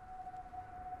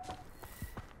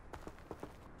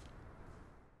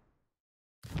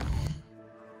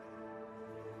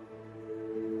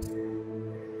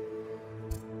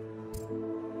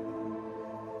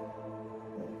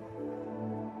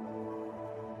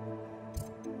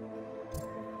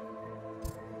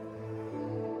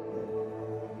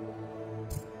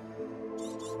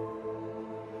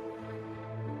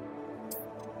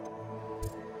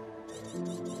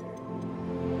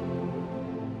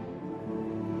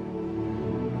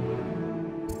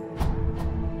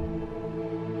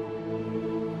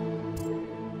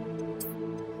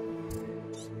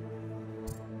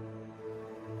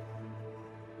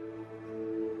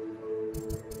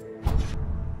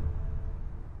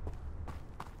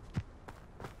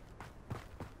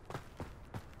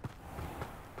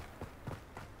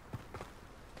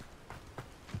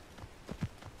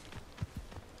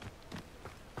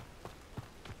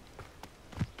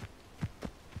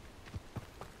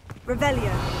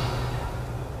 Revelio.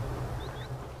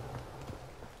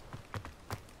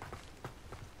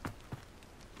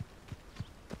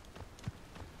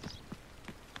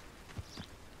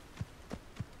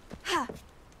 Ha.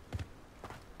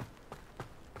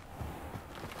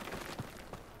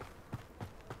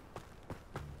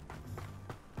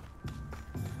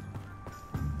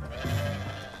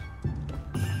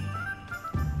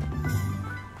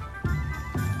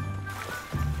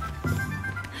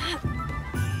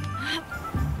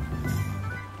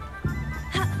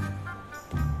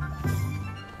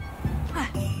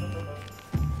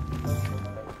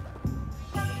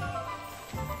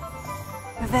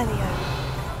 Revelio.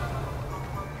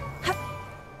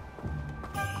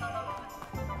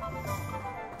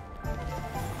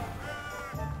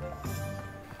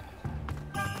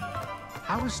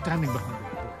 How is standing behind the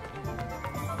door?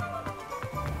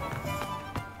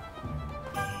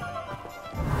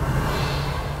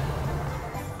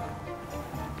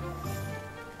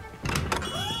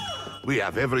 We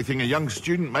have everything a young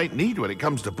student might need when it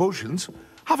comes to potions.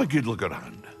 Have a good look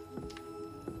around.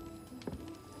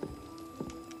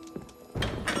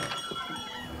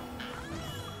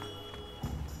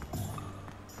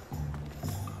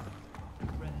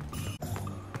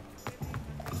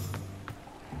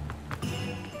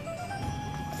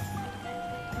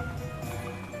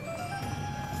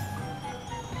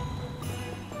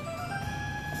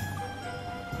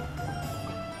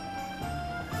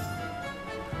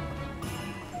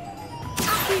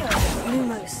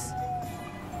 Lumos.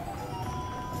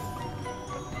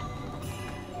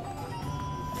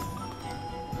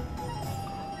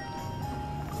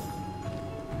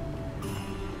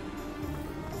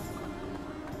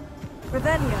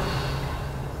 Revelio.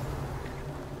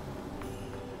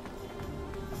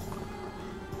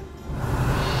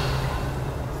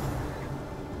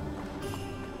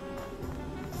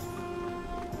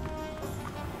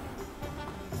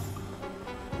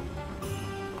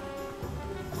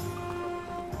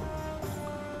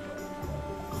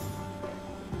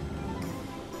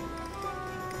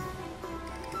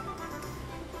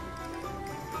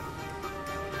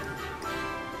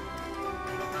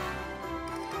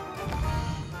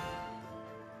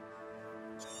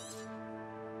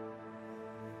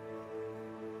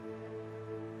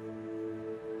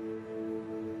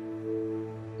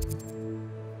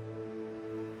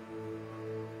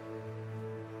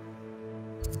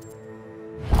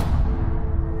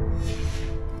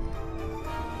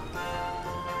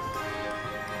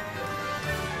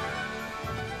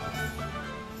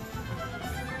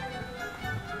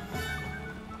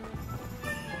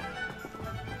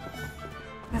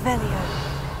 Revelio.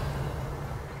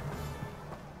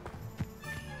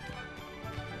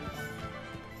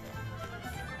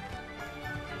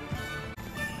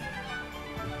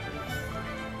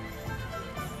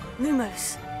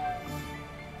 Lumos.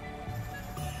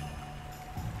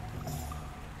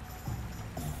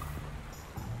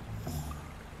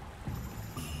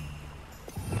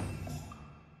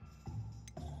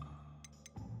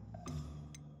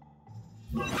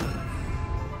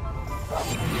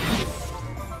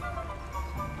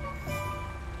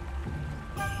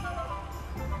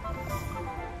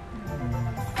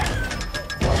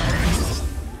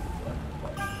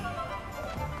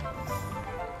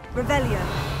 Revelio.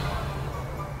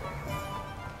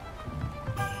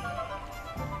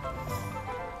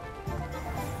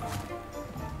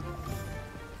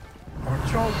 I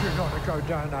told you not to go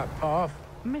down that path.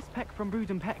 Miss Peck from Brood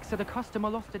and Peck said a customer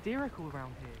lost a deeracle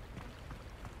around here.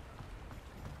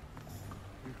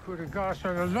 You could have got us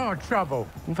in a lot of trouble.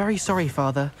 I'm very sorry,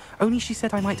 Father. Only she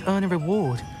said I might earn a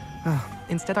reward.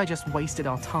 Instead, I just wasted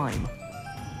our time.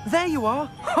 There you are!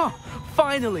 Ha!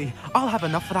 Finally! I'll have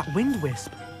enough for that wind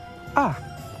wisp. Ah,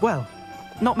 well,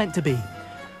 not meant to be.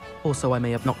 Also, I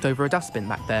may have knocked over a dustbin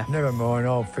back there. Never mind,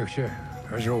 I'll fix it,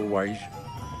 as always.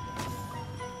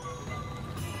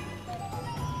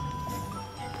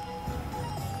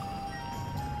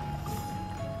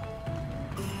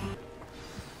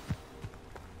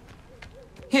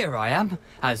 Here I am,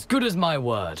 as good as my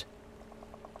word.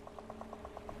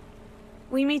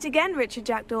 We meet again, Richard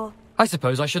Jackdaw. I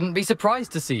suppose I shouldn't be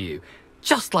surprised to see you.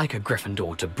 Just like a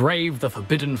Gryffindor to brave the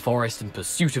Forbidden Forest in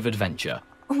pursuit of adventure.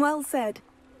 Well said.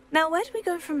 Now, where do we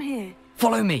go from here?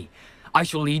 Follow me. I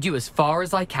shall lead you as far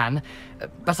as I can,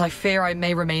 but I fear I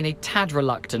may remain a tad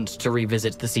reluctant to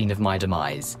revisit the scene of my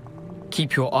demise.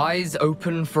 Keep your eyes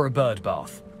open for a bird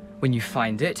bath. When you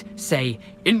find it, say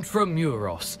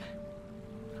Intramuros.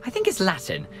 I think it's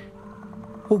Latin.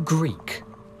 Or Greek.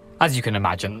 As you can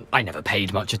imagine, I never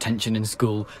paid much attention in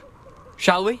school.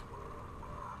 Shall we?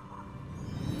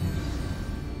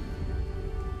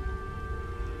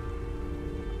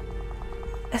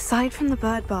 Aside from the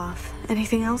bird bath,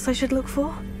 anything else I should look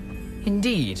for?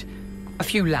 Indeed. A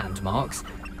few landmarks.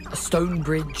 A stone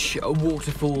bridge, a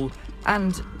waterfall,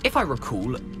 and, if I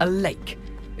recall, a lake.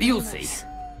 You'll see.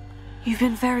 You've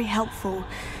been very helpful.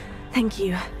 Thank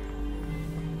you.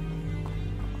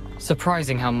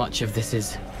 Surprising how much of this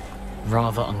is,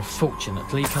 rather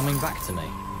unfortunately, coming back to me.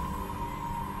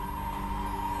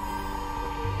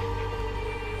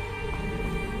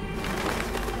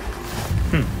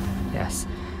 Yes.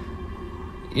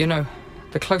 You know,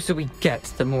 the closer we get,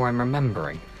 the more I'm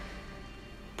remembering.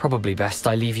 Probably best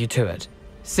I leave you to it.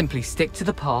 Simply stick to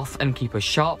the path and keep a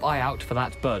sharp eye out for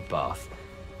that bird bath.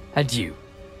 Adieu.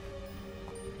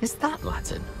 Is that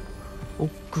Latin? Or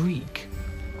Greek?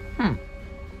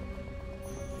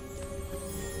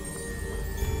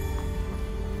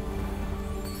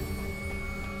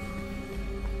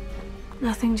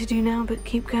 Nothing to do now but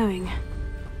keep going.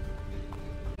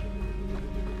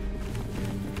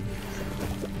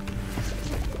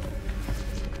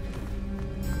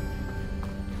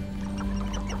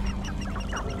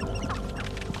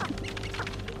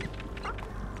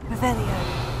 Revelio.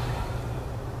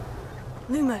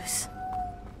 Lumos.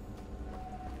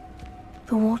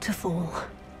 The waterfall.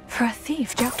 For a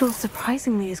thief, Jackdaw's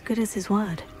surprisingly as good as his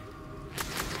word.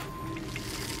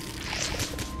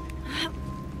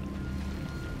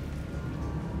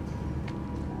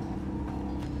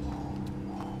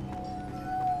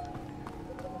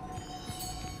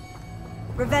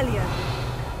 Revelio.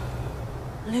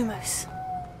 Lumos.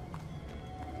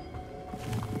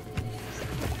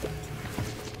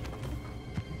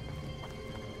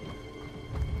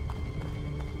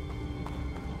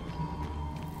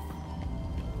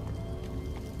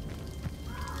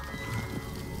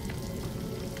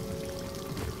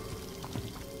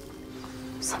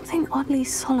 Something oddly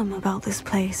solemn about this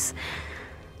place.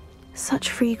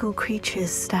 Such regal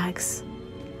creatures, stags.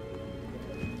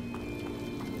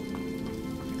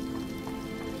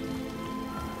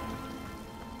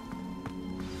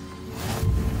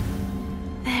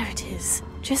 There it is,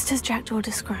 just as Jackdaw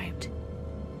described.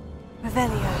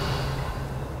 Revelio.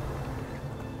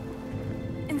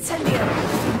 Incendio.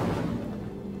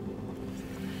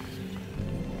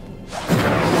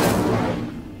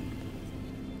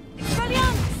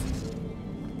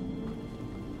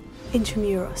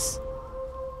 Intramuros.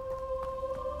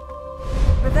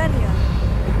 Revelio.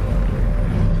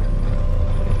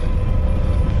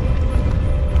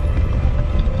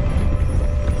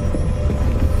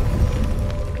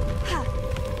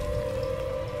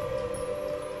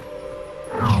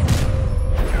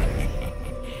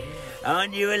 I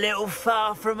Aren't you a little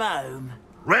far from home?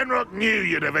 Ranrock knew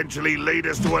you'd eventually lead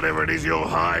us to whatever it is you're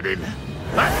hiding.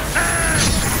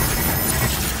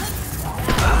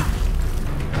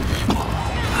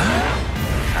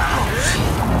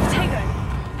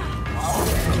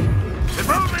 If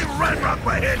only Ranrock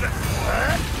were here to...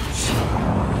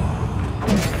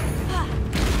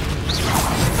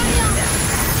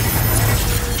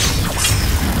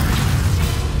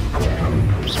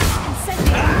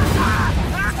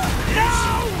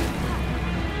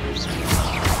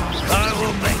 I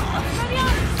will make...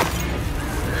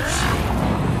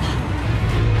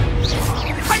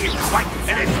 Are you quite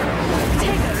finished?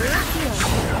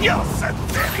 You're so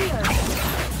silly!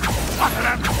 What an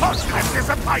unfortunate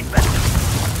disappointment!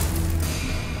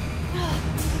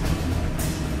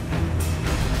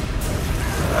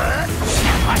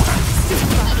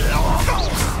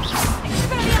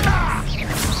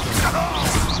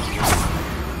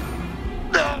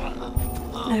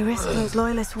 No risk those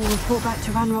loyalists will report back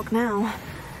to Ranrock now.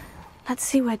 Let's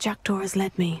see where Jackdaw has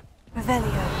led me.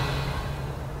 Revelio.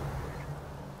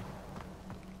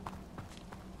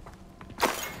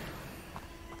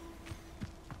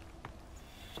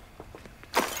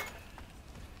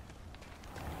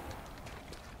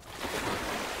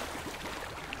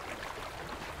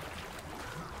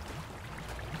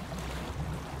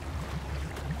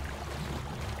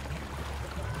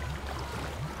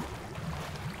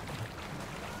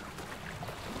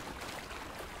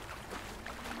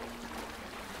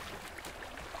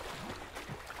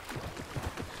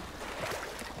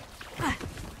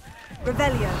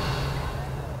 Revelio.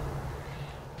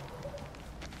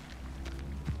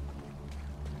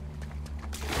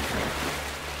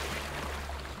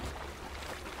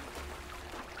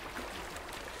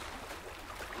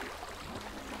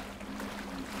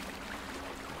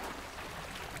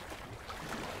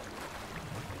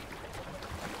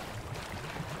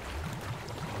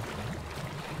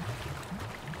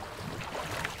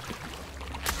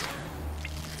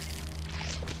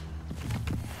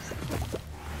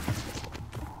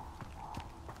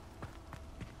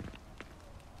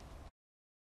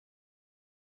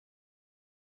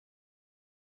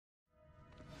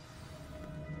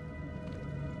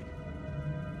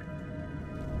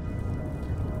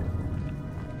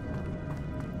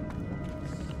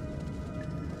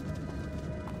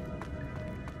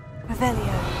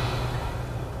 Revelio.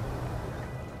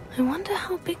 I wonder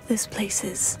how big this place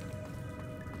is.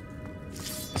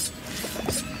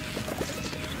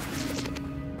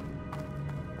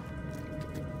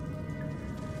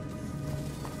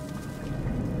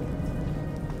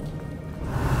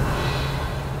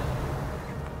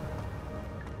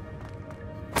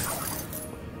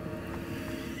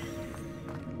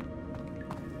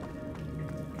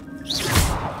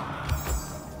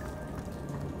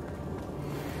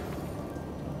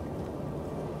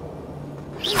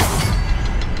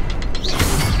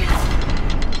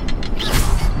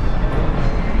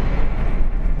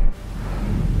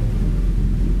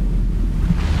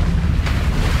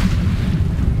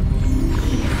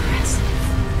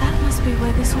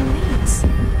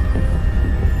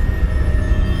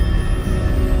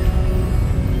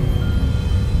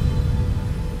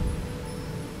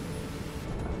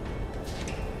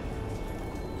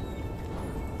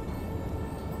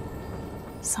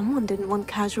 Someone didn't want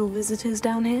casual visitors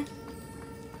down here.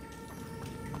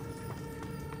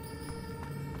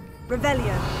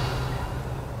 Revelio.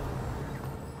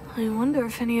 I wonder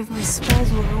if any of my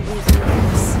spells will help me through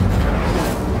this.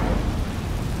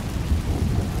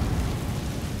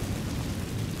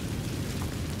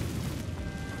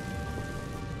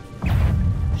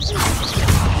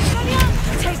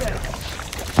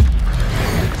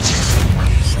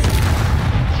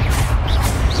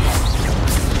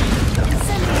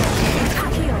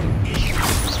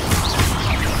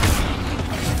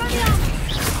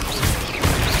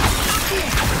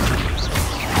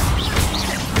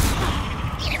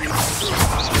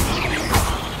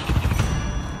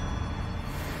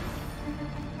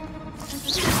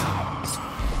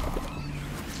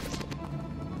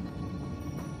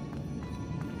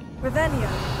 Revelio.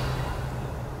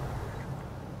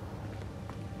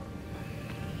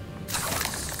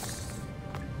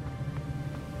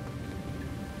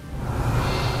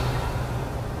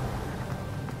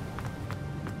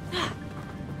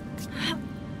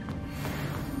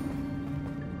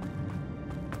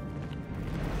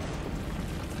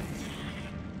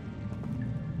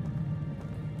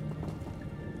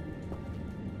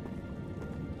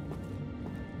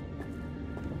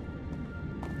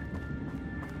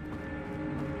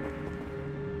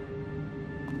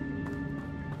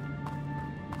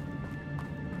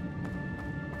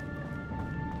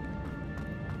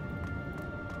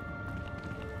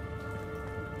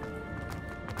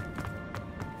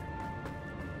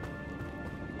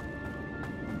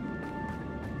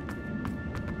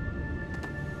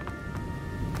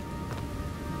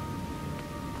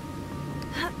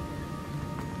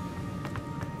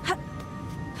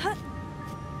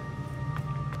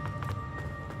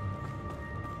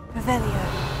 Revelio.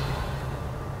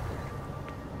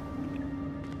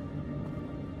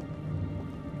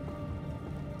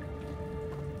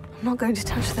 I'm not going to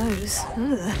touch those.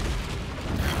 Ugh.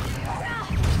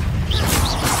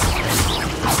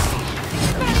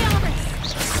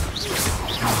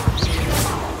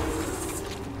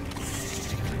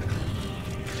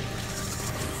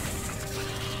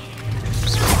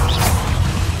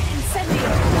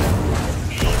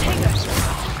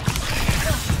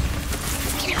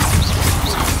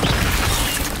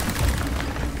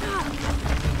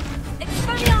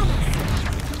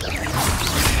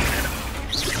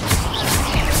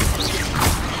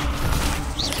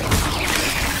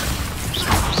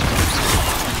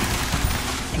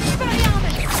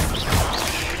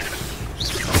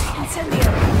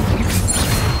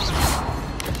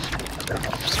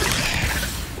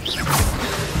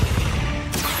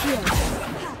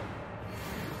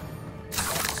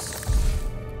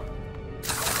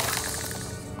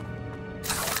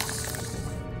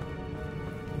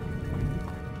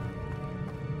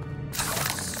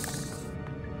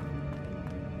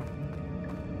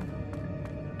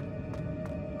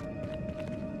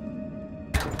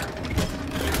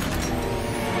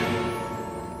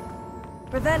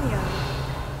 Revelio.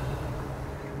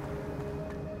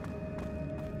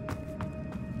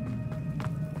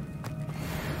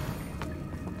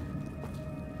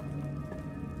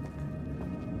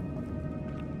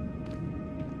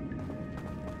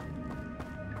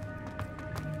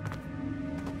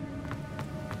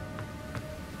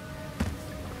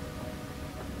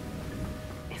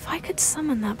 If I could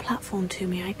summon that platform to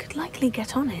me, I could likely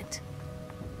get on it.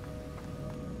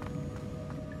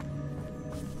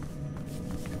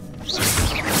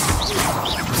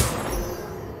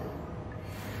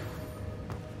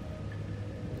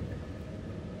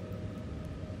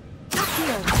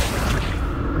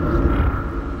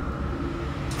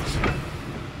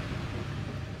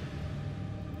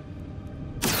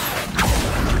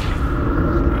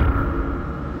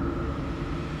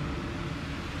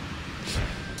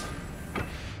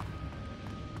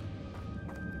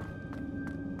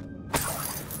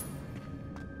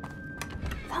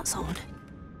 That's odd.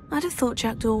 I'd have thought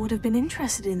Jackdaw would have been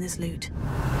interested in this loot.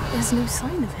 There's no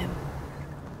sign of him.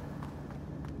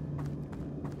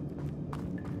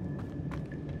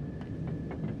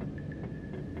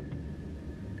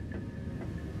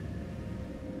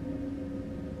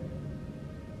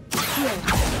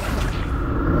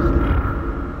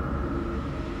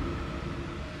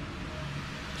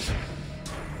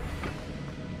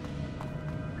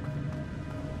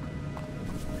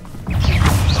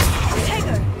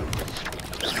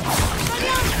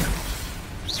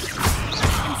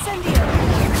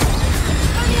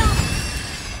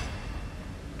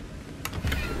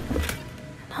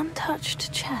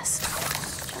 Untouched chest.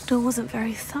 Jackdaw wasn't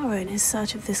very thorough in his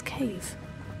search of this cave.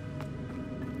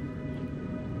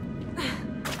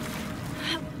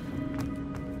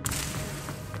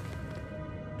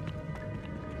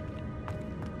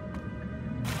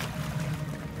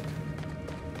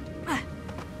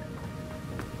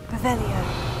 Revelio.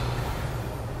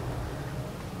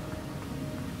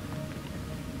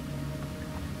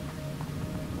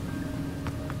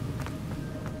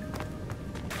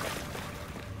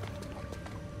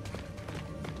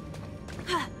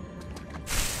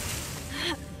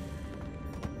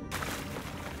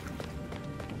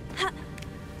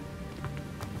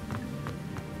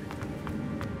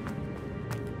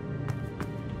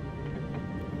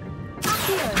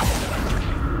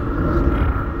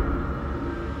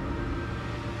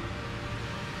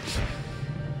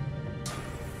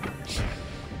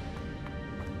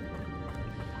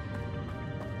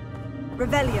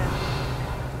 Revelio.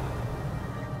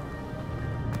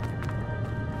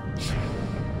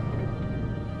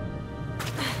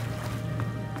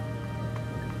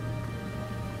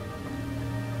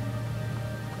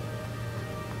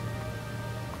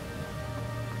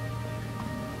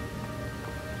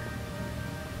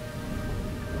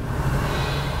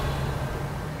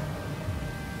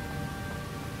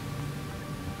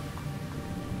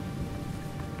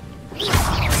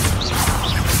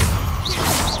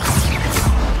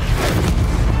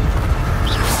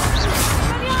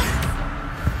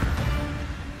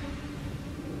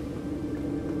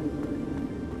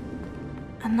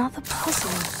 Another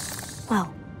puzzle.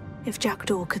 Well, if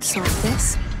Jackdaw could solve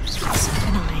this, so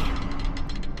can I.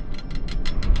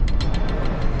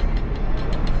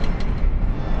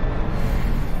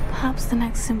 Perhaps the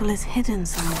next symbol is hidden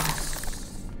somewhere.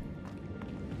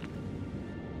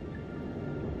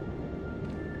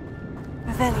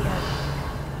 Revelio.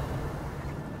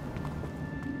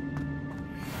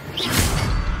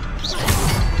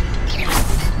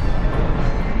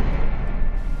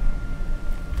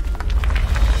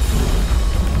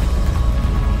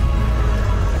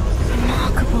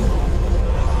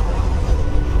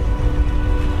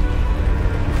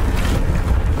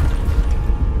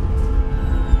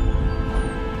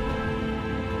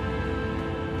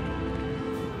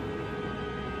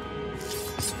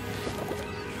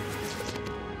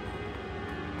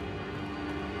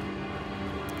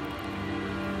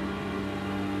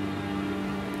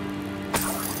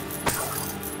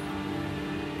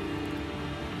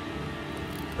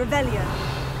 Revelio.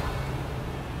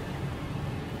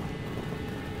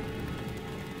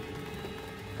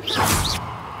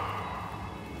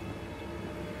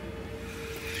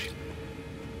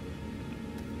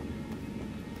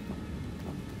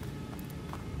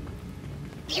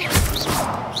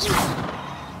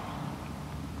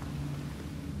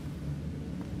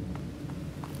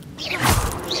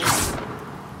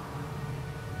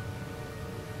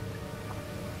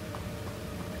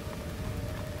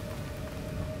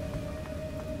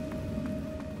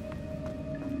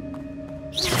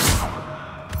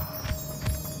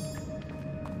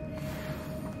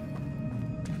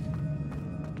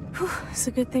 It's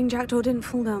a good thing Jackdaw didn't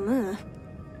fall down there.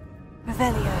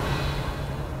 Revelio.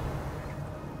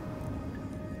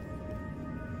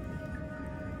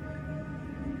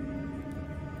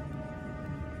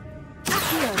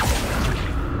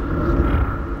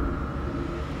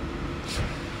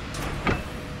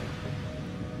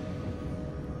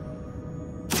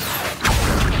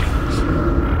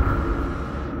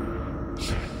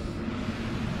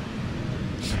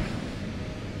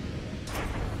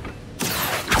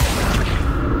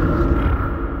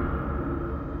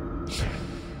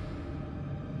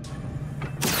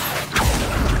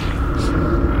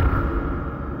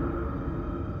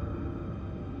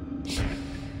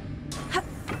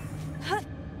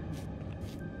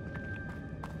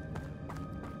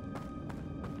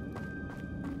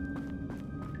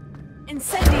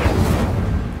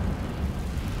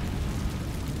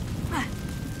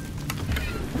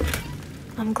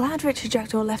 I'm glad Richard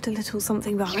Jackdaw left a little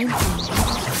something behind him.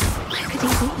 Where could he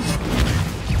be?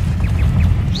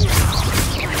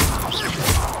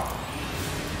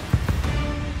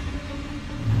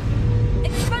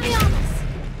 Expelliarmus!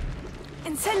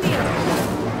 Incendio!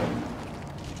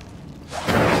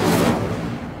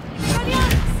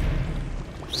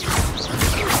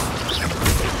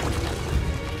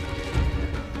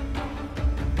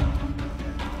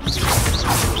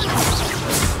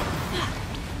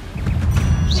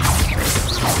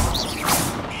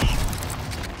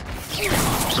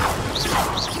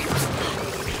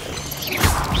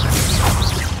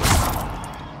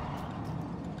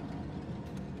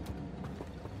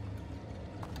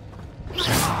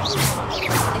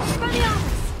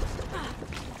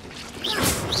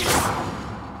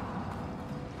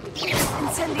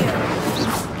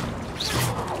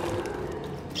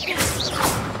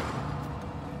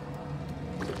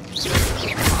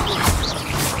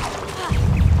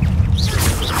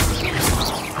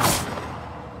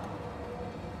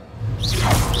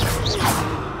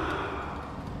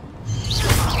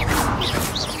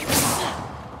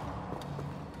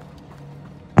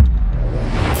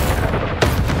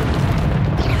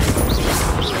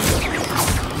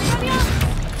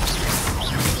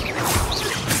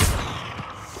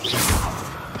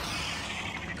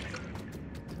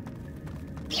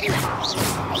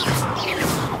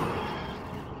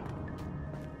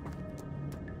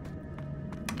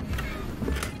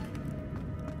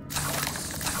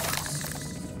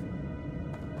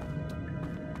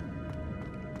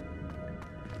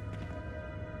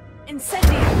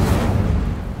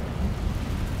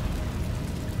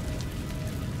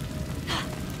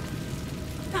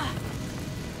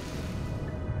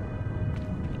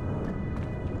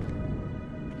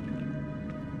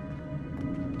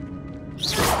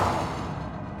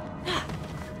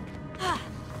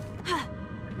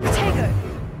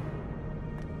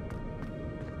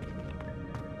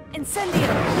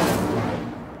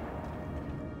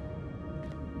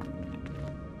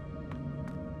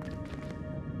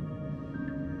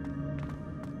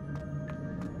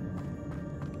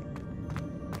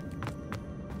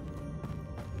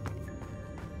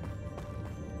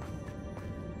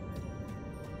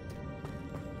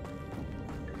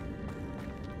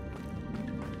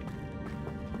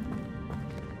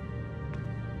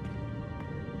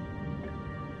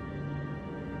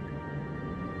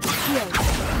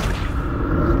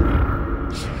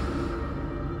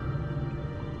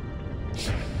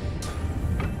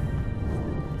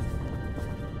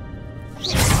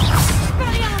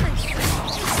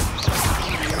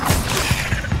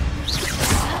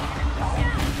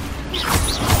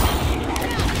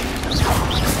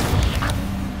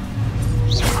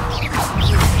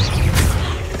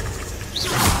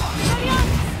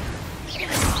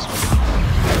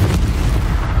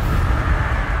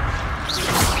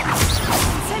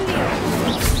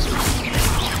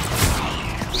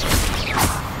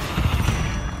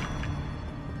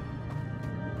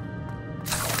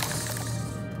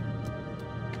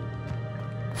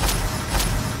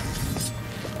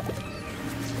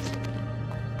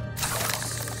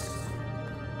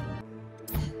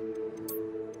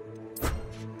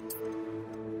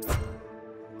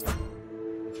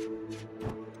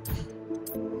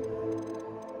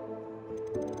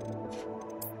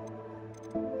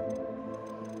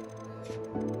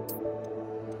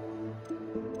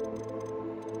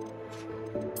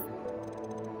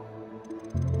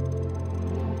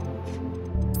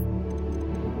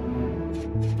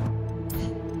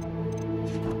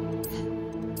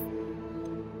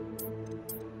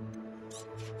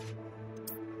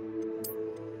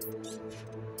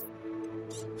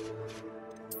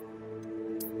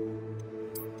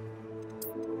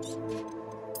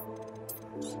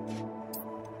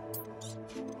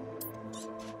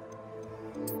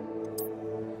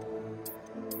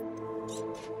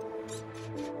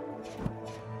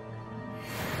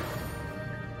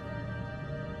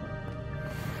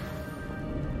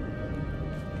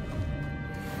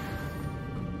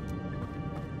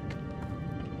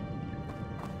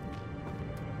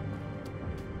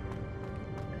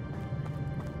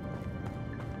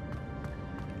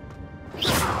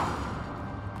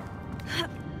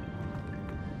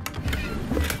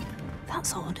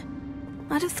 That's odd.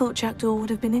 I'd have thought Jackdaw would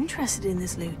have been interested in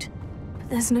this loot, but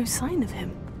there's no sign of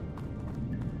him.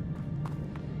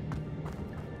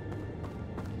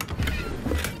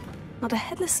 Not a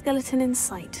headless skeleton in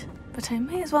sight, but I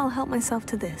may as well help myself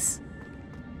to this.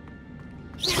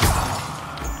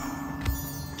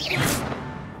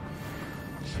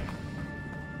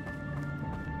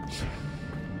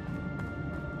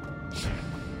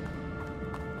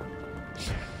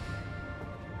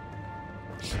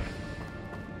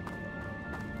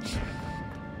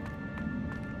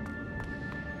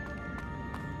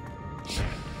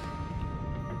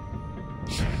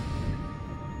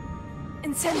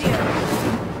 Incendio!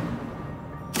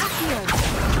 Accio!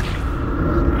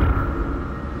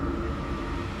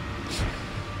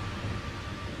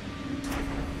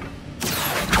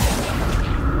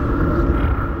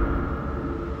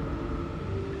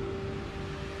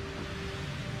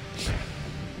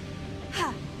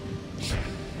 Ha!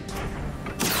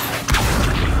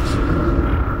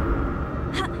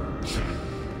 Ha!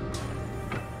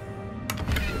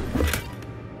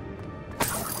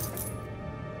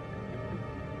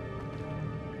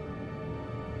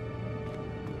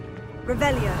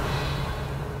 Revelio.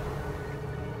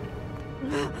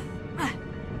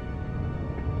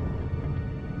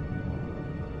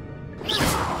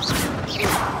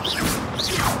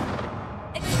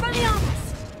 Expelliarmus.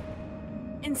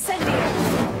 Incendio.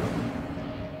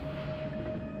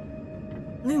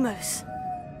 Lumos.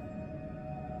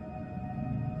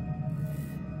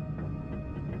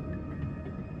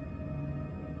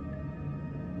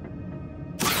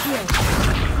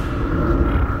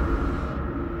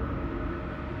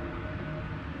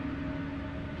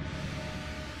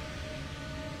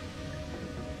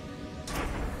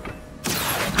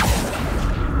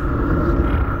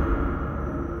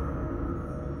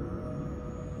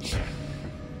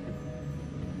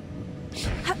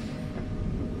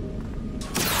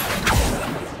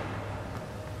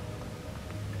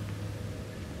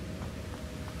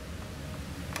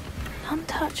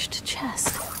 Untouched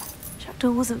chest.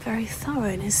 Jackdaw wasn't very thorough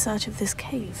in his search of this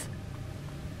cave.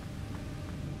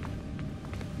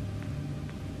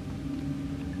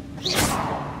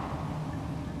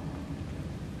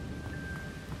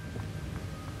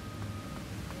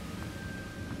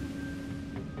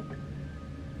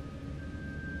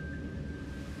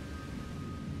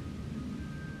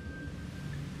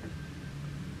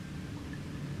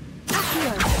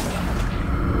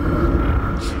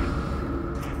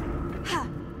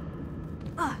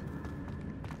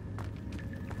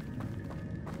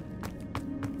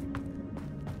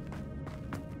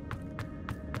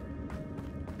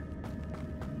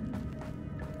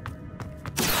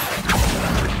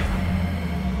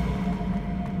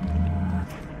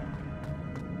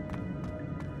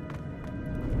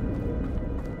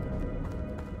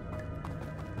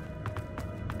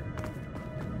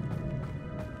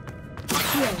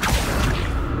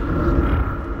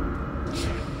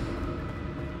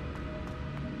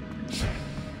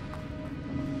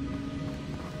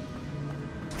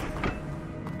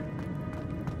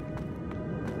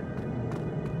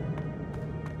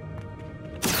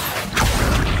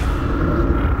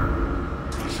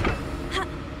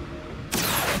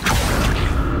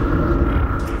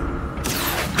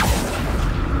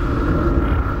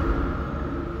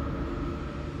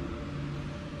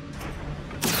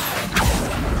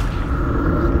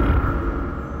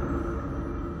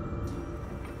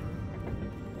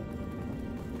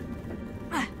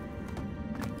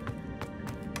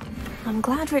 I'm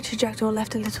glad Richard Jackdaw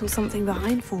left a little something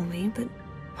behind for me, but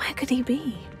where could he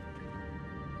be?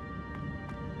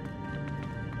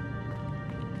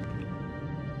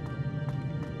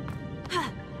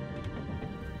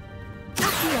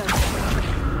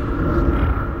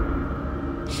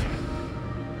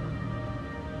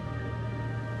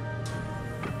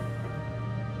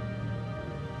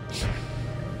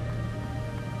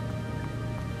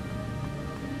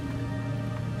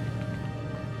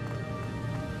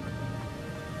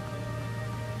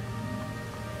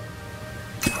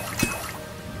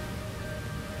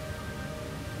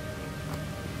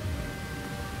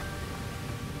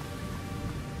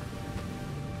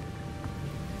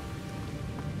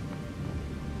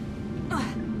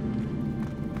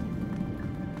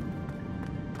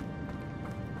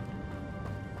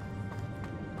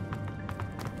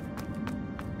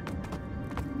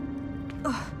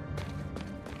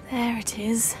 There it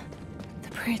is. The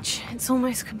bridge. It's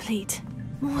almost complete.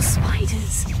 More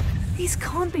spiders. These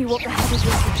can't be what the headers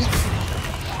were suggesting.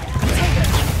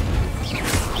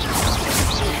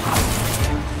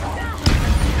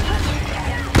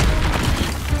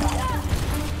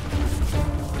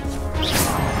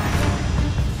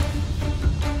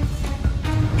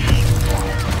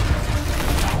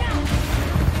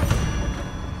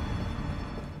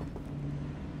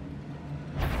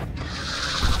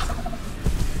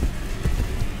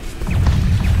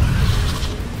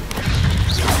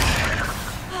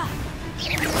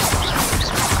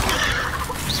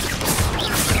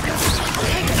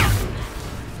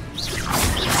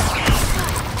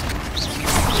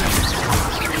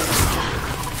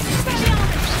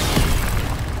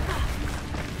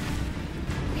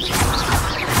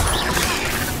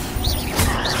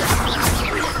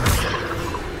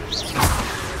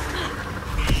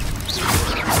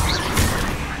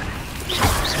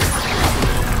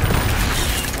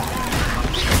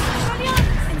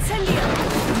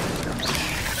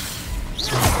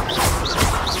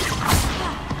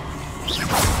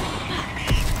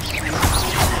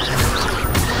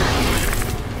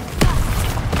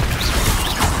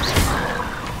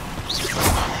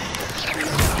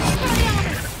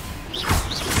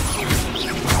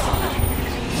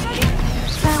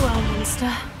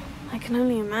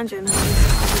 imagine how these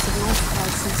survivors have multiplied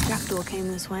since Jackdaw came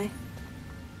this way.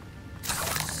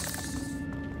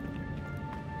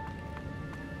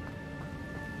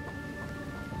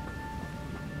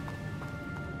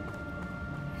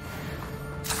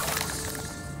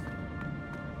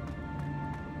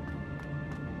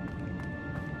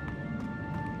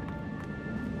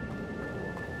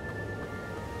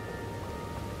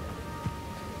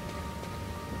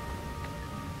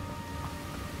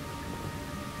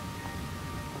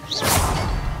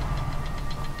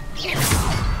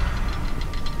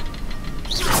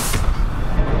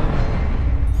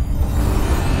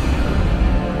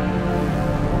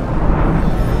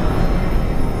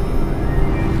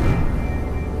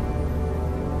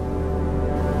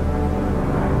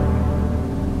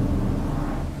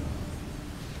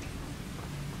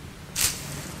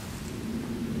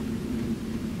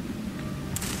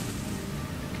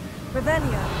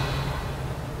 Revelio.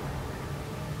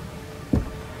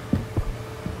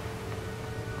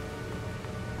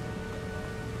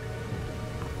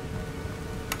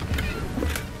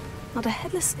 Not a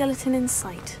headless skeleton in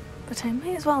sight, but I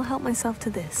may as well help myself to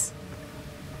this.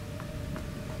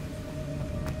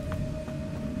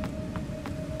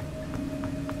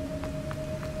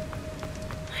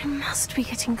 I must be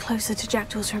getting closer to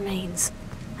Jackdaw's remains.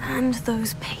 And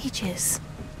those pages.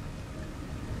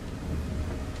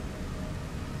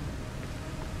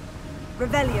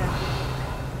 Revelio.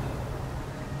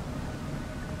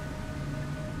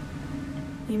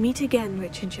 We meet again,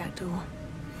 Richard Jackdaw.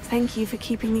 Thank you for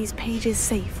keeping these pages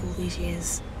safe all these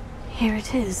years. Here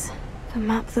it is. The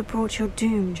map that brought your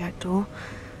doom, Jackdaw.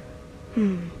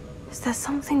 Is there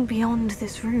something beyond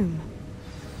this room?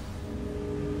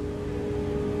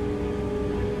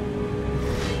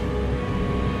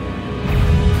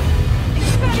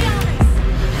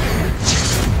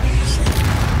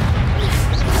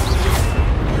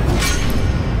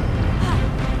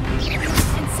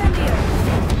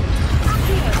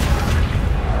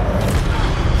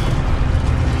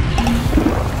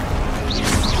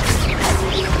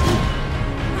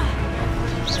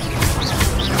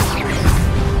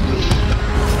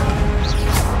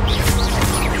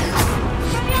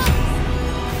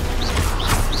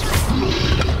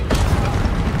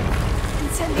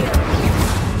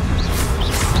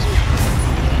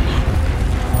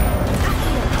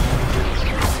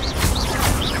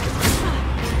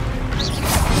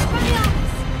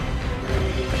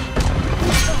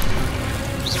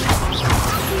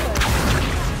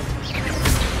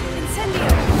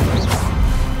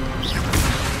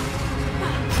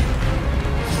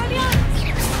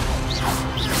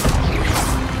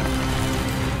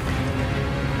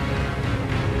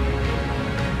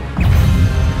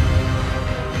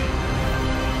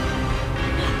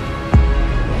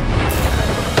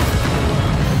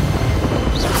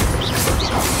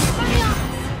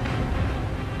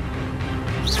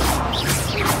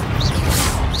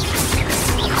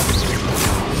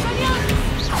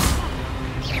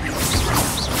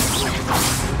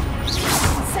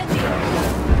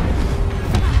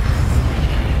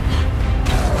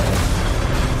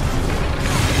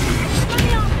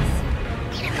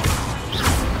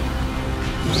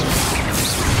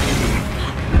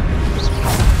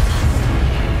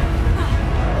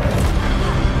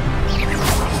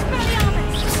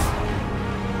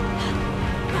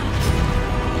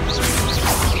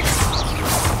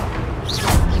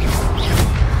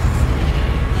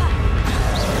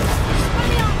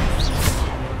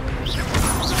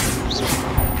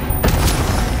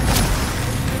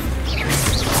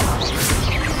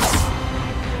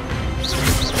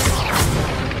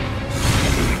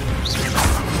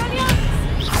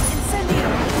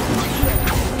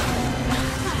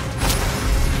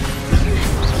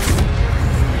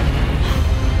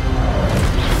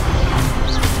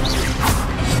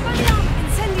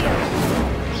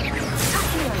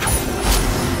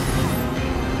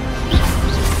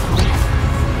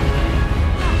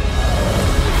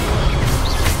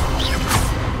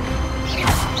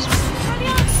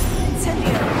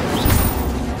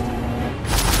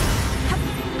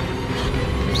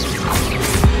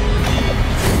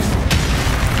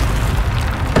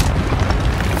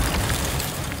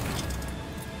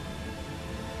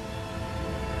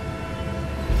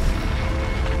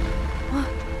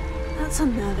 That's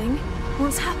unnerving.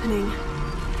 What's happening?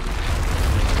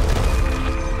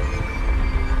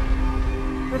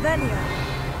 Revelio.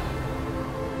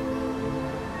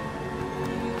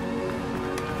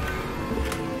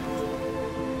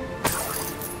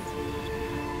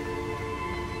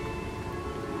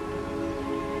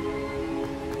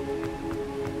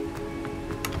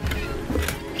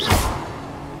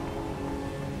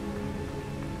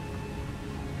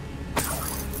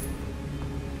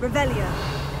 Revelio.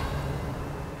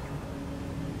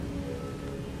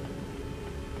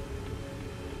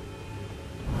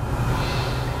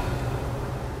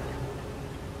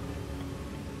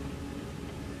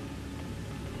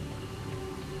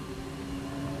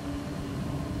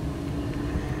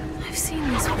 I've seen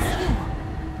this before.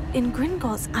 In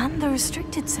Gringotts and the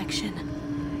restricted section.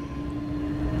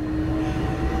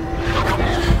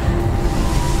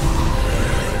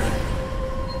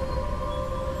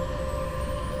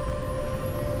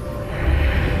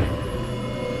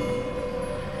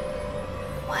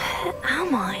 Where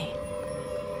am I?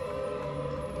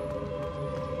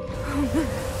 Oh no.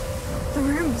 The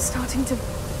room is starting to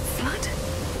flood.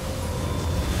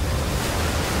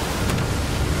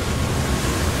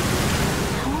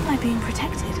 How am I being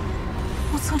protected?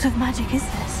 What sort of magic is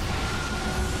this?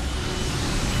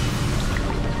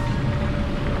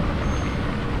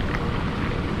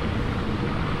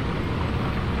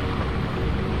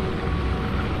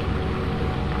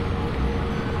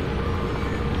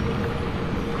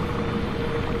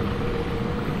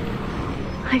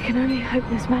 I can only hope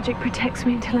this magic protects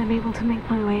me until I'm able to make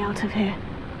my way out of here.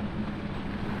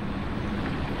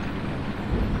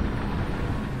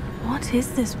 What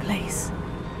is this place?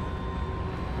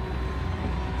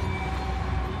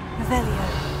 Revelio.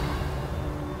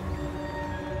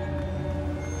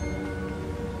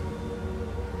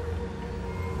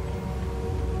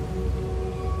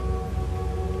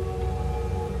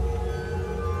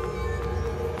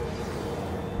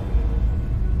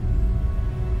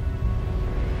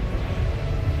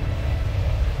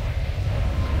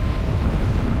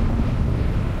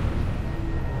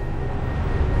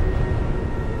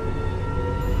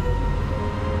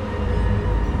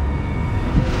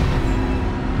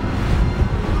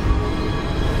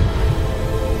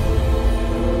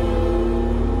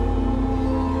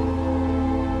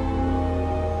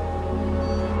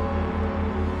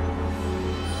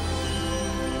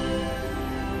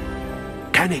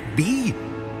 Can it be?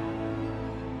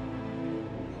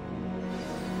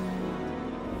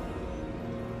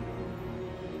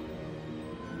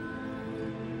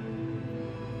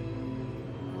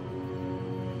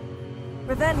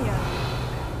 Revelio.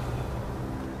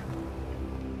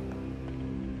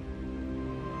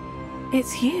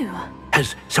 It's you.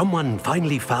 Has someone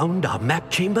finally found our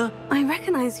map chamber? I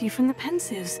recognize you from the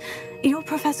Pensives. You're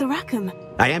Professor Rackham.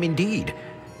 I am indeed.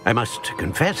 I must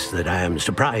confess that I am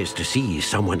surprised to see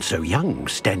someone so young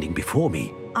standing before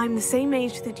me. I'm the same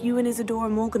age that you and Isadora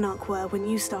Morganach were when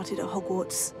you started at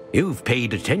Hogwarts. You've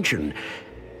paid attention.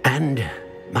 And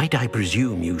might I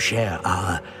presume you share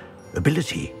our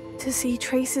ability? To see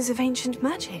traces of ancient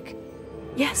magic?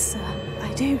 Yes, sir,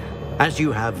 I do. As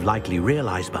you have likely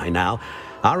realized by now,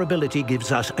 our ability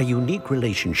gives us a unique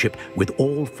relationship with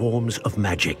all forms of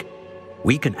magic.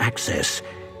 We can access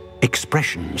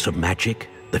expressions of magic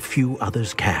that few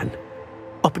others can.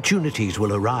 Opportunities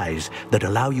will arise that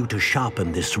allow you to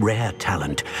sharpen this rare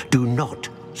talent. Do not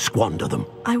squander them.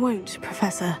 I won't,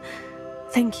 Professor.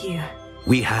 Thank you.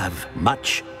 We have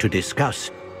much to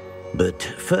discuss. But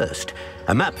first,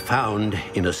 a map found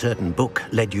in a certain book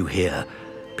led you here.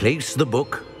 Place the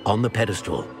book on the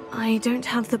pedestal. I don't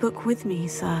have the book with me,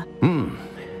 sir.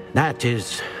 That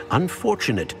is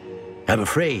unfortunate. I'm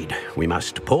afraid we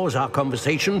must pause our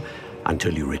conversation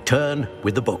until you return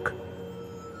with the book.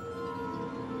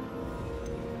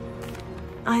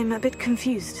 I'm a bit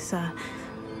confused, sir.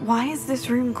 Why is this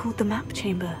room called the map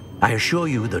chamber? I assure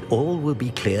you that all will be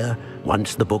clear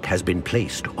once the book has been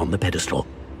placed on the pedestal.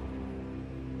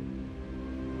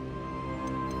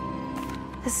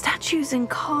 The statues and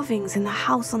carvings in the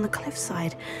house on the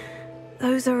cliffside,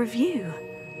 those are of you.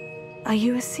 Are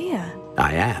you a seer?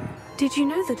 I am. Did you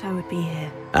know that I would be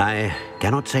here? I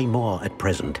cannot say more at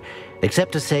present,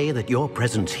 except to say that your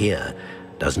presence here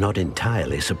does not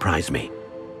entirely surprise me.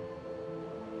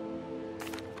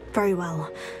 Very well.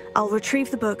 I'll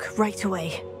retrieve the book right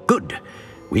away. Good.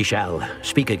 We shall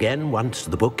speak again once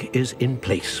the book is in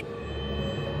place.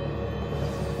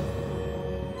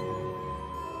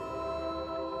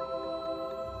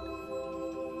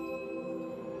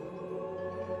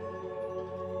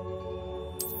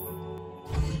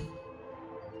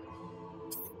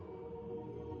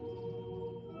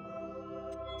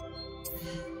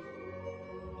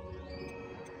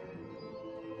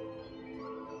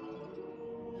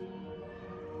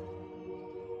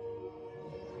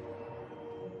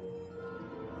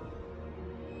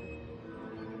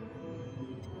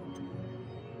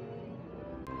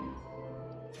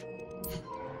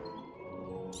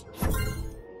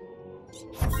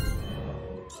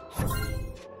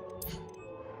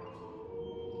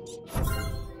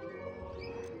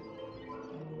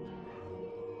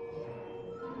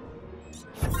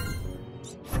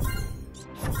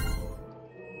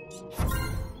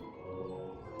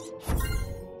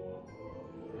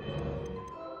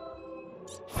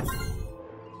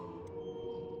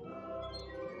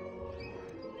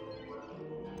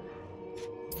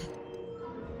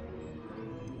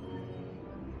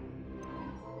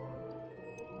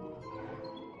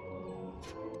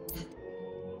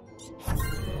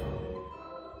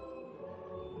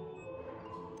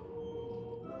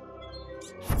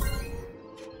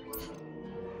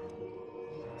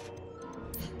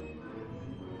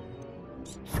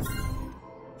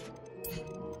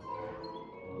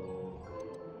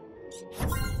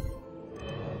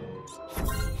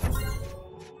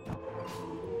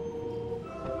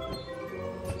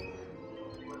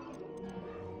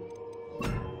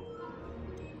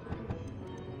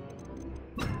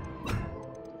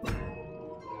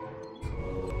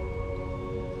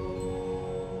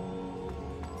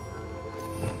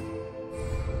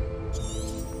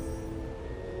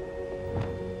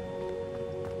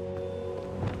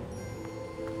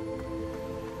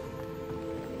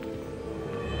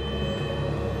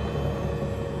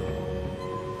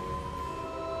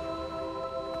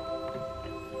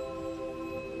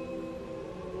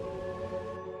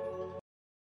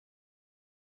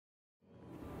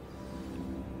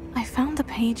 I found the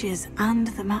pages and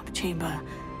the map chamber.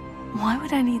 Why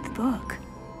would I need the book?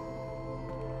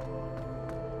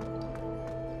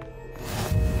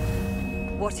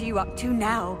 What are you up to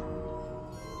now?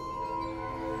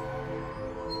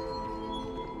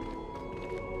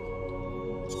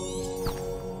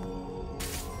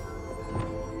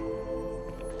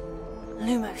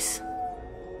 Lumos.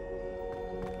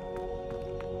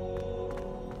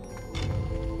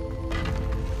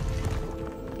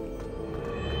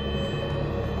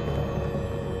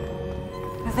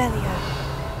 Revelio.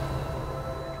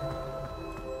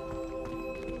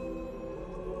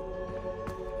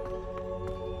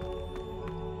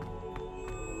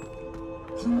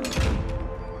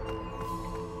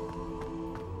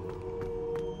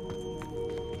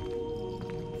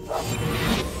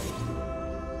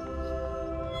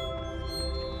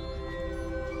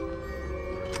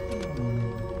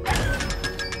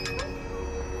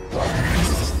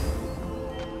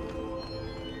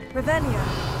 Revelio.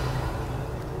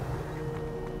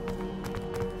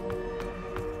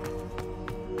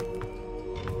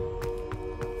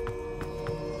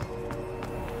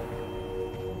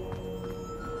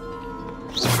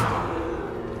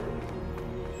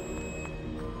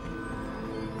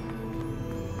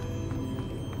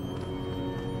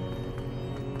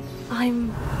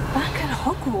 I'm back at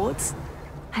Hogwarts.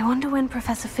 I wonder when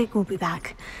Professor Fig will be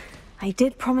back. I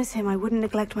did promise him I wouldn't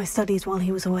neglect my studies while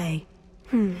he was away.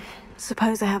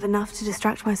 Suppose I have enough to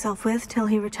distract myself with till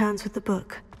he returns with the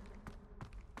book.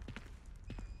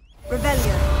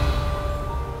 Revelio.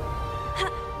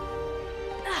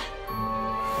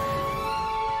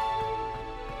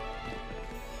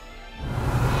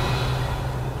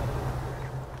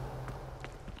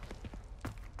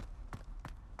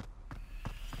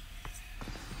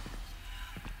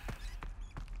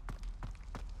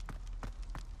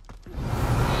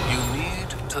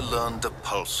 To learn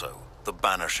Depulso, the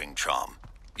banishing charm,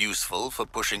 useful for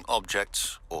pushing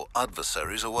objects or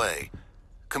adversaries away.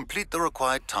 Complete the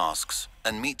required tasks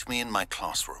and meet me in my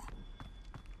classroom.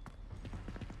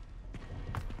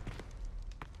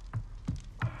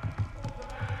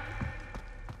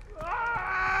 It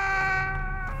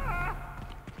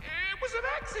was an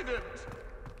accident!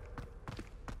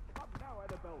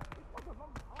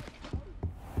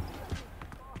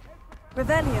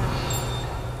 Revelio.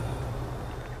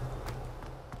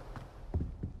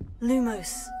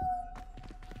 Lumos.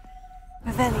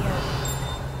 Revelio.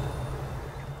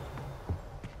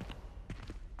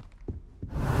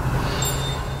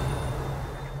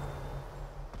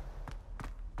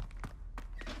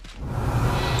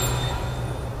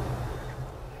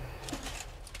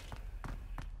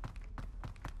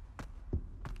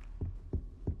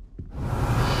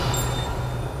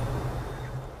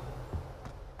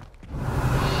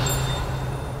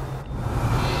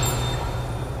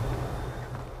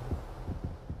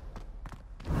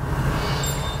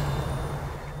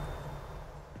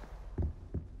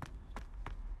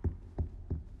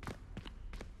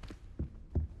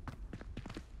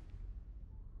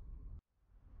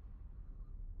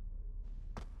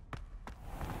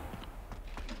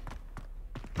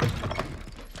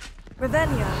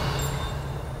 Revelio.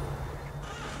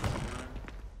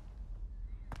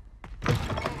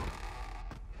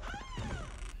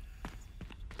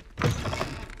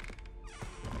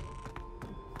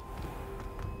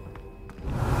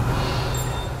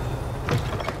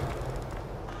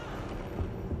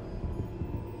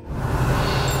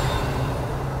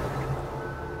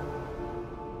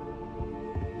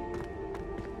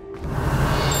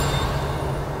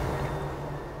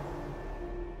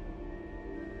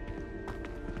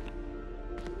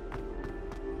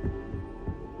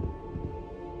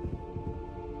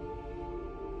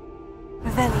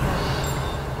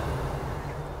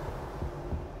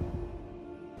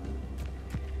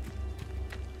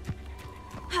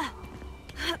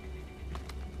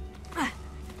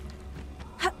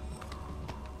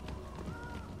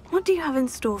 What do you have in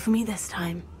store for me this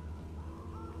time?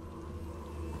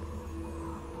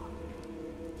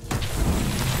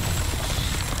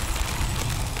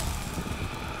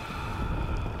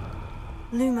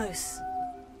 Lumos.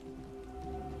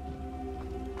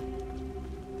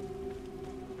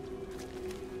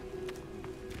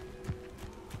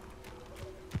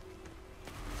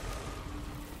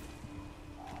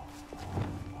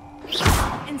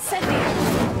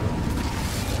 Incendio.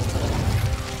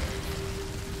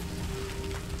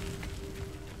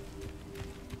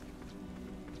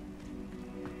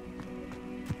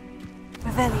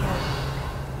 Revelio.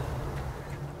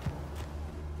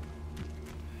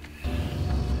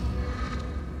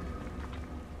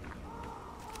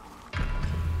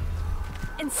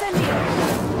 Incendio.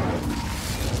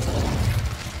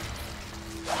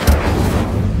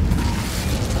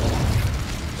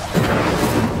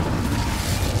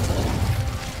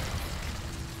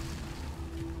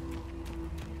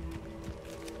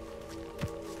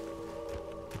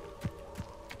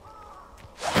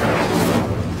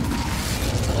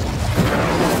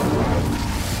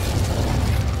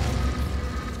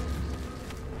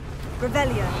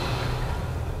 Revelio.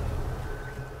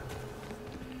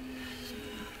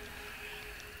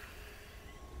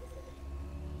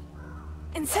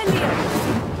 Incendio.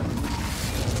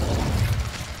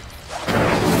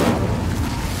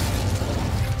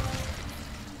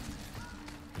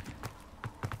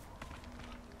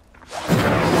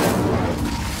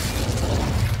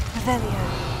 Revelio.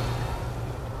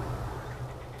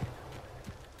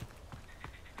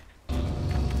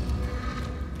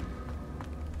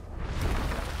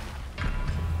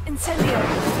 Incendio.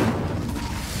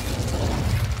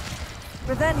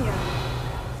 Revelio.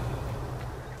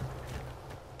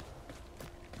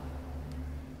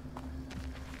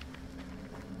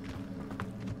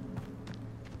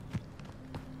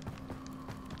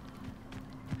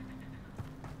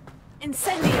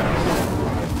 Incendio.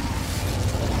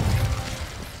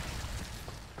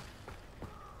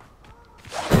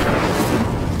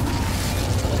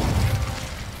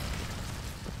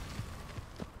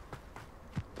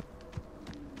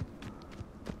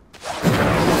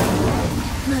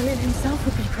 Merlin himself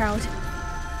would be proud.